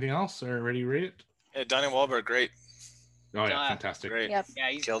guys got anything else or ready to read it? Yeah, Donnie Wahlberg, great. Oh yeah, fantastic. Great. Yep. Yeah,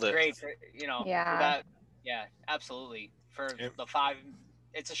 he's killed it. Great. Yeah, absolutely. For the 5.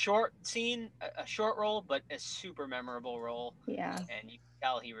 It's a short scene, a short role, but a super memorable role. Yeah. And you can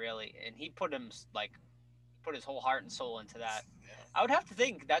tell he put his whole heart and soul into that. Yeah. I would have to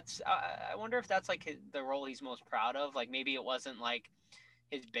think I wonder if that's like the role he's most proud of. Like maybe it wasn't like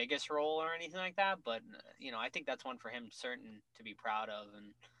his biggest role or anything like that, but I think that's one for him certain to be proud of. And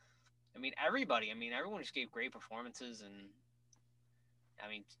I mean, everyone just gave great performances, and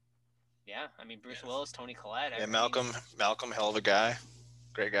Bruce Willis, Toni Collette. Yeah, Malcolm, hell of a guy.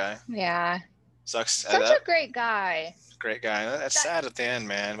 Great guy. Yeah. Sucks. Such a great guy. Great guy. That's sad at the end,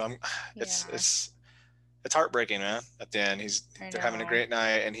 man. It's heartbreaking, man. At the end, they're having a great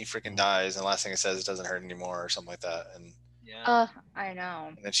night, and he freaking dies, and the last thing he says, it doesn't hurt anymore, or something like that. And I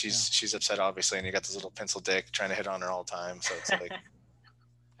know. And then she's upset, obviously, and you got this little pencil dick trying to hit on her all the time. So it's like,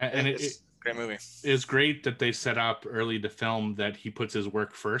 and it's great movie. It's great that they set up early to film that he puts his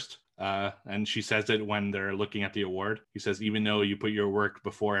work first. And she says it when they're looking at the award. He says, even though you put your work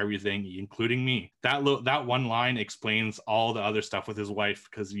before everything, including me. That one line explains all the other stuff with his wife,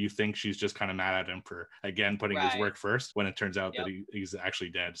 because you think she's just kind of mad at him for, again, putting his work first, when it turns out that he's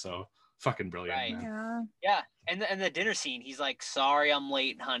actually dead. So fucking brilliant. Right. Man. Yeah. And the dinner scene, he's like, sorry, I'm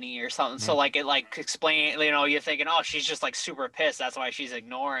late, honey, or something. Mm-hmm. So like it like explain, you're thinking, oh, she's just like super pissed. That's why she's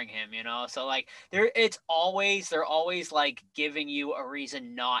ignoring him, So like they're always like giving you a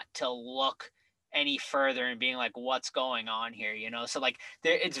reason not to look any further and being like, what's going on here, So like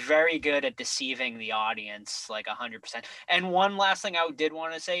it's very good at deceiving the audience, like 100%. And one last thing I did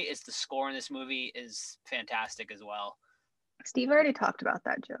want to say is the score in this movie is fantastic as well. Steve already talked about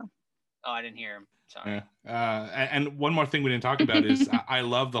that, Joe. Oh, I didn't hear him. Sorry. And one more thing we didn't talk about is I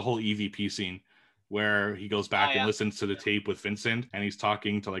love the whole EVP scene where he goes back and listens to the tape with Vincent, and he's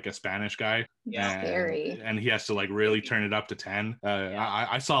talking to like a Spanish guy. Yeah, scary. And he has to like really turn it up to 10.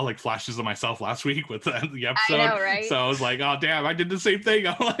 I saw like flashes of myself last week with the episode. I know, right? So I was like, oh damn, I did the same thing.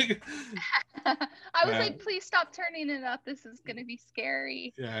 I'm like, I was like, please stop turning it up. This is gonna be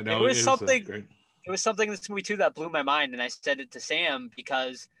scary. Yeah, no, it was something in this movie too that blew my mind, and I said it to Sam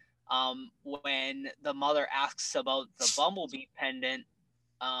because when the mother asks about the Bumblebee pendant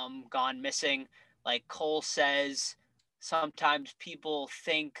gone missing, like Cole says, sometimes people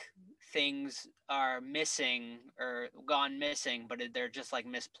think things are missing or gone missing, but they're just like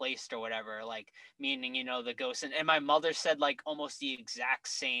misplaced or whatever, like meaning, the ghost. And my mother said like almost the exact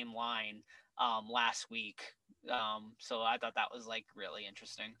same line last week. So I thought that was like really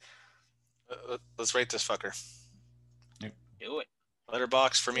interesting. Let's rate this fucker. Do it.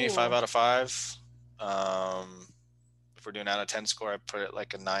 Letterboxd for me, 5 out of 5. If we're doing out of 10 score, I put it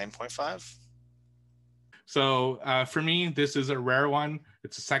like a 9.5. So for me, this is a rare one.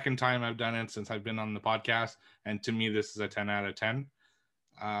 It's the second time I've done it since I've been on the podcast, and to me, this is a 10 out of 10.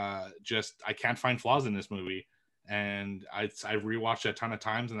 I can't find flaws in this movie, and I've rewatched it a ton of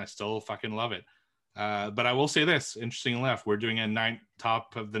times, and I still fucking love it. But I will say this, interesting enough, we're doing a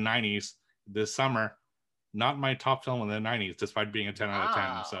top of the 90s this summer. Not my top film of the 90s, despite being a 10 out of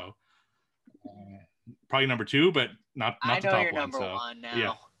 10. So probably number 2, but not the top one. I know you're number 1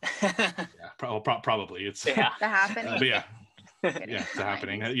 now. Yeah, probably. It's The Happening. But yeah, it's The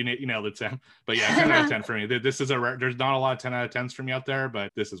Happening. You nailed it, Sam. But yeah, 10 out of 10 for me. This is there's not a lot of 10 out of 10s for me out there,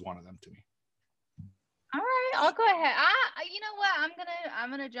 but this is one of them to me. All right, I'll go ahead. You know what? I'm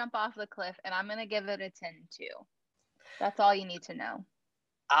gonna jump off the cliff, and I'm gonna give it a 10 too. That's all you need to know.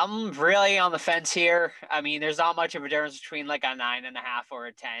 I'm really on the fence here. I mean, there's not much of a difference between like a 9.5 or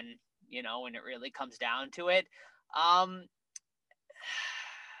a 10, when it really comes down to it. I'm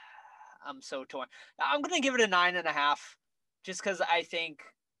so torn. I'm going to give it a 9.5 just because I think,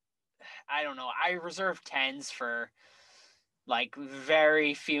 I don't know, I reserve 10s for like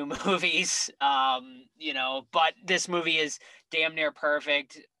very few movies, but this movie is damn near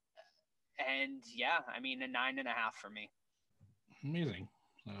perfect. And yeah, I mean, a 9.5 for me. Amazing.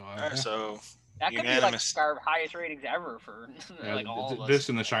 All right, so that could be like our highest ratings ever for like all of us. This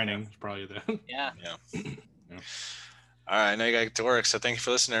and The Shining is probably the. Yeah. All right, I know you got to get to work, so thank you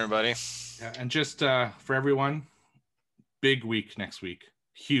for listening, everybody. Yeah, and just for everyone, big week next week,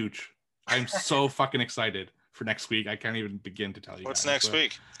 huge. I'm so fucking excited for next week. I can't even begin to tell you. What's next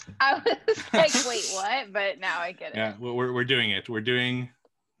week? I was like, wait, what? But now I get it. Yeah, we're doing it. We're doing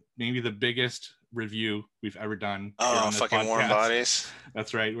maybe the biggest review we've ever done. Oh, fucking Warm Bodies.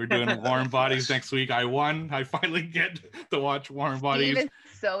 That's right. We're doing Warm Bodies next week. I won. I finally get to watch Warm Bodies. Steve is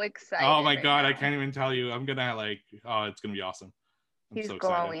so excited. Oh my God, now. I can't even tell you. I'm gonna it's gonna be awesome. He's so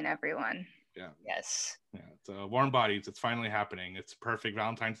glowing, everyone. Yeah. Yes. Yeah. So Warm Bodies. It's finally happening. It's a perfect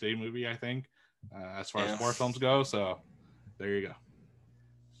Valentine's Day movie, I think, as far as horror films go. So there you go.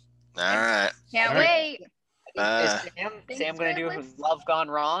 All right. Can't wait. Is Sam gonna do Love Gone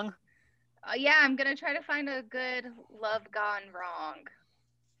Wrong? Yeah, I'm gonna try to find a good Love Gone Wrong.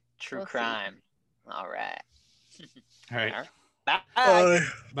 True crime. See. All right. All right. Bye. Bye.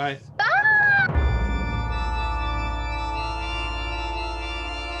 Bye. Bye.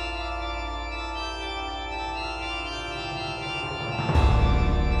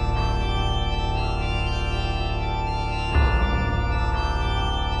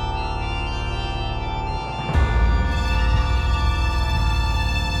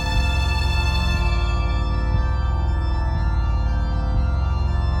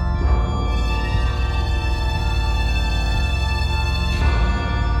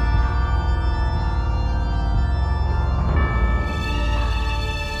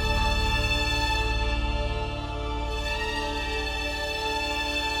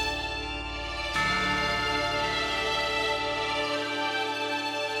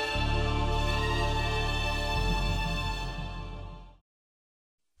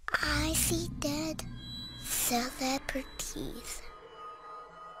 I see dead celebrities.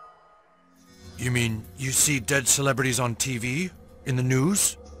 You mean you see dead celebrities on TV? In the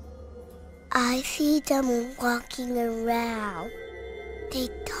news? I see them walking around. They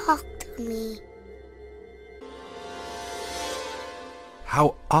talk to me.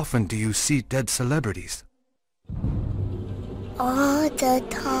 How often do you see dead celebrities? All the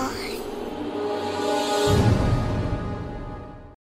time.